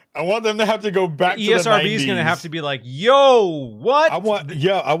 I want them to have to go back to the 90s. ESRB is going to have to be like, yo, what? I want the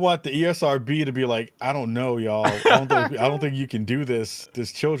ESRB to be like, I don't know, y'all. I don't think you can do this.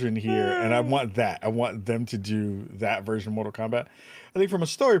 There's children here. And I want that. I want them to do that version of Mortal Kombat. I think from a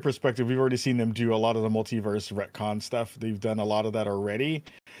story perspective, we've already seen them do a lot of the multiverse retcon stuff. They've done a lot of that already.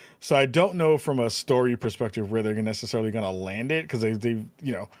 So I don't know from a story perspective where they're necessarily going to land it. Because they've,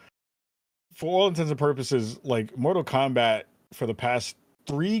 for all intents and purposes, like Mortal Kombat for the past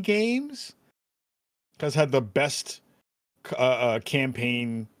 3 games has had the best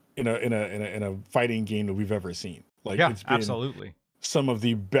campaign in a fighting game that we've ever seen. Like Yeah, it's been absolutely. some of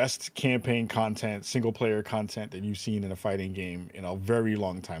the best campaign content, single player content that you've seen in a fighting game in a very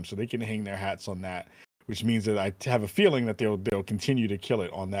long time. So they can hang their hats on that, which means that I have a feeling that they'll continue to kill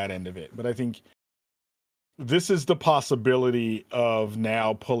it on that end of it. But I think this is the possibility of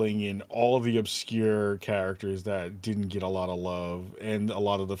now pulling in all the obscure characters that didn't get a lot of love and a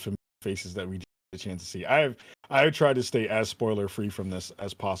lot of the familiar faces that we didn't get a chance to see. I've tried to stay as spoiler free from this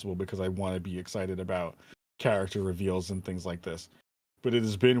as possible because I want to be excited about character reveals and things like this. But it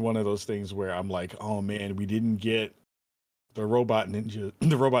has been one of those things where I'm like, oh man, we didn't get the robot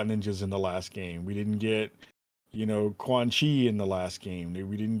ninjas in the last game. We didn't get, Quan Chi in the last game.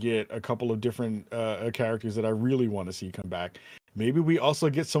 We didn't get a couple of different characters that I really want to see come back. Maybe we also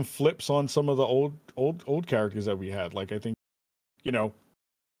get some flips on some of the old characters that we had. Like I think,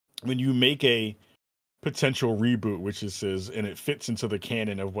 when you make a potential reboot, which is and it fits into the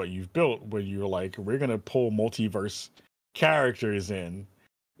canon of what you've built, where you're like, we're gonna pull multiverse characters in.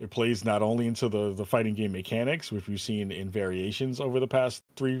 It plays not only into the fighting game mechanics, which we've seen in variations over the past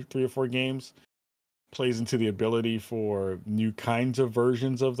three or four games, plays into the ability for new kinds of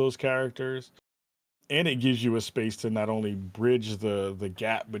versions of those characters, and it gives you a space to not only bridge the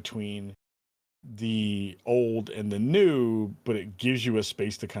gap between the old and the new, but it gives you a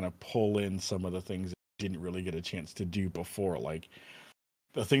space to kind of pull in some of the things that you didn't really get a chance to do before. Like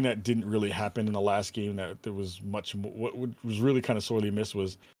the thing that didn't really happen in the last game that there was much more, what was really kind of sorely missed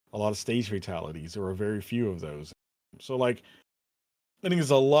was a lot of stage fatalities. There were very few of those. So like, I think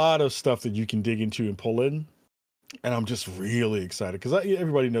there's a lot of stuff that you can dig into and pull in, and I'm just really excited because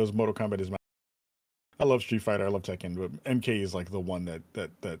everybody knows Mortal Kombat is my. I love Street Fighter, I love Tekken, but MK is like the one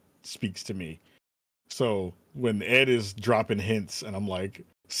that speaks to me. So when Ed is dropping hints, and I'm like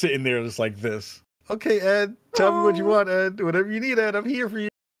sitting there just like this. Okay, Ed, tell me what you want, Ed. Whatever you need, Ed, I'm here for you.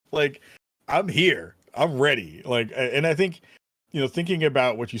 Like, I'm here. I'm ready. Like, and I think, thinking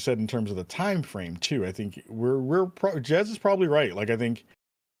about what you said in terms of the time frame too, I think Jez is probably right. Like, I think,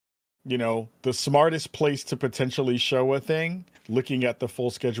 the smartest place to potentially show a thing, looking at the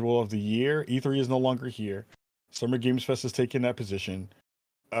full schedule of the year, E3 is no longer here. Summer Games Fest is taking that position.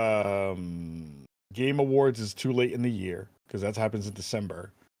 Game Awards is too late in the year because that happens in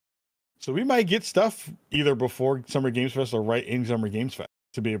December. So we might get stuff either before Summer Games Fest or right in Summer Games Fest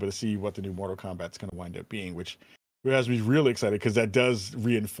to be able to see what the new Mortal Kombat's going to wind up being, which has me really excited because that does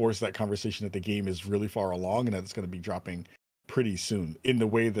reinforce that conversation that the game is really far along and that it's going to be dropping pretty soon, in the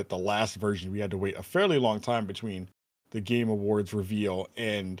way that the last version we had to wait a fairly long time between the Game Awards reveal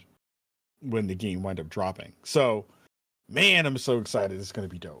and when the game wind up dropping. So, man, I'm so excited. It's going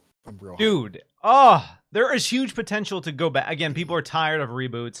to be dope. I'm real Dude, there is huge potential to go back. Again, people are tired of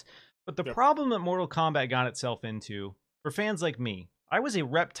reboots, but the problem that Mortal Kombat got itself into, for fans like me, I was a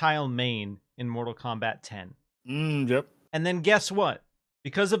reptile main in Mortal Kombat 10. Yep. And then guess what?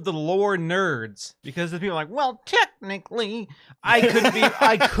 Because of the lore nerds, because the people are like, well, technically, I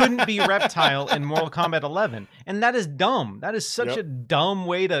couldn't be Reptile in Mortal Kombat 11, and that is dumb. That is such a dumb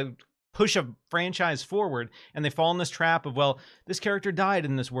way to push a franchise forward. And they fall in this trap of, well, this character died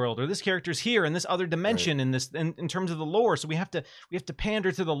in this world, or this character's here in this other dimension in this in terms of the lore. So we have to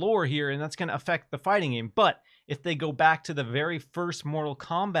pander to the lore here, and that's going to affect the fighting game. But if they go back to the very first Mortal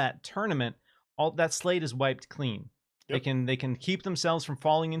Kombat tournament, all that slate is wiped clean. They can keep themselves from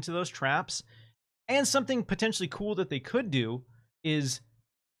falling into those traps. And something potentially cool that they could do is,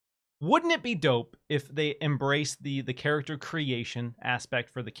 wouldn't it be dope if they embrace the character creation aspect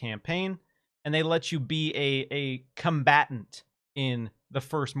for the campaign, and they let you be a combatant in the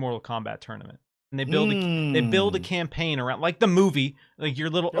first Mortal Kombat tournament? And they build a campaign around, like the movie, like your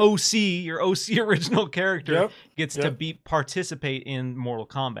little your OC original character gets to participate in Mortal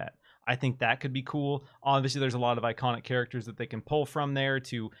Kombat. I think that could be cool. Obviously, there's a lot of iconic characters that they can pull from there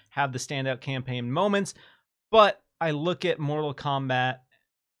to have the standout campaign moments. But I look at Mortal Kombat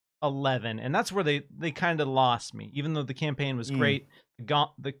 11, and that's where they kind of lost me. Even though the campaign was great,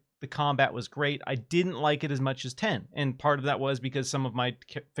 the combat was great, I didn't like it as much as 10. And part of that was because some of my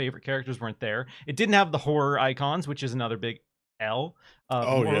favorite characters weren't there. It didn't have the horror icons, which is another big L.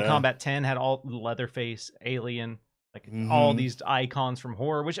 Mortal Kombat 10 had all Leatherface, Alien, like all these icons from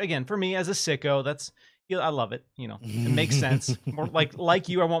horror, which again, for me as a sicko, that's, I love it. It makes sense. More like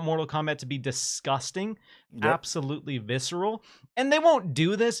you, I want Mortal Kombat to be disgusting, absolutely visceral. And they won't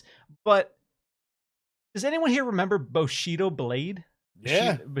do this, but does anyone here remember Bushido Blade?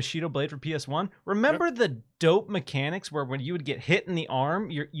 Yeah. Bushido Blade for PS1. Remember the dope mechanics where when you would get hit in the arm,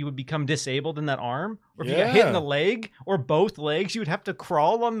 you would become disabled in that arm? Or if you got hit in the leg or both legs, you would have to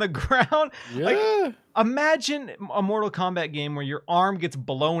crawl on the ground. Yeah. Like, imagine a Mortal Kombat game where your arm gets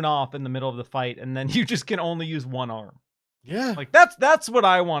blown off in the middle of the fight and then you just can only use one arm. Yeah. Like, that's what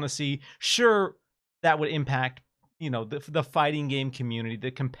I want to see. Sure, that would impact, you know, the fighting game community,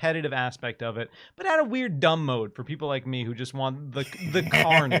 the competitive aspect of it, but add a weird dumb mode for people like me who just want the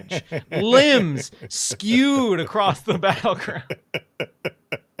carnage, limbs skewed across the battleground.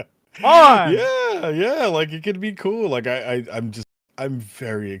 On. Yeah, like it could be cool. Like I'm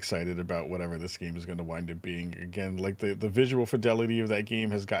very excited about whatever this game is going to wind up being. Again, like the visual fidelity of that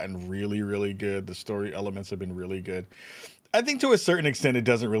game has gotten really, really good. The story elements have been really good. I think to a certain extent, it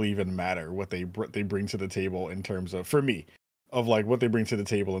doesn't really even matter what they bring to the table in terms of, for me, of like what they bring to the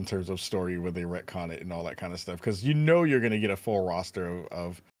table in terms of story, where they retcon it and all that kind of stuff. Because you know you're going to get a full roster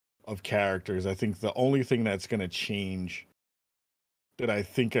of characters. I think the only thing that's going to change that I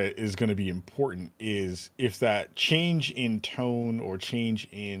think is going to be important is if that change in tone or change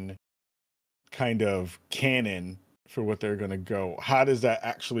in kind of canon for what they're going to go, how does that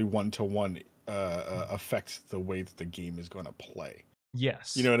actually one-to-one affect the way that the game is going to play?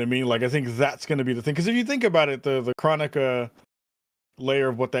 Yes. You know what I mean? Like, I think that's going to be the thing. Because if you think about it, the Chronica layer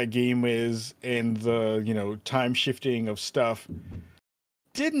of what that game is and the, you know, time shifting of stuff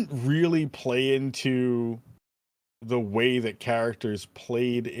didn't really play into the way that characters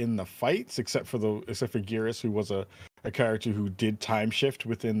played in the fights, except for Geras, who was a character who did time shift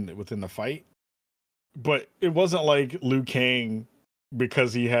within the fight. But it wasn't like Liu Kang,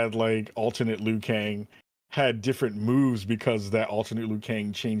 because he had like alternate Liu Kang, had different moves because that alternate Liu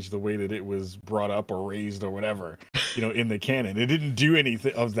Kang changed the way that it was brought up or raised or whatever, you know, in the canon. It didn't do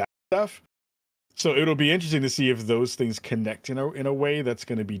anything of that stuff. So it'll be interesting to see if those things connect in a way that's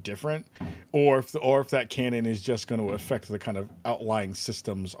going to be different, or if that canon is just going to affect the kind of outlying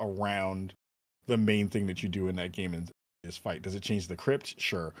systems around the main thing that you do in that game in this fight. Does it change the crypt?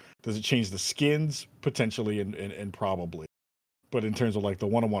 Sure. Does it change the skins? Potentially and probably. But in terms of like the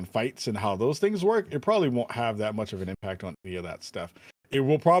one-on-one fights and how those things work, it probably won't have that much of an impact on any of that stuff. It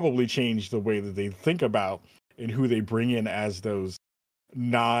will probably change the way that they think about and who they bring in as those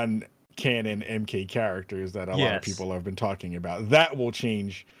non-canon MK characters that a lot of people have been talking about. That will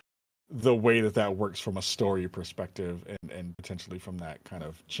change the way that works from a story perspective and potentially from that kind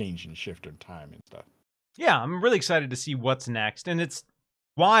of change and shift in time and stuff. Yeah, I'm really excited to see what's next. And it's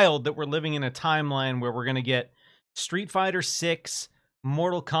wild that we're living in a timeline where we're going to get Street Fighter 6,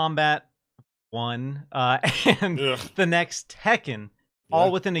 Mortal Kombat 1, and the next Tekken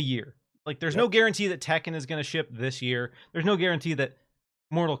all within a year. Like, there's no guarantee that Tekken is going to ship this year. There's no guarantee that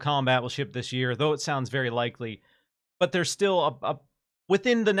Mortal Kombat will ship this year, though it sounds very likely. But there's still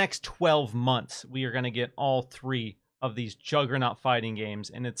within the next 12 months, we are going to get all three of these juggernaut fighting games,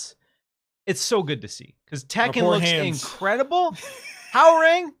 and it's so good to see, because Tekken looks incredible.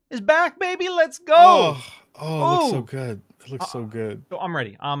 Howrang is back, baby. Let's go. It looks so good. It looks so good. So I'm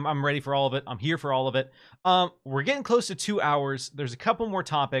ready. I'm ready for all of it. I'm here for all of it. We're getting close to 2 hours. There's a couple more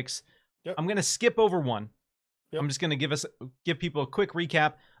topics. Yep. I'm gonna skip over one. I'm just gonna give people a quick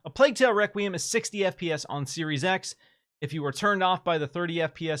recap. A Plague Tale Requiem is 60 FPS on Series X. If you were turned off by the 30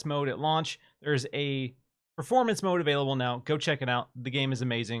 FPS mode at launch, there's a performance mode available now. Go check it out. The game is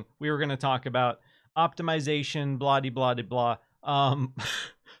amazing. We were gonna talk about optimization, blah de blah de blah.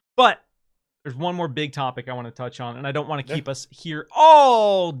 But there's one more big topic I want to touch on, and I don't want to keep us here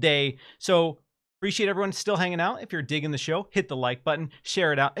all day. So appreciate everyone still hanging out. If you're digging the show, hit the like button,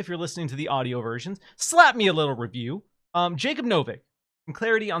 share it out. If you're listening to the audio versions, slap me a little review. Jacob Novick, some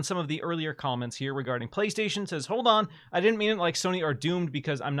clarity on some of the earlier comments here regarding PlayStation, says, hold on, I didn't mean it like Sony are doomed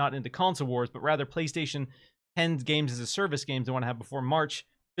because I'm not into console wars, but rather PlayStation 10's games as a service games I want to have before March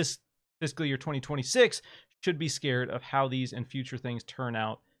fiscal year 2026 should be scared of how these and future things turn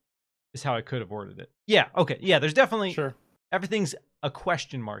out, is how I could have worded it. Yeah, okay. Yeah, there's definitely... Sure. Everything's a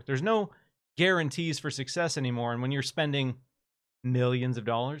question mark. There's no guarantees for success anymore, and when you're spending millions of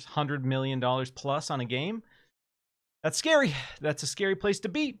dollars, $100 million plus on a game, that's scary. That's a scary place to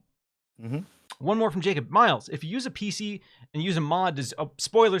be. Mm-hmm. One more from Jacob. Miles, if you use a PC and use a mod...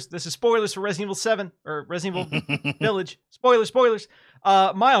 spoilers. This is spoilers for Resident Evil 7, or Resident Evil Village. Spoilers.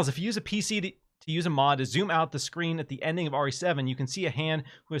 Miles, if you use a PC to use a mod to zoom out the screen at the ending of RE7, you can see a hand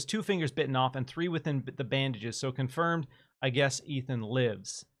who has 2 fingers bitten off and 3 within the bandages. So confirmed, I guess Ethan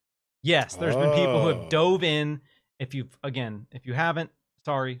lives. Yes, there's been people who have dove in. If you haven't,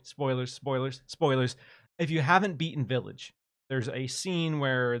 sorry, spoilers. If you haven't beaten Village, there's a scene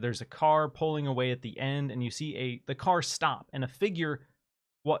where there's a car pulling away at the end, and you see the car stop, and a figure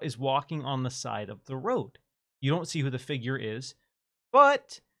what is walking on the side of the road. You don't see who the figure is,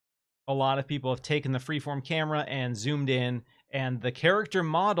 but a lot of people have taken the freeform camera and zoomed in, and the character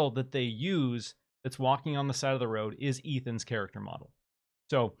model that they use that's walking on the side of the road is Ethan's character model.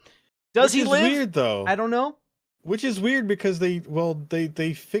 So, does he live? Weird though. I don't know. Which is weird because they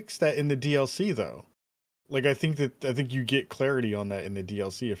fixed that in the DLC though. Like I think you get clarity on that in the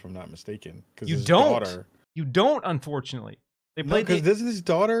DLC if I'm not mistaken. Because You don't, unfortunately. They played because doesn't his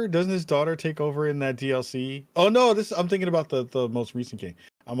daughter take over in that DLC? Oh no, I'm thinking about the most recent game.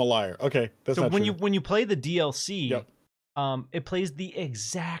 I'm a liar. Okay, that's so not when true. when you play the DLC, Yep. It plays the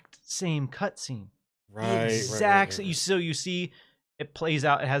exact same cutscene. Right. You see it plays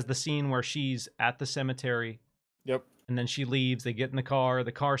out. It has the scene where she's at the cemetery. Yep. And then she leaves. They get in the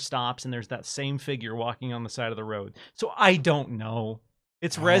car stops, and there's that same figure walking on the side of the road. So I don't know.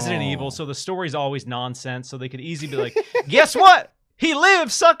 It's Resident Evil, so the story's always nonsense. So they could easily be like, guess what? He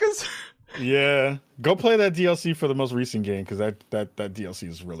lives, suckers. Yeah. Go play that DLC for the most recent game because that DLC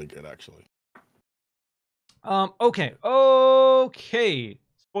is really good actually. Okay.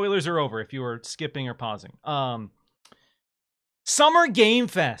 Spoilers are over if you were skipping or pausing. Summer Game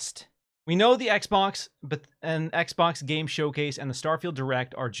Fest. We know the Xbox Game Showcase and the Starfield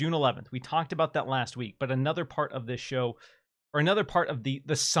Direct are June 11th. We talked about that last week, but another part of this show, or another part of the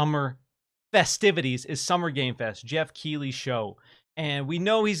summer festivities, is Summer Game Fest, Jeff Keighley's show. And we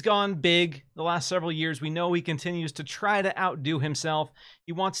know he's gone big the last several years. We know he continues to try to outdo himself.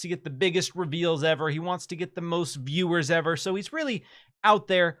 He wants to get the biggest reveals ever. He wants to get the most viewers ever. So he's really out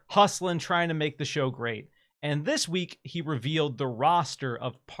there hustling, trying to make the show great. And this week, he revealed the roster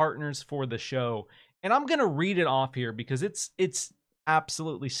of partners for the show. And I'm going to read it off here because it's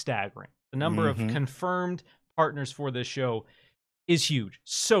absolutely staggering. The number of confirmed partners for this show is huge.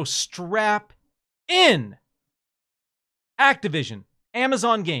 So strap in. Activision,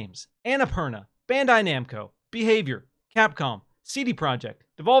 Amazon Games, Annapurna, Bandai Namco, Behavior, Capcom, CD Projekt,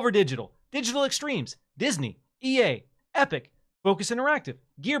 Devolver Digital, Digital Extremes, Disney, EA, Epic, Focus Interactive,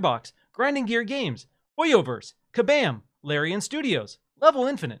 Gearbox, Grinding Gear Games, Hoyoverse, Kabam, Larian Studios, Level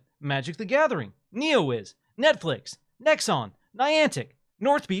Infinite, Magic the Gathering, NeoWiz, Netflix, Nexon, Niantic,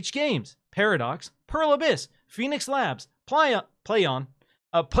 North Beach Games, Paradox, Pearl Abyss, Phoenix Labs, PlayOn,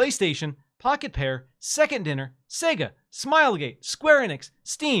 PlayStation, Pocket Pair, Second Dinner, Sega, Smilegate, Square Enix,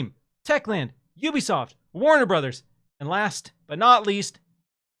 Steam, Techland, Ubisoft, Warner Brothers, and last but not least,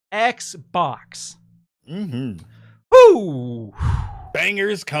 Xbox. Woo!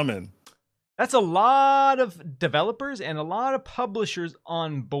 Bangers coming. That's a lot of developers and a lot of publishers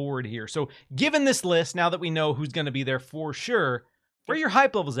on board here. So given this list, now that we know who's going to be there for sure, where are your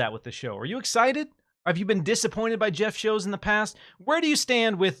hype levels at with the show? Are you excited? Have you been disappointed by Jeff shows in the past? Where do you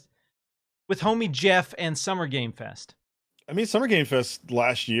stand with homie Jeff and Summer Game Fest? I mean, Summer Game Fest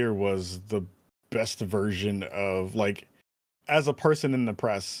last year was the best version of, like, as a person in the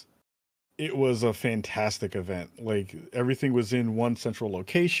press, it was a fantastic event. Like, everything was in one central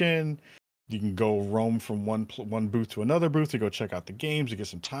location. You can go roam from one booth to another booth to go check out the games, to get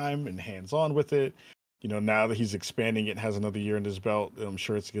some time and hands-on with it. You know, now that he's expanding it and has another year in his belt, I'm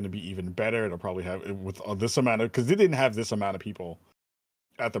sure it's going to be even better. It'll probably have, with this amount of, because they didn't have this amount of people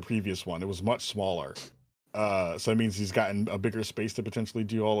at the previous one. It was much smaller. So it means he's gotten a bigger space to potentially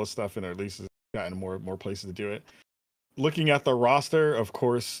do all this stuff, and at least he's gotten more places to do it. Looking at the roster, of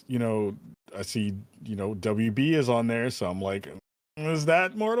course, you know, I see, you know, WB is on there, so I'm like, is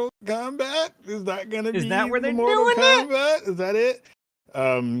that Mortal Kombat? Is that gonna be where they're Mortal doing Kombat? Is that it?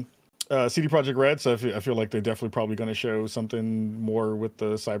 CD Projekt Red, so I feel like they're definitely probably going to show something more with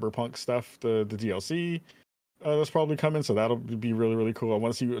the Cyberpunk stuff, the DLC that's probably coming. So that'll be really, really cool. I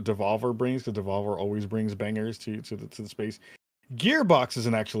want to see what Devolver brings, because Devolver always brings bangers to the space. Gearbox is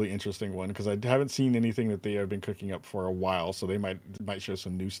an actually interesting one because I haven't seen anything that they have been cooking up for a while. So they might show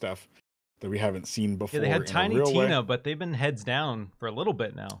some new stuff that we haven't seen before. Yeah, they had in Tiny a real Tina, way. but they've been heads down for a little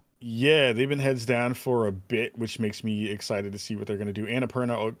bit now. Yeah, they've been heads down for a bit, which makes me excited to see what they're going to do.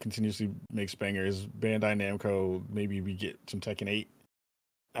 Annapurna continuously makes bangers. Bandai Namco, maybe we get some Tekken 8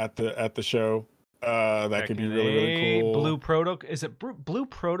 at the show. That could be really, really cool. Blue Protocol, is it Blue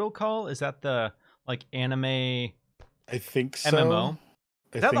Protocol? Is that the like anime? I think so. MMO.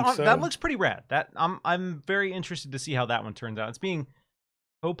 I think so. That looks pretty rad. I'm very interested to see how that one turns out. It's being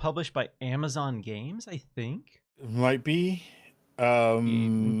co-published by Amazon Games, I think. It might be.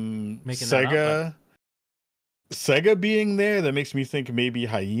 Sega being there, that makes me think maybe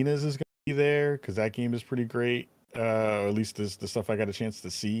Hyenas is going to be there, because that game is pretty great. Or at least the stuff I got a chance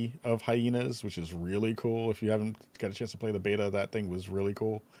to see of Hyenas, which is really cool. If you haven't got a chance to play the beta, that thing was really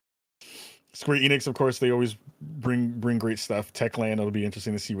cool. Square Enix, of course, they always bring great stuff. Techland, it'll be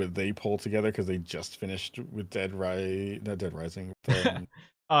interesting to see what they pull together because they just finished with not Dead Rising, Dying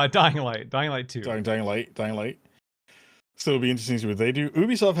Light 2. Dying Light. So it'll be interesting to see what they do.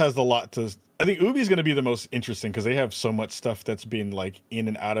 Ubisoft has a lot to. I think Ubi's going to be the most interesting because they have so much stuff that's been like in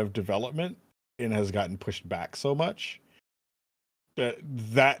and out of development and has gotten pushed back so much.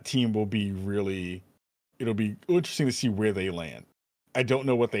 That team will be really. It'll be interesting to see where they land. I don't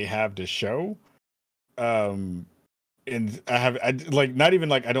know what they have to show. And I like not even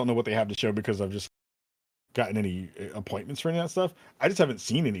like I don't know what they have to show because I've just gotten any appointments for any of that stuff. I just haven't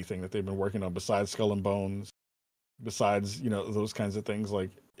seen anything that they've been working on besides Skull and Bones, besides, you know, those kinds of things.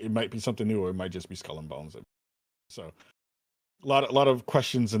 Like it might be something new or it might just be Skull and Bones. So a lot of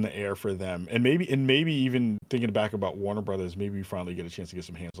questions in the air for them. And maybe even thinking back about Warner Brothers, maybe we finally get a chance to get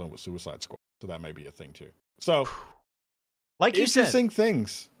some hands on with Suicide Squad. So that might be a thing too. So like you said, interesting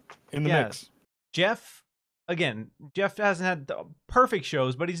things in the mix. Jeff hasn't had the perfect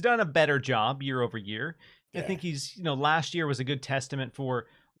shows, but he's done a better job year over year. I think he's, last year was a good testament for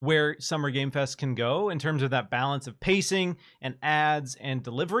where Summer Game Fest can go in terms of that balance of pacing and ads and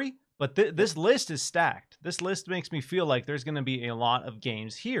delivery. But this list is stacked. This list makes me feel like there's going to be a lot of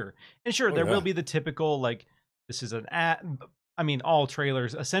games here. And sure, there will be the typical, like, this is an ad. I mean, all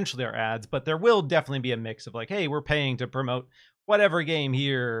trailers essentially are ads, but there will definitely be a mix of like, hey, we're paying to promote whatever game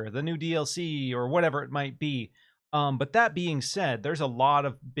here, the new DLC or whatever it might be. But that being said, there's a lot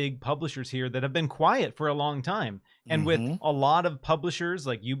of big publishers here that have been quiet for a long time. And with a lot of publishers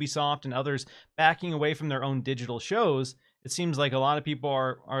like Ubisoft and others backing away from their own digital shows, it seems like a lot of people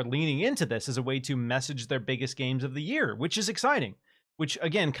are leaning into this as a way to message their biggest games of the year, which is exciting. Which,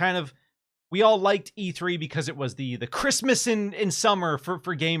 again, kind of, we all liked E3 because it was the Christmas in summer for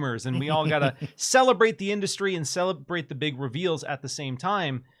gamers, and we all got to celebrate the industry and celebrate the big reveals at the same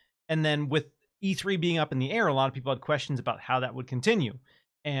time. And then with E3 being up in the air, a lot of people had questions about how that would continue.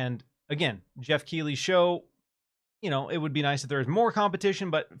 And again, Jeff Keighley's show, it would be nice if there was more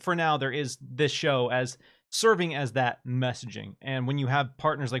competition, but for now there is this show as serving as that messaging. And when you have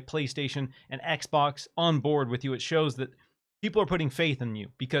partners like PlayStation and Xbox on board with you, it shows that people are putting faith in you,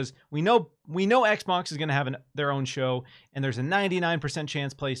 because we know Xbox is going to have their own show, and there's a 99%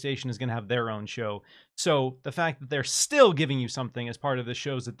 chance PlayStation is going to have their own show. So the fact that they're still giving you something as part of this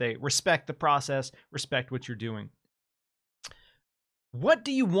shows that they respect the process, respect what you're doing. What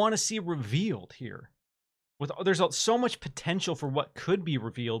do you want to see revealed here? There's so much potential for what could be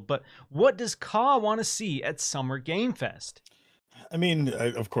revealed, but what does Ka want to see at Summer Game Fest? I mean,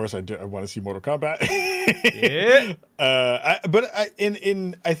 of course, I want to see Mortal Kombat. Yeah.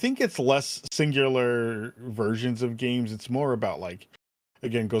 I think it's less singular versions of games. It's more about, like,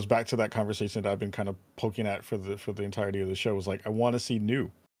 again, goes back to that conversation that I've been kind of poking at for the entirety of the show. Is like, I want to see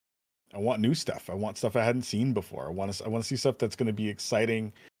new. I want new stuff. I want stuff I hadn't seen before. I want to see stuff that's going to be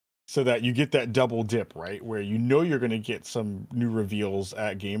exciting, so that you get that double dip, right? Where you're going to get some new reveals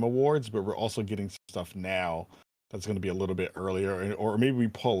at Game Awards, but we're also getting some stuff now that's going to be a little bit earlier, or maybe we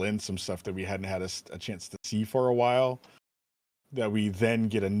pull in some stuff that we hadn't had a chance to see for a while, that we then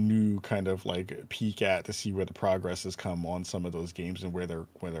get a new kind of like peek at to see where the progress has come on some of those games and where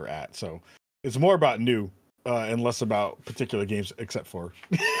they're at. So it's more about new and less about particular games, except for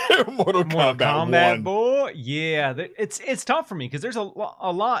Mortal Kombat 1. Boy. Yeah, it's tough for me because there's a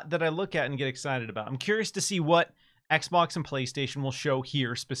lot that I look at and get excited about. I'm curious to see what Xbox and PlayStation will show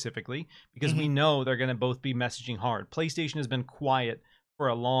here specifically, because we know they're going to both be messaging hard. PlayStation has been quiet for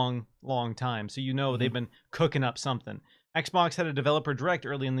a long, long time, so they've been cooking up something. Xbox had a developer direct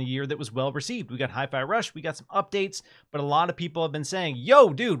early in the year that was well received. We got Hi-Fi Rush, we got some updates, but a lot of people have been saying,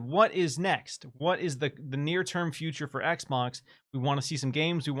 yo, dude, what is next? What is the near-term future for Xbox? We want to see some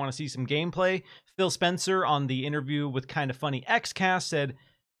games, we want to see some gameplay. Phil Spencer on the interview with Kind of Funny XCast said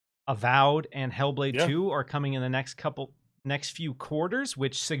Avowed and Hellblade 2 are coming in the next few quarters,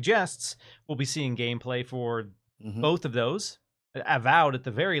 which suggests we'll be seeing gameplay for both of those. Avowed at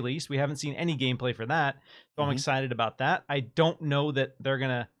the very least. We haven't seen any gameplay for that, so I'm excited about that. I don't know that they're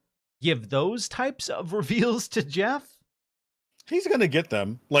gonna give those types of reveals to Jeff. He's gonna get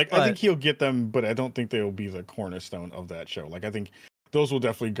them. I think he'll get them, but I don't think they'll be the cornerstone of that show. I think those will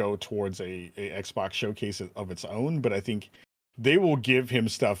definitely go towards a Xbox showcase of its own, but I think they will give him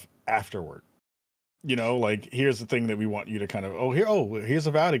stuff afterward. Here's the thing that we want you to kind of, here's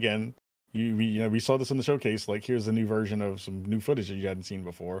Avowed again. We saw this in the showcase. Here's a new version of some new footage that you hadn't seen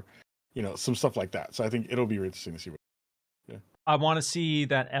before. Some stuff like that. So I think it'll be interesting to see. I want to see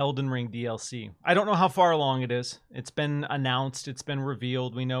that Elden Ring DLC. I don't know how far along it is. It's been announced. It's been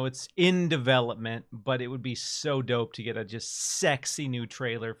revealed. We know it's in development, but it would be so dope to get a just sexy new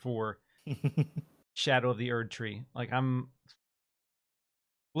trailer for Shadow of the Erd Tree. Like, I'm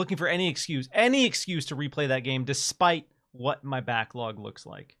looking for any excuse to replay that game, despite what my backlog looks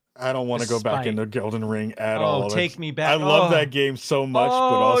like. I don't want to go back into Elden Ring at all. Take me back. I love that game so much, but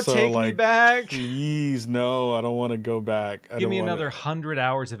also take me back. Please, no, I don't want to go back. Give me another 100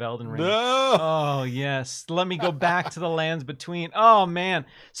 hours of Elden Ring. No. Oh yes, let me go back to the lands between. Oh man,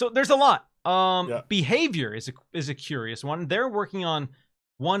 so there's a lot. Behavior is a curious one. They're working on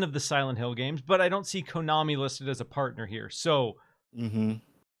one of the Silent Hill games, but I don't see Konami listed as a partner here. So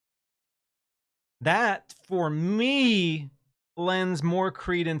that for me lends more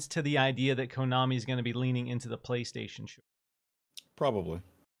credence to the idea that Konami is going to be leaning into the PlayStation show. Probably.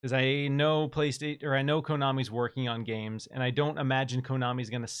 Because I know Konami's working on games, and I don't imagine Konami's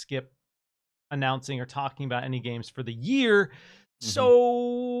going to skip announcing or talking about any games for the year.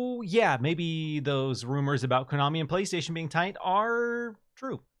 So yeah, maybe those rumors about Konami and PlayStation being tight are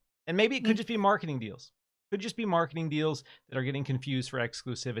true. And maybe it could just be marketing deals. Could just be marketing deals that are getting confused for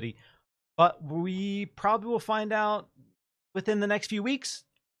exclusivity. But we probably will find out within the next few weeks.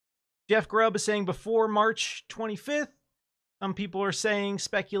 Jeff Grubb is saying before March 25th. Some people are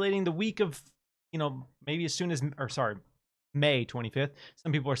speculating the week of, maybe as soon as, May 25th.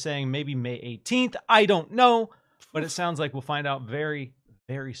 Some people are saying maybe May 18th. I don't know, but it sounds like we'll find out very,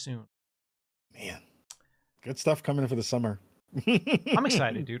 very soon. Man, good stuff coming for the summer. I'm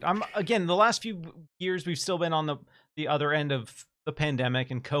excited, dude. Again, the last few years, we've still been on the other end of the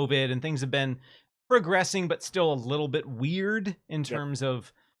pandemic and COVID, and things have been progressing, but still a little bit weird in terms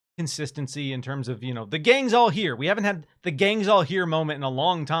of consistency, in terms of, the gang's all here. We haven't had the gang's all here moment in a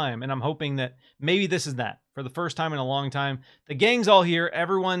long time, and I'm hoping that maybe this is that. For the first time in a long time, the gang's all here.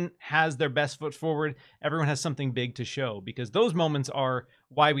 Everyone has their best foot forward. Everyone has something big to show, because those moments are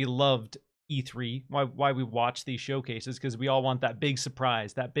why we loved E3, why we watch these showcases, because we all want that big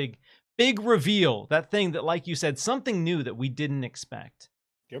surprise, that big reveal, that thing that, like you said, something new that we didn't expect.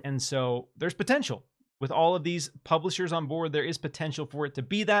 Yep. And so there's potential. With all of these publishers on board, there is potential for it to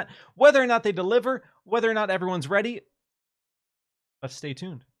be that. Whether or not they deliver, whether or not everyone's ready, let's stay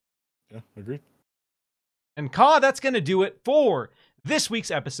tuned. Yeah, agreed. And that's going to do it for this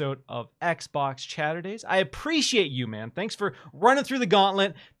week's episode of Xbox Chatter Days. I appreciate you, man. Thanks for running through the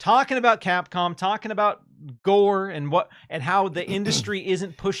gauntlet, talking about Capcom, talking about gore and how the industry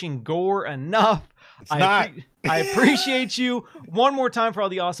isn't pushing gore enough. I appreciate you. One more time for all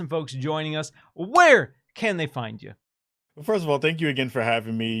the awesome folks joining us. Where can they find you? Well, first of all, thank you again for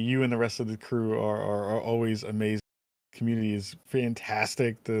having me. You and the rest of the crew are always amazing. The community is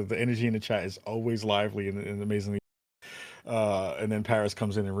fantastic. The energy in the chat is always lively and amazingly. And then Paris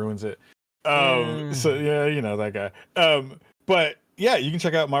comes in and ruins it. So yeah, that guy. But yeah, you can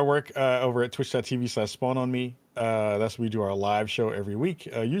check out my work over at twitch.tv/spawnonme. That's where we do our live show every week.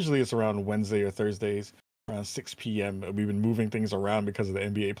 Usually it's around Wednesday or Thursdays around 6 p.m. We've been moving things around because of the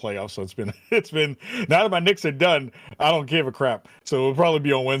NBA playoffs. So it's been now that my Knicks are done, I don't give a crap. So it'll probably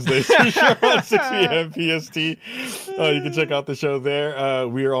be on Wednesdays around 6 p.m. PST. You can check out the show there.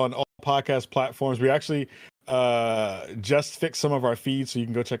 We are on all podcast platforms. We actually just fixed some of our feeds, so you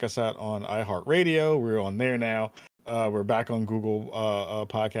can go check us out on iHeartRadio. We're on there now. We're back on Google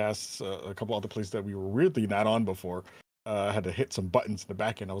Podcasts, a couple other places that we were weirdly not on before. I had to hit some buttons in the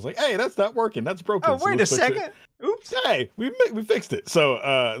back end. I was like, hey, that's not working. That's broken. Oh, wait a second. Oops. Hey, we fixed it. So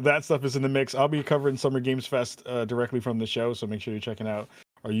that stuff is in the mix. I'll be covering Summer Games Fest directly from the show, so make sure you're checking out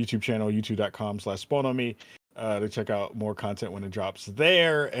our YouTube channel, youtube.com/spawnonme, to check out more content when it drops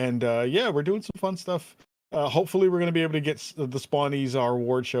there. And yeah, we're doing some fun stuff. Hopefully we're going to be able to get the Spawnies, our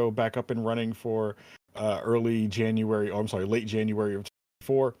award show, back up and running for late January of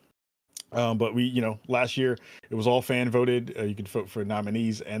 2024. But we, last year it was all fan voted. You can vote for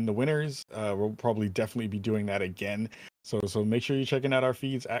nominees and the winners. We'll probably definitely be doing that again. So make sure you're checking out our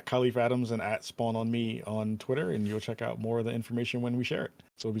feeds at Kahlief Adams and at Spawn on Me on Twitter, and you'll check out more of the information when we share it.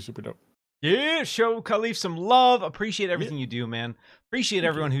 So it'll be super dope. Yeah, show Kahlief some love. Appreciate everything you do, man. Appreciate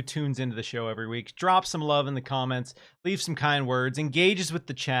everyone who tunes into the show every week. Drop some love in the comments. Leave some kind words. Engages with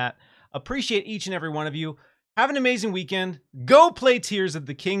the chat. Appreciate each and every one of you. Have an amazing weekend. Go play Tears of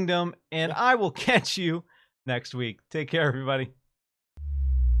the Kingdom, and I will catch you next week. Take care, everybody.